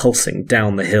 pulsing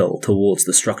down the hill towards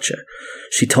the structure.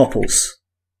 She topples.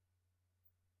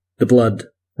 The blood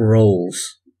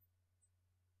rolls,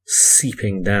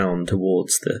 seeping down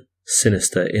towards the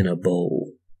sinister inner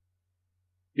bowl.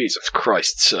 Jesus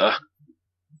Christ, sir.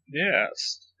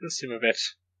 Yes, does seem a bit...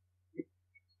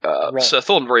 Sir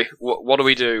Thornberry, what do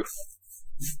we do?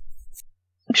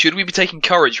 Should we be taking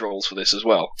courage rolls for this as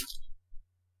well?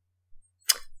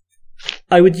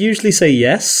 I would usually say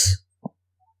yes.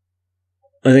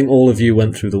 I think all of you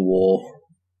went through the war.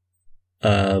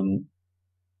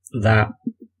 That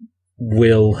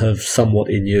will have somewhat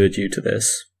inured you to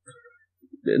this.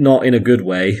 Not in a good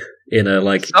way, in a,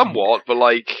 like... Somewhat, but,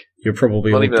 like... You're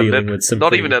probably all dealing with some...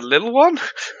 Not even a little one?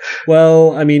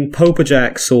 Well, I mean,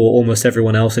 Popajack saw almost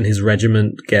everyone else in his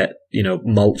regiment get,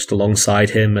 mulched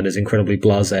alongside him and is incredibly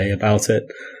blasé about it.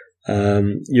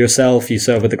 Yourself, you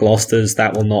serve with the Gloucesters,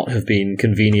 that will not have been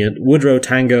convenient. Woodrow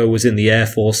Tango was in the Air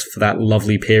Force for that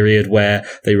lovely period where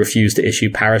they refused to issue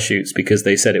parachutes because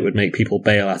they said it would make people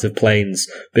bail out of planes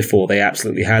before they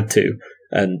absolutely had to.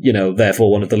 And, therefore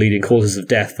one of the leading causes of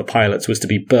death for pilots was to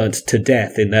be burnt to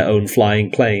death in their own flying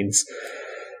planes.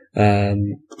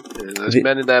 Those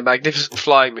men in their magnificent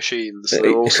flying machines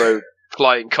are also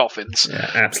flying coffins.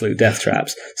 Yeah, absolute death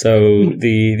traps. So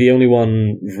the only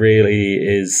one really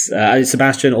is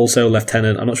Sebastian, also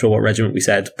lieutenant. I'm not sure what regiment we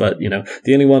said, but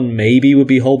the only one maybe would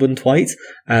be Holburn Twight.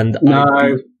 And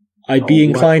I'd be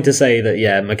inclined to say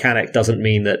that mechanic doesn't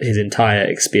mean that his entire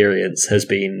experience has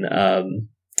been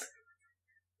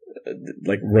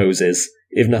like roses.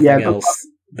 If nothing else,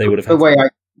 they would have had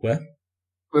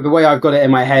the way I've got it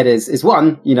in my head is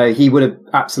one, he would have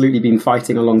absolutely been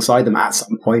fighting alongside them at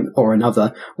some point or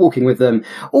another, walking with them.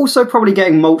 Also, probably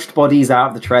getting mulched bodies out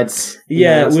of the treads.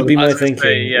 Yeah, it would be my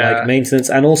thinking, like maintenance,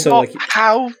 and also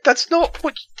how that's not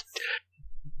what.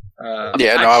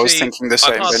 I was thinking the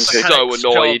same. I'm so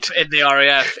annoyed. In the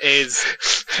RAF is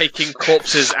taking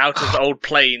corpses out of old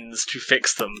planes to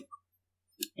fix them.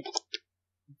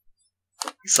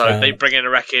 So they bring in a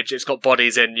wreckage, it's got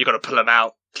bodies in, you've got to pull them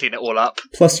out, clean it all up.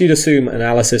 Plus you'd assume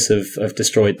analysis of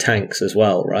destroyed tanks as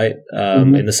well, right?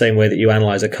 In the same way that you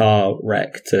analyse a car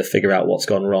wreck to figure out what's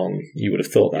gone wrong, you would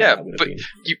have thought that. Yeah, that would but have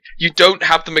been... you don't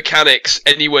have the mechanics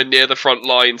anywhere near the front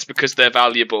lines because they're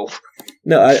valuable.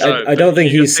 No, I don't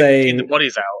think he's saying the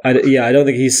bodies out. I don't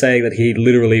think he's saying that he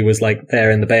literally was like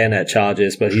there in the bayonet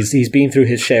charges, but he's been through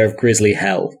his share of grisly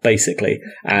hell, basically,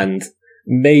 and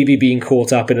maybe being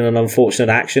caught up in an unfortunate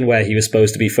action where he was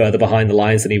supposed to be further behind the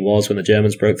lines than he was when the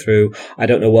Germans broke through. I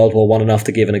don't know World War I enough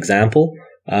to give an example,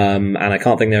 and I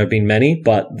can't think there have been many,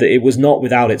 but it was not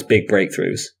without its big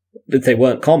breakthroughs. They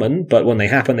weren't common, but when they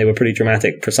happened, they were pretty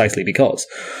dramatic precisely because.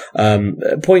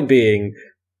 Point being,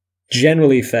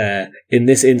 generally fair, in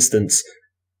this instance,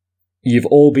 you've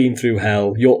all been through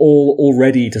hell. You're all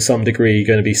already, to some degree,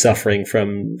 going to be suffering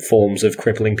from forms of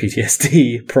crippling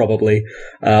PTSD, probably.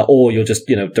 Or you're just,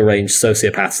 deranged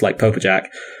sociopaths like Popajack,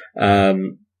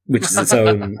 which is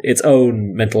its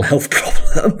own mental health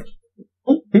problem.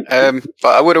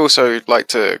 But I would also like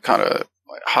to kind of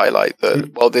highlight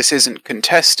that, while this isn't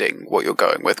contesting what you're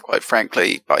going with, quite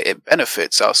frankly, it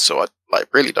benefits us, so I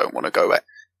really don't want to go there.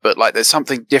 But, there's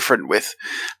something different with,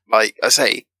 I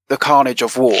say, the carnage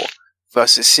of war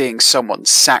versus seeing someone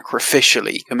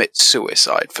sacrificially commit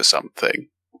suicide for something.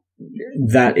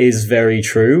 That is very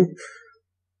true.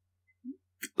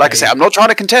 Like I say, I'm not trying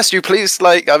to contest you, please.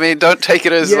 Don't take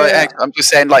it as, I'm just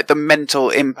saying, the mental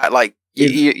impact,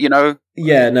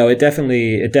 Yeah, no, it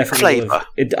definitely flavor.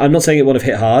 I'm not saying it would have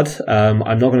hit hard. I'm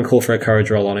not going to call for a courage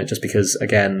roll on it just because,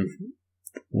 again,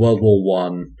 World War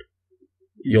I,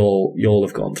 you'll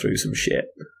have gone through some shit.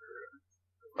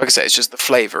 Like I say, it's just the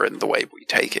flavour and the way we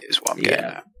take it is what I'm getting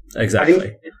at.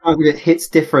 Exactly. I think it hits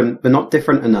different, but not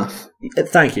different enough.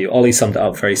 Thank you. Ollie summed it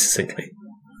up very succinctly.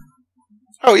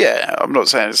 Oh yeah, I'm not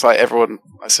saying it's everyone.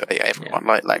 I say everyone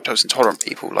lactose intolerant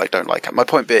people don't like it. My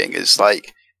point being is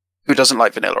who doesn't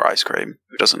like vanilla ice cream?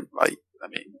 Who doesn't like?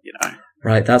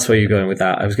 Right, that's where you're going with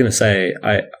that. I was going to say,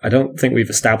 I don't think we've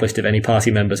established if any party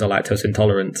members are lactose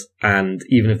intolerant, and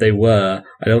even if they were,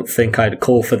 I don't think I'd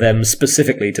call for them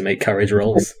specifically to make courage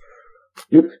rolls.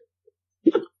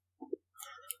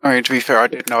 I mean, to be fair, I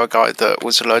did know a guy that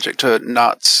was allergic to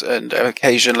nuts, and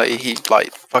occasionally he'd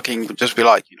fucking just be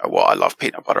like, you know what, I love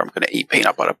peanut butter, I'm going to eat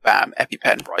peanut butter, bam,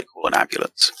 EpiPen, right, call an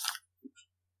ambulance.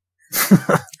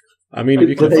 I mean, if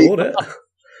you can afford it.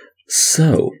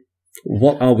 So...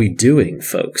 what are we doing,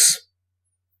 folks?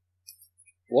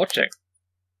 Watching.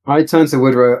 I turn to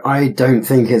Woodrow. I don't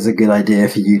think it's a good idea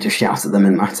for you to shout at them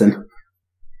in Latin.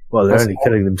 Well, they're only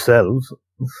killing themselves.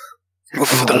 Well,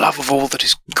 for the love of all that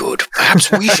is good,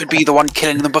 perhaps we should be the one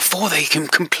killing them before they can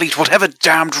complete whatever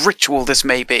damned ritual this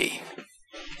may be.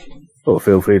 Well,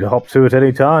 feel free to hop to it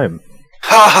any time.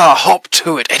 Ha ha, hop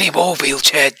to it. Any more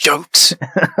wheelchair jokes?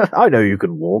 I know you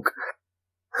can walk.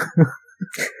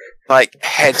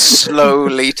 Head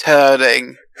slowly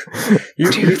turning.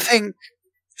 Do you think...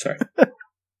 Sorry.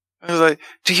 I was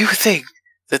do you think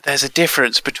that there's a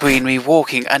difference between me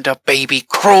walking and a baby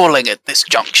crawling at this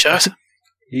juncture?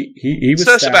 He was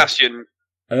Sir Sebastian,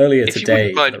 earlier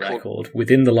today, for the record,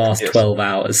 within the last 12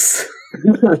 hours.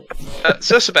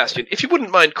 Sir Sebastian, if you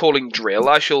wouldn't mind calling drill,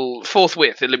 I shall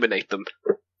forthwith eliminate them.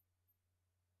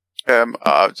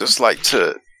 I'd just like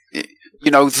to...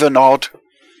 the nod.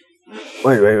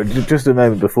 Wait, just a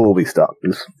moment before we start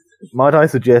this. Might I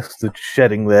suggest that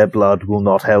shedding their blood will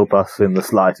not help us in the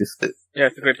slightest?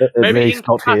 Yes, At least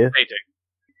not here.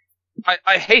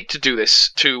 I hate to do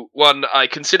this to one I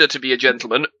consider to be a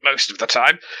gentleman most of the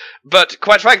time, but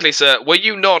quite frankly, sir, were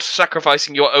you not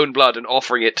sacrificing your own blood and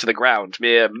offering it to the ground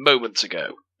mere moments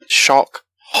ago? Shock,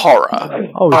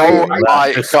 horror. Oh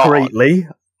my discreetly.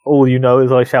 God. All you know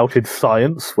is I shouted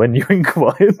science when you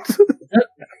inquired.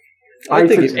 I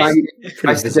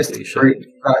suggest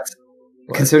that,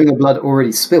 considering the blood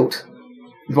already spilt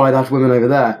by that woman over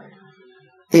there,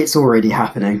 It's already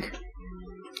happening.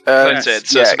 That's it.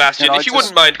 So, yeah, Sebastian, can I if you just-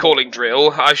 wouldn't mind calling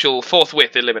drill, I shall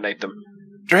forthwith eliminate them.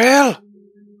 Drill!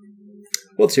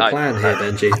 What's your plan here,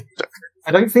 Benji?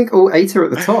 I don't think all 8 are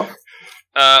at the top.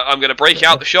 I'm going to break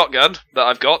out the shotgun that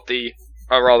I've got.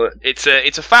 It's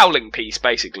a fouling piece,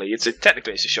 basically.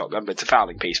 Technically it's a shotgun, but it's a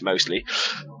fouling piece mostly.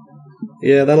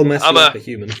 Yeah, that'll mess you up a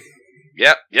human.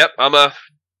 Yep. I'm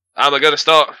going to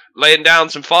start laying down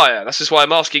some fire. That's just why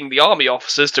I'm asking the army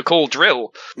officers to call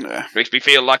drill. Yeah. Makes me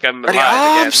feel like I'm Ready, alive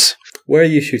again. arms! Where are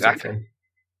you shooting Exactly. from?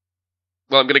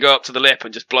 Well, I'm going to go up to the lip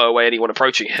and just blow away anyone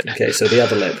approaching it. Okay, so the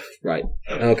other lip. Right.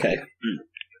 Okay.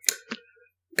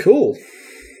 Cool.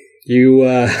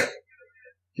 You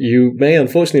may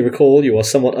unfortunately recall you are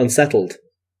somewhat unsettled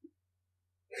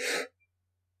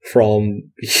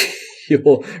from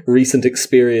your recent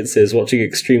experiences watching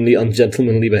extremely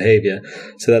ungentlemanly behaviour.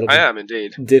 So that'll be I am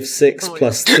indeed. diff 6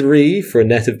 plus 3 for a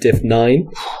net of diff 9.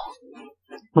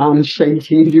 I'm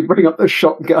shaking. Did you bring up the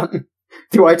shotgun?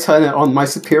 Do I turn it on my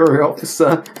superior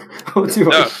officer? Or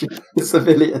do I No. shoot the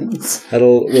civilians?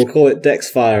 We'll call it Dex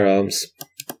Firearms.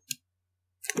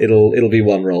 It'll be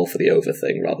one roll for the over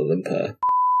thing rather than per.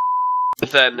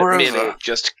 Than Moreover- merely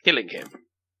just killing him.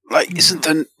 Like, isn't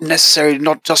there necessarily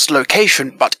not just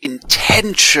location, but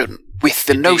intention with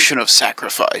the Indeed. notion of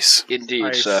sacrifice? Indeed,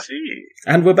 I sir. see.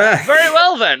 And we're back. Very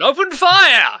well then, open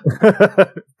fire!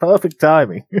 Perfect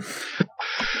timing.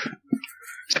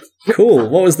 Cool.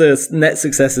 What was the net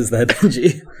successes there,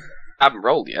 Benji? Haven't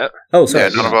rolled yet. Oh, sorry. Yeah,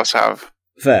 none of us have.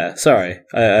 Fair. Sorry.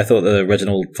 I thought the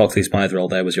Reginald Foxley Smythe roll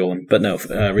there was your one. But no,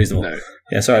 reasonable. No.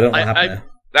 Yeah, sorry, I don't know what I- happened there.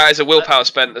 That is a willpower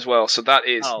spent as well, so that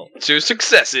is Oh. 2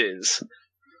 successes.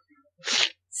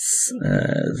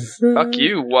 Fuck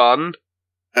you, 1.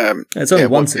 It's only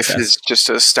one If success. it's just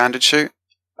a standard shoot.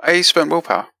 I spent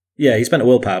willpower. Yeah, he spent a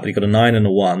willpower, but he got a 9 and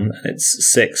a 1, and it's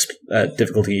 6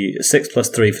 difficulty 6 plus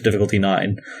 3 for difficulty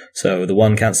 9. So the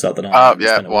 1 cancels out the 9. and he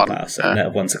yeah, spent a 1. willpower, so net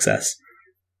of 1 success.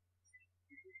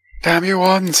 Damn you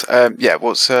ones.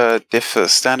 What's diff for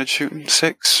standard shooting?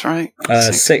 6, right?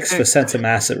 6 for centre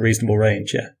mass at reasonable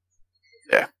range, yeah.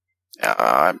 Yeah,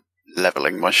 I'm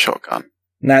leveling my shotgun.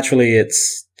 Naturally,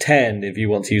 it's 10 if you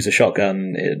want to use a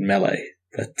shotgun in melee,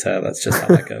 but that's just how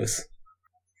that goes.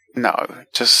 No,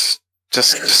 just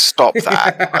stop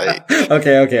that. Like,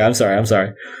 Okay, I'm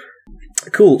sorry.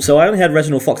 Cool, so I only had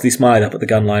Reginald Foxley Smythe up at the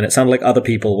gun line. It sounded like other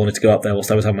people wanted to go up there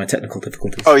whilst I was having my technical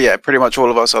difficulties. oh yeah, pretty much all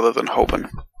of us other than Holburn.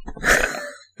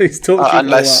 He's talking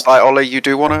Unless, Ollie, you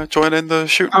do want to join in the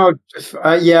shoot? Oh,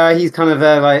 yeah, he's kind of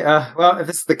there like, well, if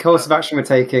this is the course of action we're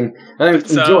taking, I don't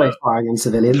So- enjoy firing on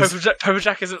civilians. Purple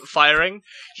Jack isn't firing.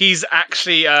 He's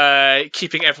actually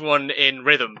keeping everyone in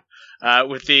rhythm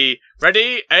with the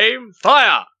ready, aim,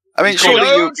 fire. I mean, He's surely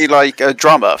calling- you'd be like a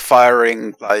drummer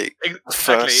firing, like, Exactly.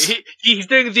 first. He's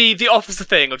doing the officer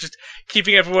thing of just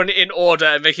keeping everyone in order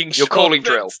and making sure. You're calling that-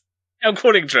 drill. I'm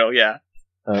calling drill, yeah.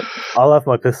 I'll have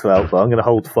my pistol out, but I'm going to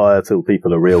hold fire till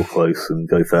people are real close and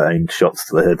go for aimed shots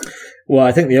to the head. Well,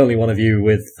 I think the only one of you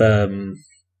with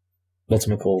what's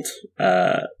it called?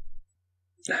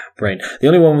 Brain. The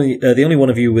only one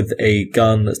of you with a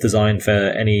gun that's designed for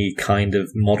any kind of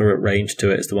moderate range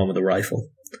to it is the one with the rifle.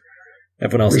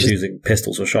 Everyone else is using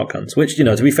pistols or shotguns, which,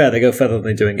 to be fair, they go further than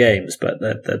they do in games, but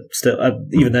they're still,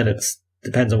 even then, it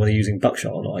depends on whether you're using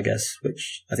buckshot or not, I guess,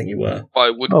 which I think you were.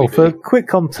 Why would Oh, we for be? quick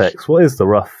context, what is the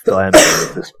rough diameter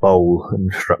of this bowl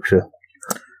and structure?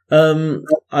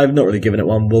 I've not really given it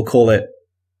one. We'll call it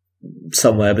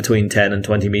somewhere between 10 and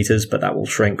 20 meters, but that will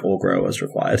shrink or grow as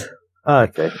required.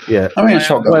 Okay, yeah. I mean, a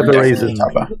shotgun For would whatever definitely reason,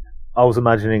 cover. I was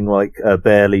imagining like a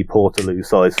barely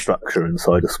Portaloo-sized structure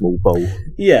inside a small bowl.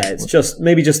 Yeah, it's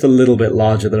maybe just a little bit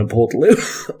larger than a Portaloo.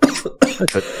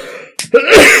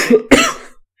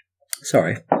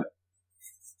 Sorry.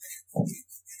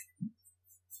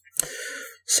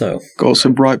 So, Got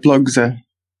some bright plugs there.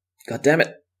 God damn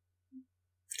it.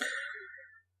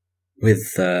 With,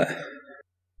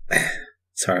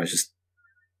 sorry,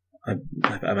 I'm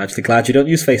actually glad you don't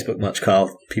use Facebook much,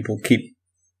 Carl. People keep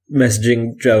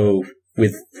messaging Joe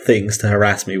with things to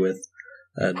harass me with.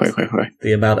 And Wait.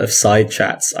 the amount of side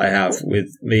chats I have with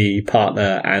me,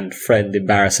 partner, and friend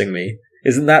embarrassing me.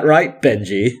 Isn't that right,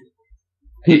 Benji?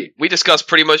 We discuss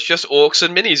pretty much just orcs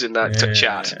and minis in that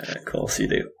chat. Of course you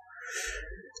do.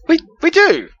 We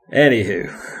do.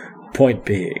 Anywho, point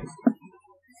being,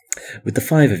 with the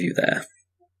 5 of you there,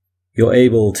 you're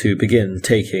able to begin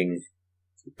taking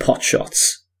pot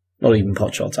shots. Not even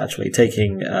pot shots, actually.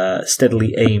 Taking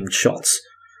steadily aimed shots.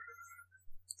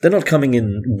 They're not coming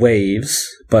in waves,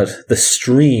 but the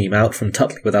stream out from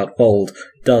Tutley without Wold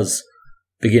does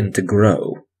begin to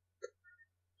grow.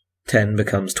 10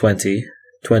 becomes 20,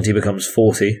 20 becomes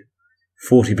 40.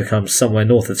 40 becomes somewhere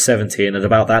north of 70, and at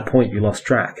about that point you lost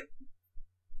track.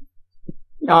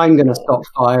 I'm going to stop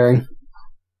firing.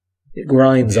 It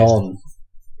grinds on,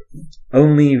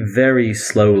 only very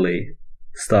slowly,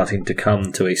 starting to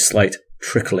come to a slight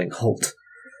trickling halt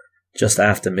just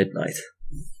after midnight.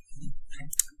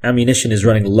 Ammunition is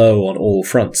running low on all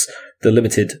fronts. The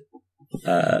limited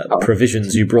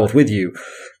provisions you brought with you,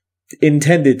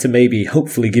 intended to maybe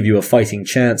hopefully give you a fighting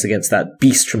chance against that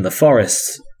beast from the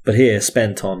forests, but here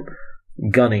spent on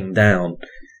gunning down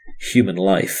human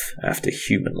life after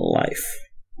human life.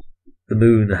 The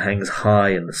moon hangs high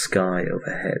in the sky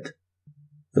overhead.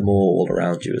 The moor all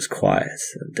around you is quiet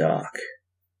and dark,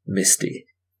 misty.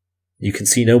 You can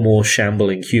see no more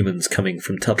shambling humans coming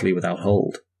from Tutley without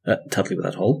hold. Tutley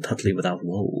without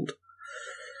wold.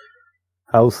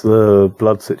 How's the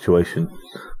blood situation?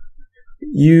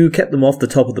 You kept them off the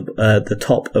top of the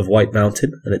top of White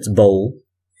Mountain and its bowl.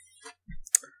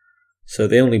 So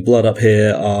the only blood up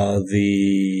here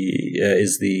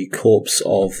is the corpse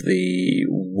of the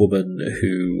woman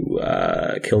who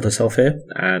killed herself here,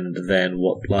 and then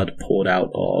what blood poured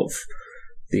out of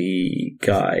the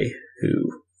guy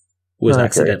who was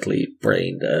accidentally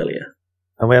brained earlier.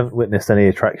 And we haven't witnessed any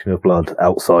attraction of blood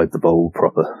outside the bowl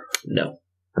proper? No.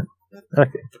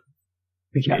 Okay.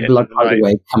 We get blood right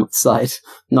away, come outside.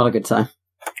 Not a good time.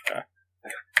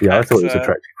 Yeah, I thought it was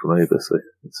attracting from over, so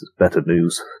this is better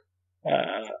news.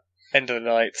 End of the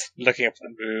night, looking up at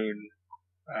the moon,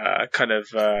 kind of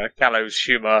gallows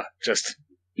humour, just,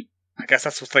 I guess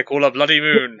that's what they call a bloody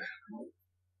moon.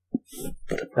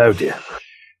 Oh dear.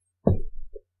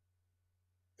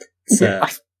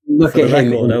 Look for at the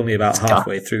him. record, only about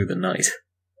halfway through the night.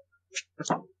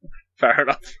 Fair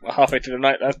enough. Well, halfway through the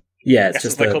night then. Yeah, it's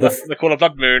just they call a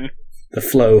blood moon. The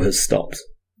flow has stopped.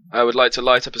 I would like to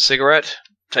light up a cigarette,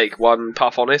 take one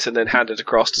puff on it, and then hand it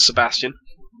across to Sebastian.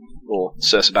 Or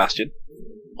Sir Sebastian.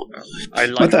 I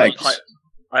light my pipe.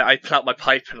 I plout my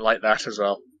pipe and light that as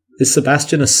well. Is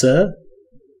Sebastian a sir?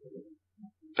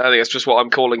 I think that's just what I'm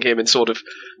calling him in sort of...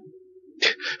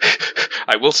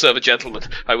 I will serve a gentleman.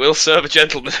 I will serve a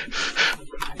gentleman.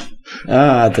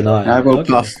 Deny. I will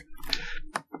bluff.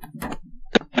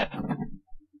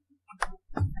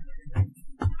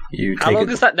 How long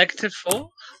is that negative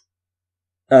for?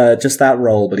 Just that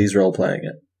roll, but he's role-playing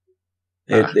it.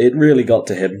 It really got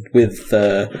to him. With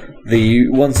the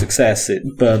one success, it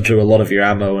burned through a lot of your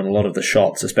ammo, and a lot of the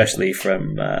shots, especially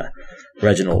from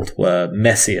Reginald, were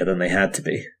messier than they had to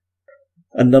be.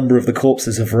 A number of the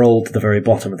corpses have rolled to the very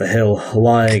bottom of the hill,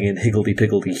 lying in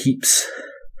higgledy-piggledy heaps.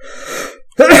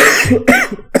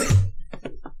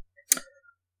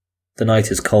 The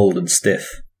night is cold and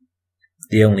stiff.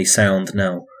 The only sound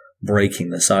now breaking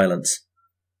the silence.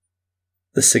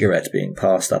 The cigarette being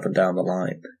passed up and down the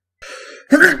line.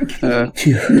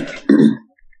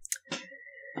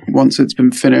 Once it's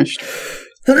been finished.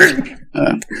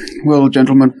 Well,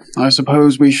 gentlemen, I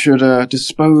suppose we should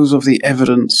dispose of the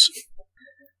evidence.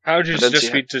 How do you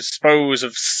suggest we dispose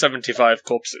of 75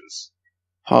 corpses?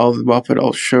 Pile them up and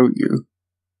I'll show you.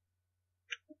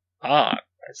 I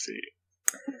see.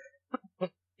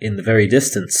 In the very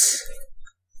distance,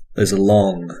 there's a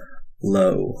long,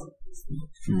 low,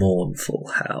 mournful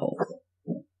howl.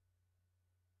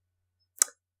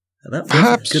 And that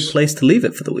was a good place to leave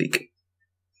it for the week.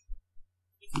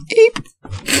 Eep.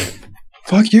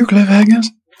 Fuck you, cliffhangers.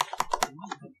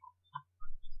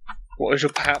 What is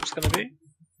your perhaps going to be?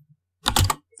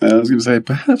 I was going to say,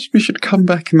 perhaps we should come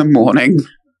back in the morning.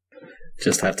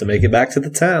 Just have to make it back to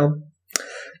the town.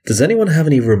 Does anyone have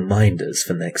any reminders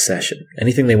for next session?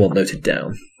 Anything they want noted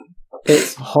down?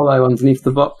 It's hollow underneath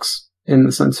the box in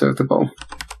the centre of the bowl.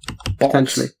 Box.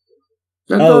 Potentially.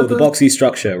 Oh, the boxy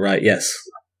structure, right, yes.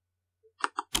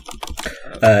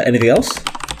 Anything else?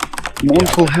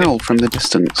 Mournful howl from the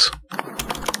distance.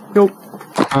 Nope.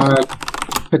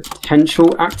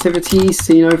 Potential activity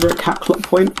seen over at Cat Clock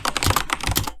Point.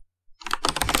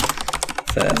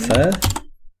 Fair.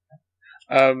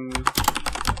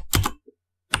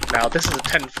 Now, this is a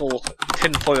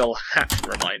tinfoil hat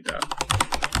reminder.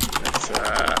 It's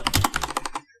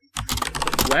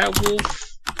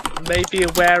werewolf may be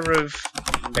aware of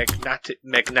magnetic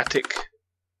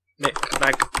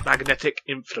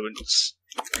influence.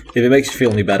 If it makes you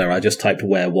feel any better, I just typed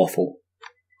werewaffle.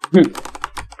 Fair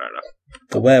enough.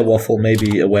 The werewaffle may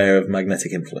be aware of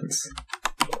magnetic influence.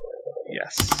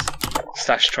 Yes.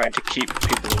 Slash trying to keep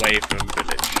people away from the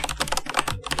village.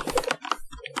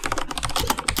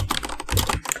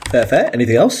 Fair.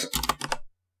 Anything else?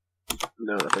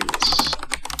 No, I think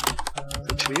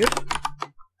it's clear.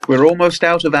 We're almost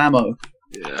out of ammo.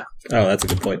 Yeah. Oh, that's a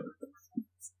good point.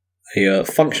 You're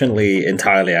functionally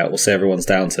entirely out. We'll say everyone's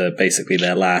down to basically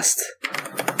the last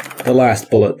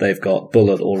bullet they've got,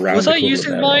 bullet or round. Was I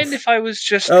using mine if I was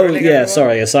just... Oh, yeah,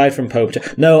 sorry, aside from Pope...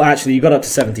 No, actually, you got up to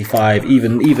 75.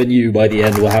 Even you, by the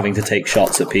end, were having to take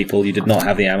shots at people. You did not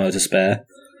have the ammo to spare.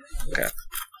 Okay.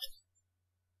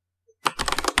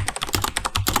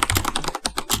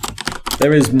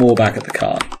 There is more back at the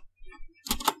car.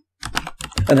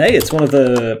 And hey, it's one of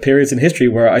the periods in history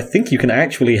where I think you can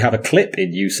actually have a clip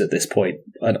in use at this point.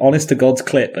 An honest-to-God's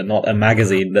clip and not a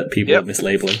magazine that people are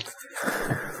mislabeling.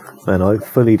 Man, I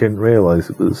fully didn't realise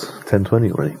it was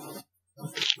 10:20 already.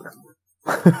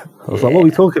 I was like, what are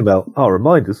we talking about? Oh,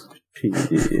 reminders.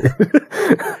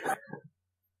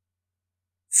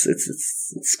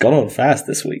 It's gone on fast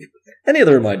this week. Any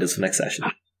other reminders for next session?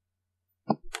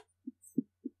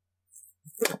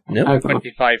 No.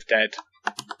 25 dead.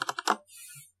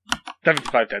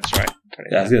 75 dead's right.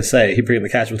 Yeah, I was going to say, he bringing the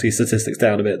casualty statistics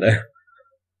down a bit there.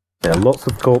 Yeah, lots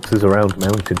of corpses around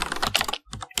mountain.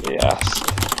 Yes.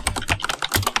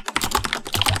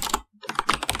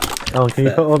 Oh, can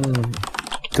you put on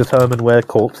determine where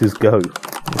corpses go? Or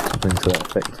something to that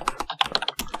effect.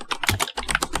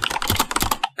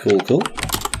 Cool.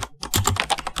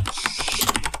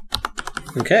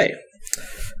 Okay.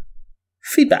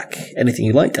 Feedback. Anything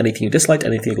you liked, anything you disliked,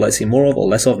 anything you'd like to see more of or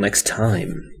less of next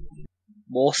time.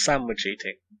 More sandwich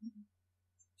eating.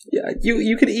 Yeah,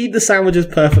 you could eat the sandwiches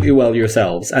perfectly well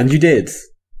yourselves, and you did.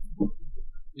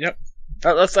 Yep.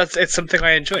 That's it's something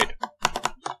I enjoyed.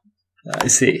 I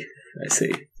see.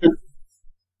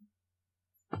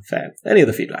 Fair. Any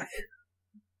other feedback?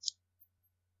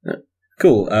 No.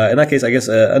 Cool. In that case, I guess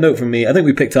a note from me. I think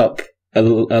we picked up a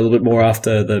little bit more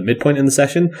after the midpoint in the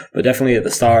session, but definitely at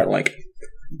the start, like,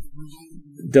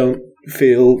 don't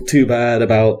feel too bad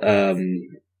about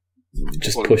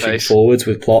just calling pushing pace forwards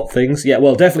with plot things. Yeah,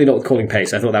 well, definitely not with calling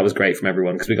pace. I thought that was great from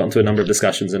everyone because we got into a number of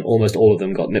discussions and almost all of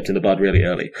them got nipped in the bud really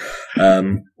early.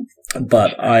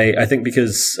 But I think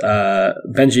because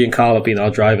Benji and Carl have been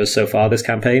our drivers so far this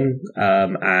campaign,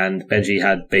 and Benji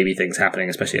had baby things happening,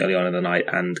 especially early on in the night,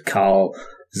 and Carl's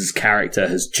character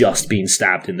has just been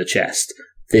stabbed in the chest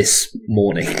this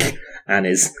morning and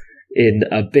is in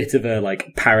a bit of a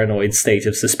like paranoid state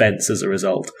of suspense as a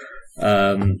result.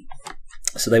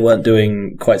 So they weren't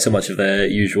doing quite so much of their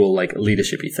usual like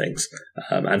leadership-y things.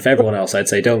 And for everyone else, I'd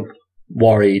say don't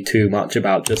worry too much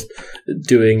about just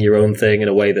doing your own thing in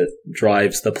a way that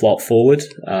drives the plot forward.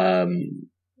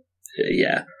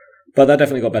 Yeah, but that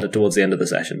definitely got better towards the end of the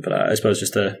session. But I suppose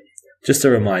just a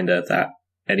reminder that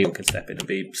anyone can step in and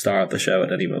be star of the show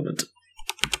at any moment,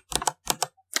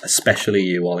 especially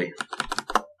you, Ollie.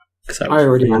 I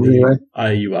already am anyway.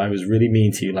 I was really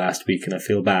mean to you last week, and I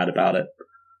feel bad about it.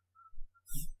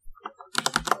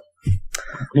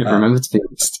 I don't remember, to be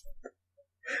honest.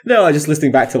 No, I just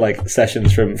listening back to like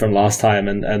sessions from last time,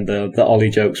 and the Ollie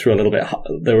jokes were a little bit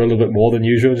more than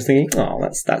usual. Just thinking, oh,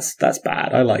 that's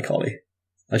bad. I like Ollie.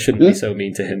 I shouldn't be so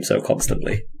mean to him so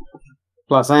constantly.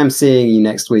 Plus, I am seeing you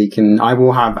next week, and I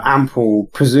will have ample,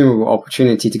 presumable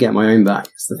opportunity to get my own back.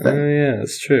 That's the thing. Oh yeah,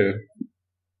 that's true.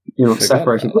 You're not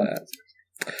separated.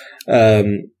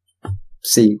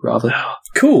 See, rather.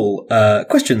 Cool.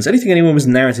 Questions? Anything anyone was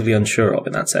narratively unsure of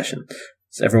in that session?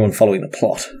 Is everyone following the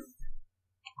plot?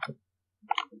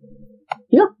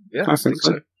 Yeah, I think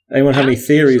so. Anyone have any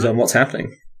theories on what's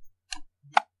happening?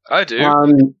 I do.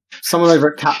 Someone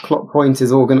over at Cap Clock Point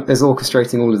is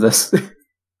orchestrating all of this.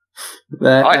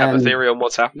 I have a theory on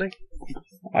what's happening.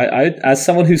 I, as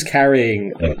someone who's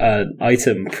carrying an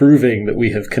item proving that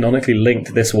we have canonically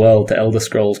linked this world to Elder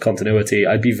Scrolls continuity,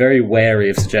 I'd be very wary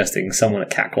of suggesting someone at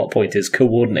Cat Clock Point is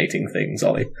coordinating things,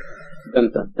 Ollie.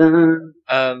 Dun, dun,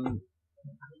 dun.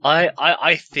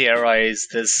 I theorize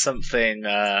there's something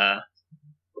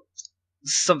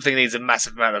needs a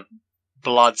massive amount of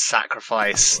blood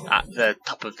sacrifice at the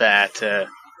top of there to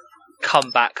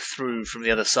come back through from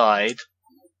the other side,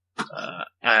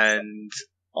 and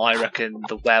I reckon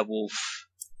the werewolf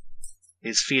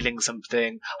is feeling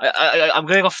something. I'm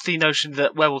going off the notion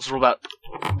that werewolves are all about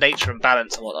nature and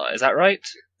balance and whatnot. Is that right?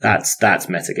 That's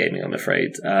metagaming, I'm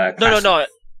afraid. No.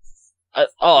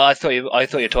 I thought you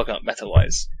were talking about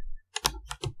meta-wise.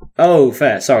 Oh,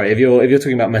 fair. Sorry, if you're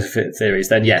talking about meta theories,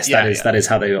 then yes, that is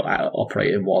how they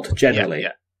operate in WoD generally.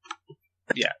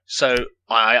 Yeah. So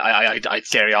I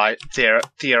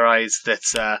theorize that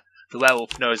the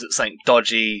werewolf knows that something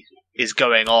dodgy is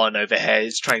going on over here.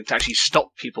 Is trying to actually stop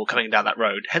people coming down that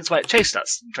road. Hence why it chased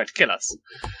us and tried to kill us,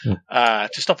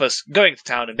 to stop us going to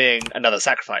town and being another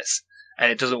sacrifice. And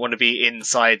it doesn't want to be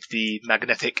inside the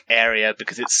magnetic area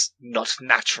because it's not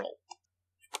natural,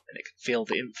 and it can feel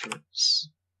the influence.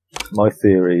 My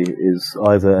theory is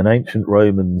either an ancient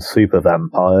Roman super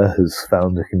vampire has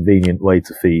found a convenient way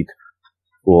to feed,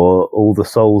 or all the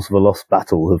souls of a lost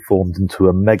battle have formed into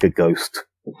a mega ghost.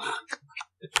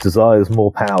 It desires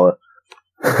more power.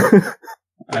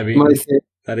 I mean,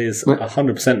 that is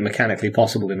 100% mechanically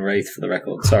possible in Wraith, for the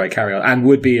record. Sorry, carry on. And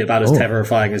would be about as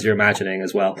terrifying as you're imagining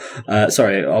as well.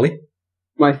 Sorry, Ollie?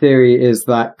 My theory is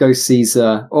that Ghost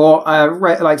Caesar, or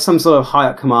like some sort of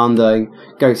high-up commander,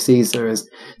 Ghost Caesar is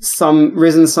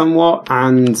risen somewhat,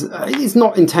 and it's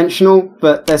not intentional,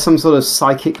 but there's some sort of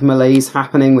psychic malaise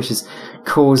happening, which is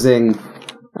causing,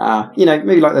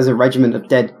 maybe like there's a regiment of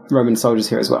dead Roman soldiers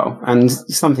here as well, and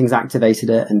something's activated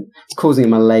it, and it's causing a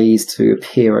malaise to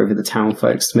appear over the town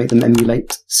folks to make them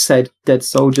emulate said dead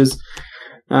soldiers.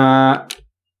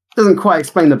 Doesn't quite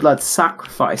explain the blood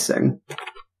sacrificing.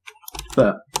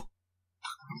 But,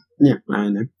 yeah, I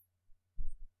don't know.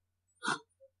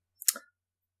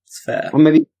 It's fair. Or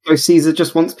maybe Ghost Caesar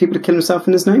just wants people to kill himself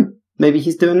in his name. Maybe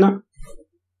he's doing that.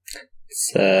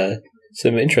 It's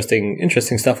some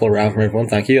interesting stuff all around from everyone,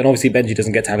 thank you. And obviously Benji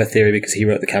doesn't get to have a theory because he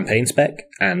wrote the campaign spec,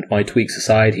 and my tweaks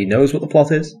aside, he knows what the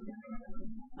plot is.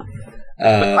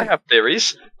 I have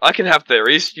theories. I can have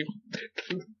theories.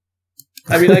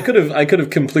 I mean, I could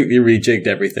have completely rejigged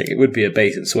everything. It would be a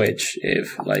bait and switch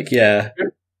if,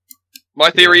 My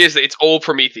theory is that it's all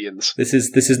Prometheans. This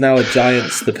is now a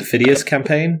Giants the Perfidious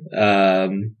campaign.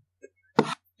 We're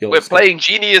playing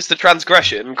Genius the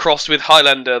Transgression crossed with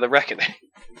Highlander the Reckoning.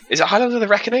 Is it Highlander the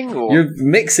Reckoning? Or? You're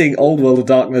mixing Old World of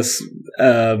Darkness,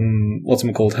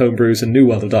 homebrews, and New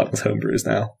World of Darkness homebrews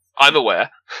now. I'm aware.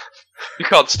 You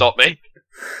can't stop me.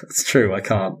 That's true, I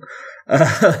can't.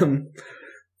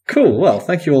 Cool, well,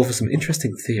 thank you all for some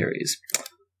interesting theories.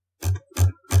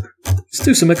 Let's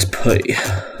do some XP.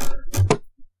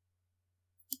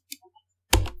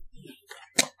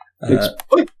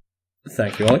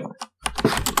 Thank you, Ollie.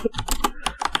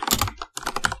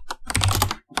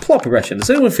 Plot progression. Does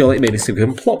anyone feel like it made a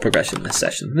significant plot progression in this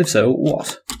session? And if so,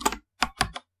 what?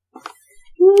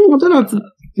 I don't know.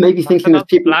 Maybe thinking of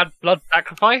people... Blood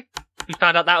sacrifice? You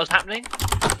found out that was happening?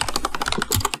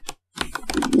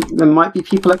 There might be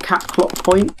people at Cat Plot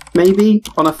Point, maybe,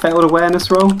 on a failed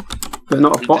awareness roll, but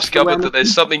not a bot. Discovered that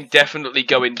there's something definitely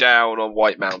going down on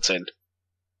White Mountain.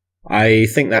 I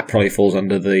think that probably falls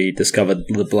under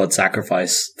the blood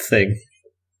sacrifice thing.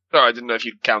 Sorry, I didn't know if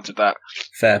you counted that.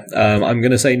 Fair. I'm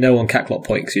going to say no on Cat Plot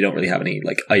Point because you don't really have any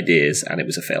ideas, and it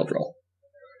was a failed roll.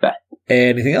 Fair.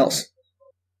 Anything else?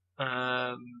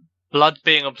 Blood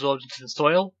being absorbed into the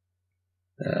soil?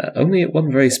 Only at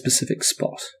one very specific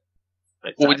spot.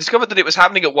 Well, we discovered that it was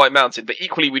happening at White Mountain, but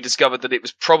equally we discovered that it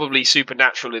was probably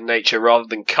supernatural in nature rather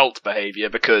than cult behaviour,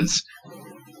 because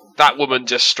that woman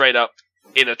just straight up,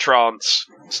 in a trance,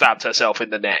 stabbed herself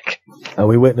in the neck. And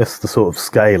we witnessed the sort of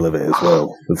scale of it as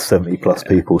well, with 70 plus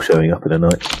people showing up in a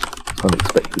night.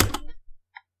 Unexpected.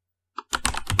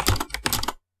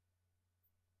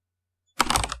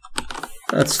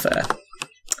 That's fair.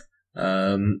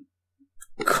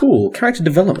 Cool. Character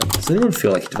development. Does anyone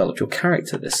feel like you developed your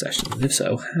character this session? And if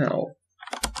so, how?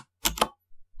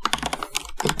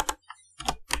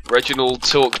 Reginald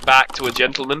talked back to a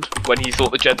gentleman when he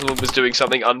thought the gentleman was doing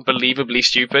something unbelievably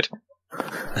stupid.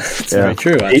 That's very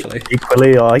true, actually.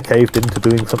 Equally, I caved into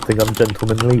doing something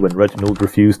ungentlemanly when Reginald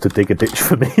refused to dig a ditch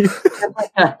for me.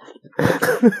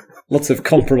 Lots of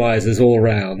compromises all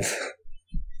round.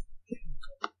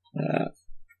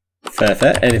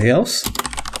 Fair. Anything else?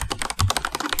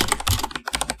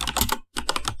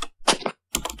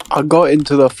 I got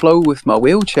into the flow with my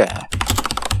wheelchair.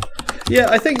 Yeah,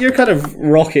 I think you're kind of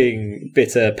rocking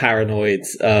bitter, paranoid,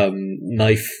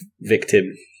 knife victim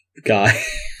guy,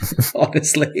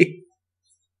 honestly.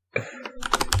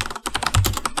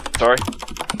 Sorry.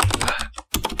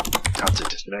 Can't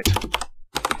disconnect.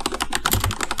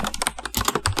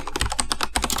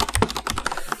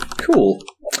 Cool.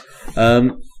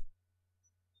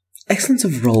 Excellence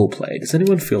of roleplay. Does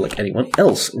anyone feel like anyone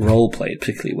else roleplayed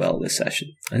particularly well this session?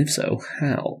 And if so,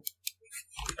 how?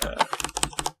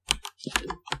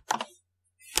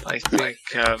 I think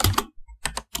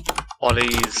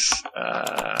Ollie's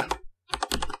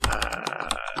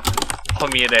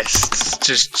communists,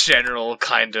 just general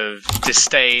kind of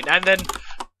disdain, and then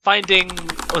finding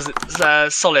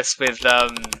solace with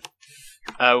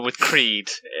Creed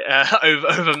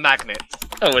over Magnet.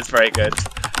 That was very good.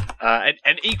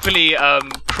 And equally,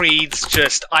 Creed's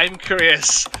just, I'm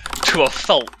curious to a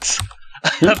fault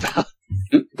about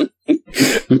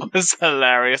was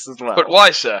hilarious as well. But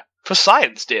why, sir? For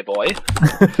science, dear boy.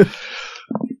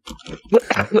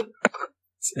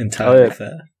 It's entirely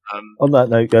fair. On that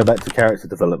note, going back to character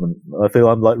development, I feel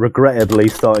I'm regrettably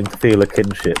starting to feel a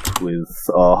kinship with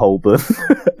our Holburn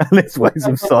and his ways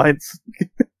of science.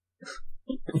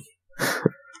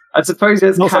 I suppose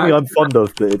it's not something I'm fond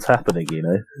of, but it's happening,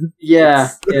 Yeah,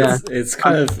 It's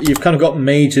kind of you've kind of got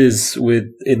mages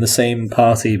in the same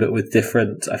party, but with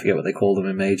different. I forget what they call them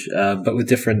in mage, but with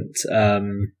different.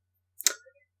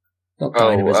 Not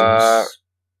dynamisms.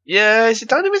 Yeah, is it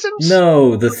dynamisms?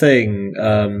 No, the thing.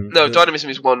 No, dynamism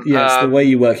is one. Yeah, it's the way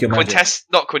you work your magic.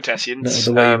 Not quintessence.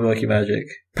 No, the way you work your magic.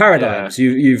 Paradigms.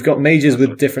 Yeah. You've got mages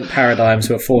with different paradigms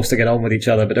who are forced to get on with each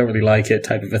other but don't really like it,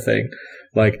 type of a thing.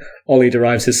 Like, Ollie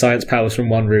derives his science powers from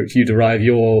one route, you derive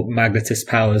your magnetist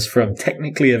powers from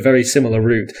technically a very similar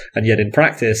route, and yet in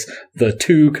practice, the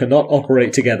two cannot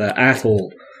operate together at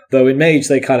all. Though in mage,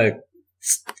 they kind of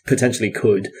potentially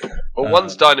could. Well,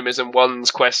 one's dynamism,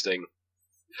 one's questing.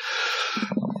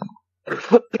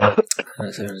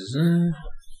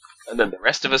 And then the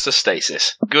rest of us are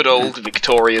stasis. Good old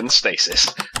Victorian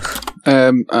stasis.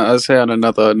 I'd say on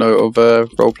another note of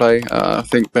roleplay, I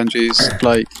think Benji's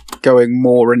going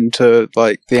more into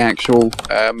the actual,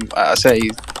 I say,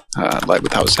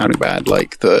 without sounding bad,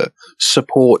 the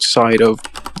support side of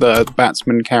the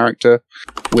batsman character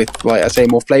with, I say,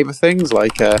 more flavour things.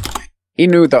 He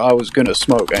knew that I was going to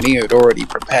smoke, and he had already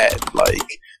prepared,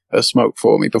 a smoke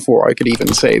for me before I could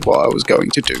even say what I was going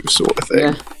to do, sort of thing.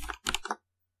 Yeah.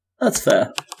 That's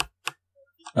fair.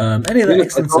 Any other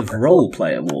excellence of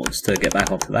roleplay awards to get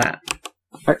back onto that?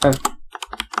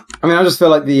 I just feel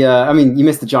like you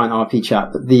missed the giant RP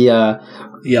chat, but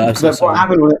what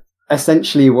happened with it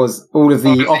essentially was all of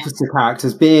the officer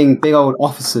characters being big old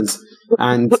officers,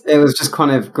 and it was just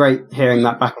kind of great hearing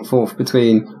that back and forth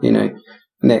between,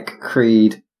 Nick,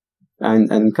 Creed,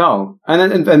 and Carl, and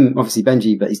obviously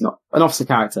Benji, but he's not an officer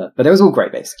character. But it was all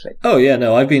great, basically. Oh yeah,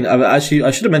 no, I should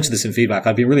have mentioned this in feedback.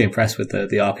 I've been really impressed with the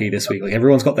RP this week.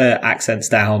 Everyone's got their accents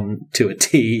down to a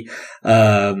T.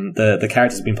 The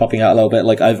characters have been popping out a little bit.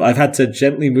 I've had to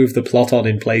gently move the plot on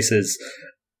in places.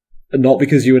 Not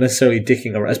because you were necessarily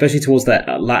dicking around, especially towards that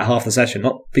latter half of the session,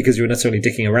 not because you were necessarily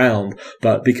dicking around,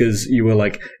 but because you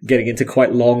were getting into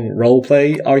quite long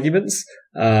roleplay arguments,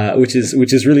 which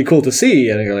is really cool to see.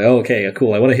 And you're oh, okay,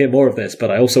 cool. I want to hear more of this,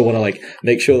 but I also want to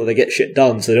make sure that they get shit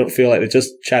done, so they don't feel like they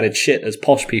just chatted shit as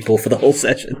posh people for the whole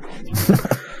session.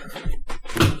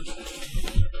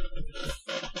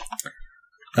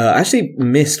 I actually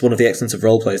missed one of the excellence of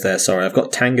roleplays there. Sorry, I've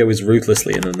got Tango is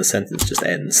ruthlessly, and then the sentence just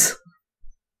ends.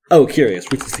 Oh, curious.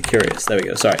 Ruthlessly curious. There we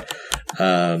go. Sorry.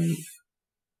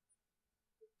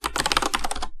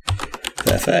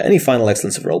 Fair. Any final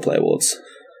excellence of roleplay awards?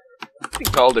 I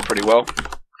think Carl did pretty well.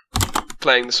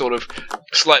 Playing the sort of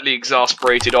slightly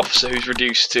exasperated officer who's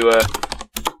reduced to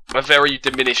a very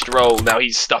diminished role. Now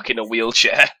he's stuck in a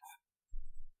wheelchair.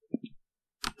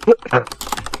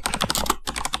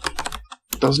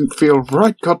 Doesn't feel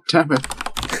right, goddammit.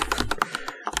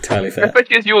 Entirely fair.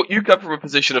 Especially as you come from a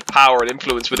position of power and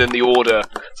influence within the Order,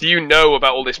 so you know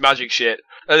about all this magic shit,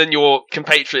 and then your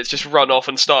compatriots just run off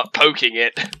and start poking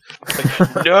it.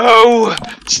 No!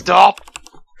 Stop!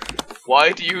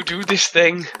 Why do you do this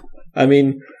thing? I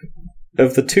mean,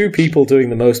 of the two people doing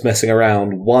the most messing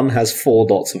around, one has 4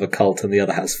 dots of occult and the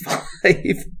other has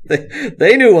 5.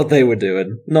 They knew what they were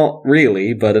doing. Not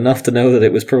really, but enough to know that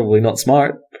it was probably not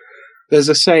smart. There's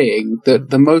a saying that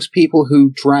the most people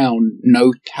who drown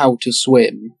know how to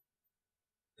swim.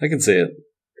 I can see it.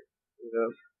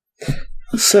 Yeah.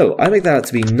 So, I make that out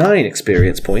to be 9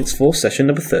 experience points for session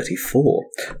number 34.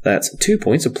 That's 2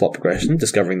 points of plot progression,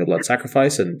 discovering the blood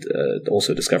sacrifice, and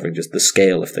also discovering just the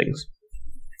scale of things.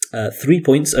 3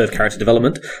 points of character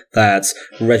development. That's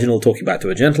Reginald talking back to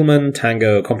a gentleman,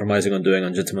 Tango compromising on doing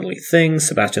ungentlemanly things,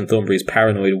 Sebastian Thornberry's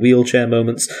paranoid wheelchair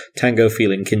moments, Tango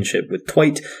feeling kinship with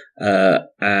Twight,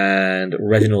 and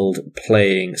Reginald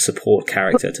playing support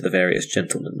character to the various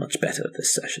gentlemen much better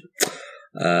this session.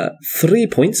 3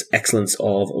 points, excellence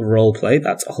of roleplay.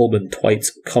 That's Holburn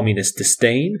Twight's communist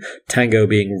disdain, Tango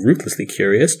being ruthlessly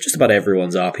curious, just about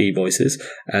everyone's RP voices,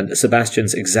 and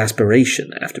Sebastian's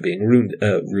exasperation after being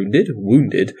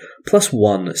wounded,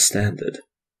 +1 standard.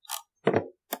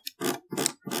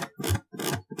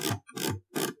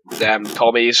 Damn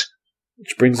commies.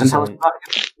 Which brings us on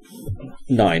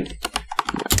 9.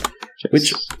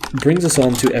 Which brings us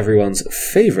on to everyone's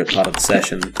favourite part of the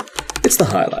session. It's the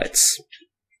highlights.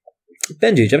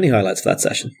 Benji, do you have any highlights for that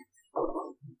session?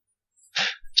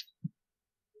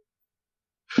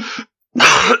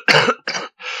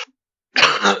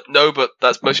 No, but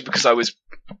that's mostly because I was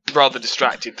rather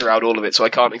distracted throughout all of it, so I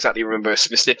can't exactly remember a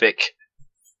specific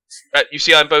You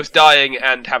see, I'm both dying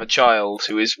and have a child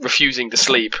who is refusing to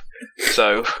sleep.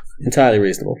 So entirely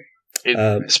reasonable.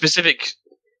 Specific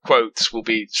quotes will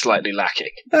be slightly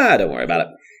lacking. Don't worry about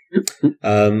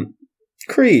it.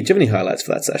 Creed, do you have any highlights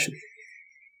for that session?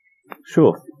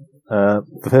 Sure.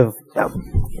 The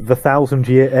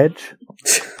 1,000-year edge.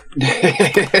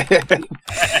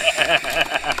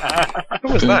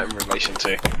 What was that in relation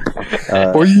to?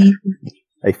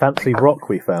 A fancy rock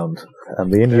we found,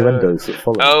 and the innuendos that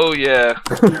follow. Oh yeah.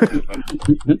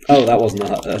 Oh, that wasn't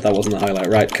a highlight.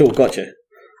 Right, cool, gotcha.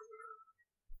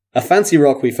 A fancy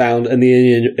rock we found, and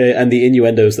the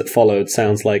innuendos that followed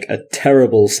sounds like a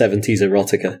terrible 70s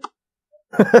erotica.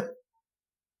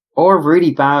 Or a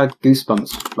really bad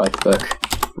Goosebumps like book.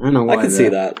 I don't know why. I can see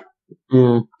that.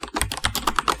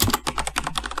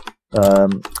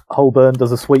 Holburn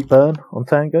does a sweet burn on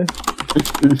Tango.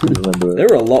 There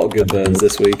were a lot of good burns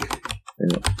this week.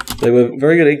 Yeah. They were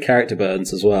very good in character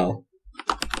burns as well.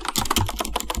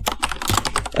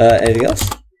 Anything else?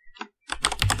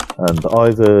 And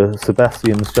either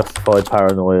Sebastian's justified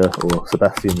paranoia or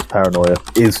Sebastian's paranoia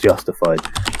is justified.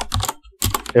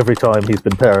 Every time he's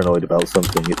been paranoid about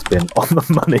something, it's been on the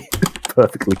money.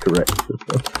 Perfectly correct.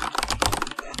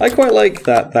 I quite like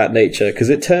that nature, because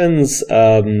it turns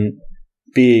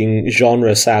being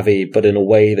genre savvy, but in a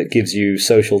way that gives you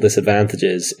social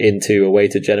disadvantages, into a way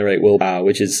to generate willpower,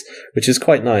 which is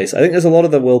quite nice. I think there's a lot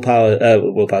of the willpowers, a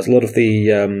lot of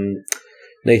the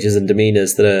natures and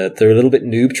demeanors they're a little bit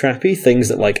noob trappy, things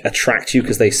that like attract you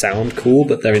because they sound cool,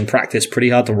 but they're in practice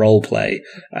pretty hard to role play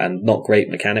and not great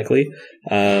mechanically.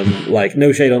 Like,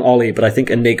 no shade on Ollie, but I think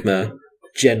Enigma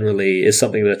generally is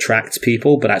something that attracts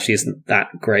people, but actually isn't that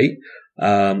great.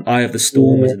 Eye of the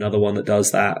Storm is another one that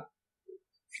does that.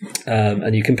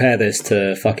 And you compare this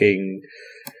to fucking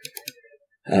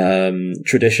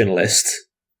Traditionalist.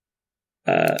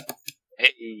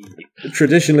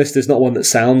 Traditionalist is not one that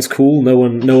sounds cool. No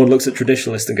one looks at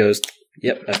Traditionalist and goes,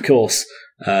 "Yep, of course."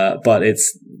 But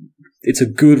it's a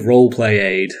good roleplay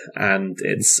aid, and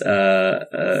it's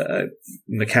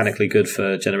mechanically good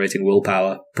for generating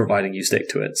willpower, providing you stick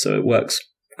to it. So it works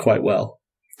quite well.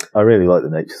 I really like the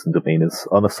natures and demeanors.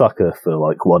 I'm a sucker for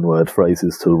like one-word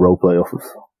phrases to roleplay off of.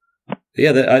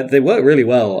 Yeah, they work really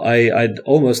well. I'd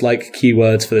almost like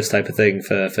keywords for this type of thing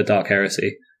for Dark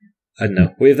Heresy. I don't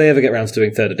know. If they ever get around to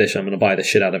doing 3rd edition, I'm going to buy the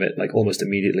shit out of it, like almost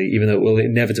immediately, even though it will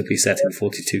inevitably set in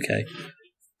 42k.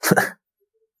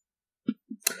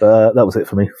 That was it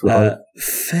for me.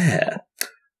 Fair.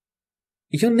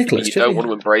 You're Nicholas. You don't want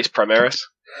to embrace Primaris?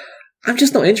 I'm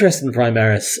just not interested in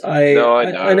Primaris.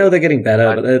 I know they're getting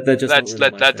better, but they're just.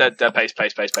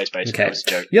 Pace. Okay.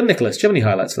 Young Nicholas, do you have any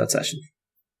highlights for that session?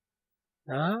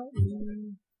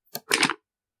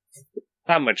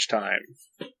 Sandwich time.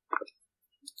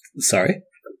 Sorry?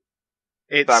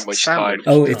 It's sandwich time.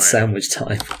 Oh, it's sandwich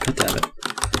time. God damn it.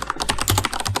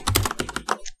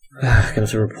 Going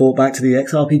to report back to the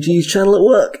XRPGs channel at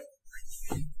work.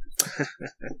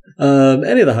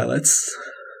 Any other highlights?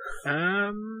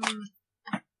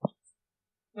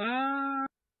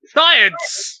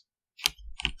 Science!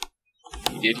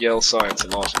 You did yell science a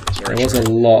lot. There was a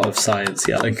lot of science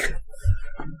yelling.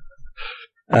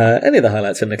 Any other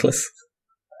highlights for Nicholas?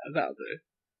 That'll do.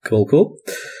 Cool.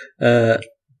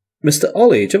 Mr.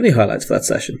 Ollie, do you have any highlights for that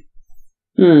session?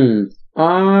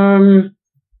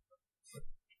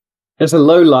 It's a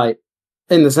low light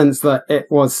in the sense that it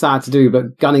was sad to do,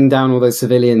 but gunning down all those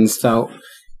civilians felt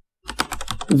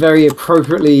very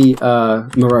appropriately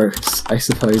morose, I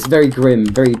suppose. Very grim,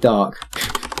 very dark.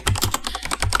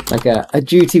 Like a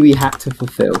duty we had to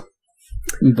fulfill,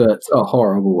 but a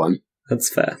horrible one.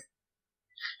 That's fair.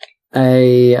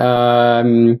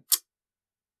 The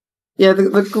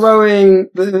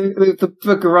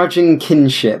begrudging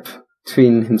kinship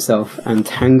between himself and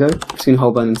Tango, between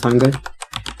Holburn and Tango.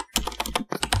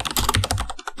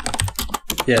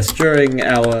 Yes, during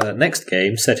our next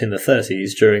game, set in the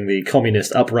 30s, during the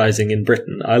communist uprising in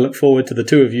Britain, I look forward to the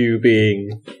two of you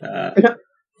being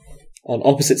on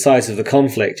opposite sides of the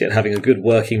conflict, yet having a good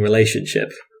working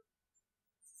relationship.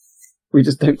 We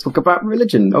just don't talk about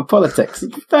religion or politics.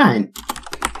 It's fine.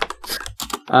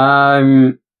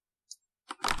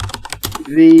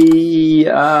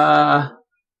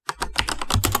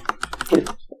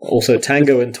 Also,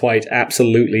 Tango and Twight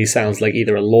absolutely sounds like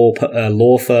either a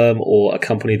law firm or a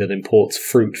company that imports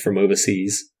fruit from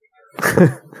overseas.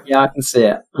 Yeah, I can see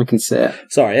it.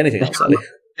 Sorry, anything else, Ollie?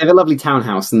 They have a lovely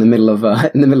townhouse in the middle of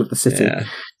the city. Yeah.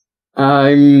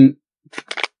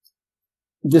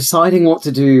 Deciding what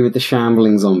to do with the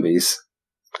shambling zombies.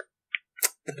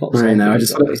 I know. I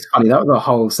just thought it was funny. That was a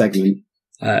whole segment.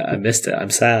 I missed it.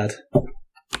 I'm sad.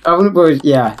 I wouldn't worry.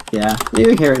 Yeah. You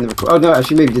can hear it in the record. Oh no,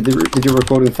 actually, maybe did your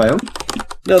recording fail?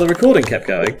 No, the recording kept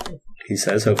going. He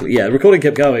says, hopefully, yeah, the recording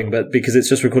kept going, but because it's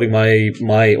just recording my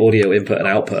audio input and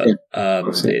output,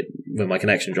 when my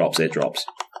connection drops, it drops.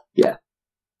 Yeah.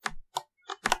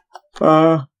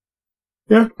 Yeah.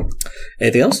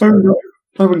 Anything else? I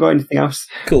haven't got anything else.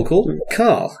 Cool.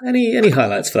 Carl, any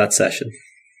highlights for that session?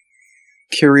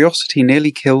 Curiosity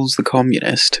nearly kills the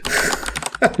communist.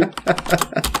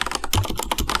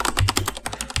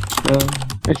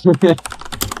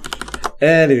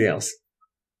 Anything else?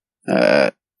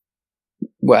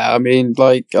 Well, I mean,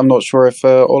 like, I'm not sure if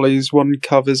Ollie's one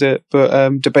covers it,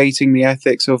 but debating the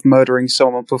ethics of murdering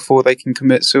someone before they can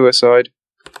commit suicide.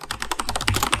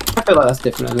 I feel like that's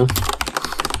different enough.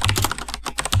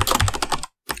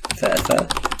 Fair.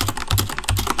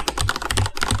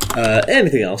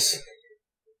 Anything else?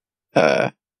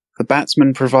 The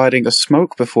batsman providing a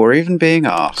smoke before even being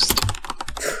asked.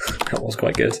 That was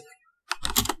quite good.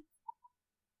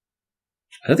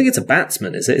 I don't think it's a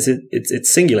batsman, is it?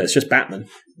 It's singular. It's just Batman.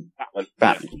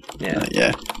 Batman.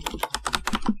 Yeah.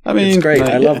 I mean, it's great.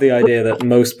 I love the idea that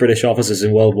most British officers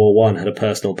in World War I had a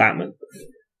personal Batman,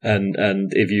 and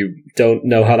if you don't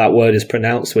know how that word is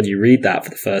pronounced when you read that for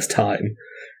the first time,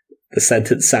 the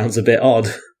sentence sounds a bit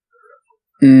odd.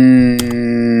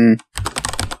 The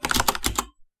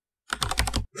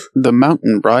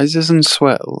mountain rises and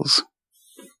swells.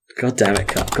 God damn it,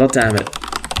 Carl. God damn it.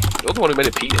 You're the one who made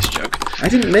a penis joke. I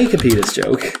didn't make a penis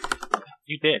joke.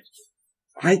 You did.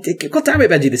 I did. God damn it,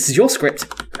 Benji. This is your script.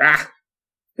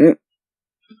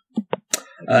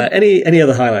 Any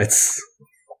other highlights?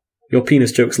 Your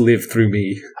penis jokes live through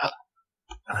me.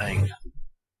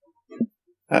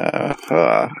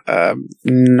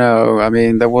 No. I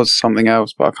mean, there was something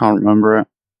else, but I can't remember it.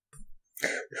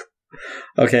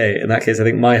 Okay, in that case, I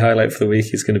think my highlight for the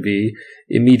week is going to be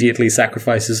immediately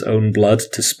sacrifices own blood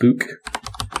to spook.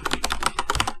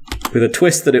 With a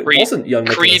twist that it wasn't young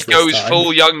Nicholas. Creed goes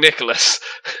full young Nicholas.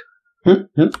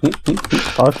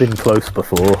 I've been close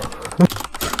before.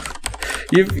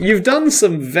 You've done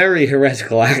some very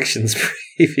heretical actions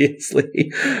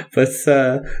previously, but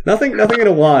nothing in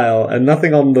a while, and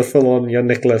nothing on the full-on young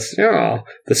Nicholas. Yeah,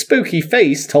 the spooky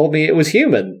face told me it was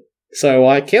human, so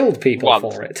I killed people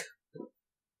for it.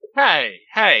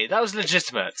 Hey, that was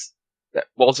legitimate.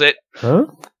 Was it? Huh?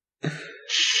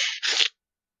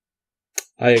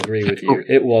 I agree with you.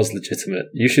 It was legitimate.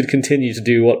 You should continue to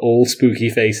do what all spooky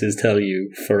faces tell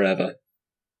you forever.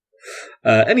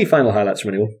 Any final highlights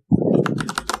from anyone?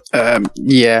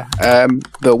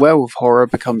 The werewolf horror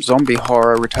becomes zombie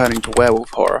horror, returning to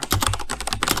werewolf horror.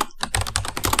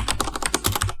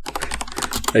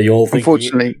 Are you all thinking...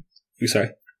 Unfortunately... Sorry.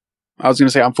 I was going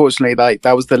to say, unfortunately,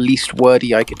 that was the least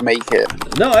wordy I could make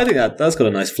it. No, I think that's got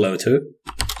a nice flow to it.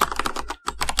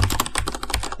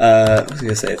 I was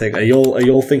going to say, are you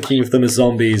all thinking of them as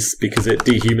zombies because it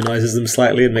dehumanizes them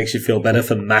slightly and makes you feel better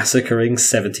for massacring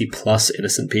 70+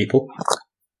 innocent people?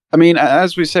 I mean,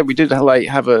 as we said, we did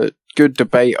have a good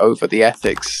debate over the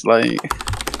ethics, and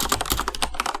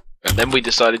then we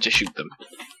decided to shoot them.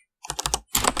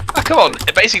 Oh, come on!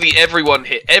 Basically, everyone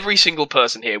here, every single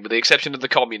person here, with the exception of the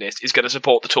communist, is going to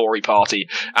support the Tory party.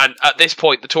 And at this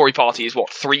point, the Tory party is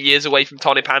 3 years away from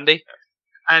Tony Pandy.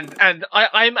 And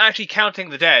I'm actually counting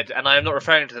the dead, and I am not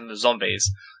referring to them as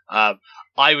zombies. I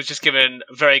was just given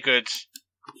a very good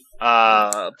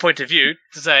point of view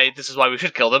to say this is why we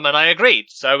should kill them, and I agreed.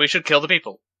 So we should kill the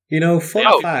people.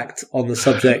 Fun fact on the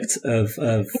subject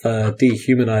of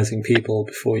dehumanizing people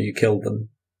before you killed them.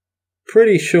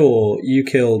 Pretty sure you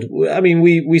killed... I mean,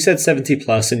 we said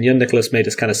 70+, and young Nicholas made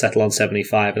us kind of settle on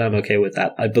 75, and I'm okay with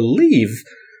that. I believe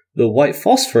the white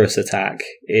phosphorus attack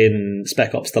in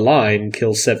Spec Ops The Line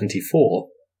kills 74.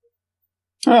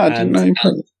 I didn't know.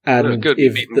 And good. We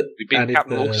beat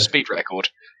Captain Walker's speed record.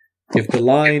 If the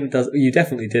line does... You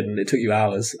definitely didn't. It took you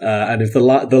hours. And if the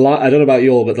line... I don't know about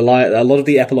you all, but a lot of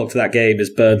the epilogue to that game is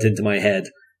burnt into my head.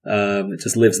 It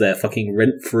just lives there fucking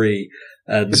rent-free.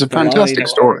 It's a fantastic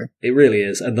story. It really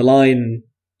is. And the line,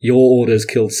 your orders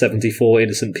killed 74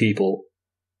 innocent people,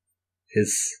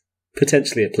 is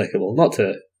potentially applicable. Not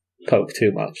to poke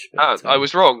too much. But, I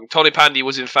was wrong. Tony Pandy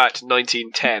was in fact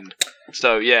 1910.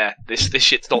 So yeah, this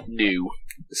shit's not new.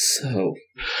 So...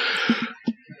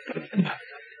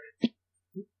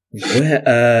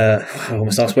 I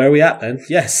almost asked where are we at then.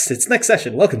 Yes, it's next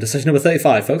session. Welcome to session number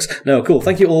 35, folks. No, cool.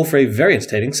 Thank you all for a very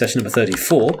entertaining session number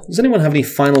 34. Does anyone have any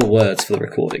final words for the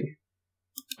recording?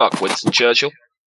 Fuck Winston Churchill.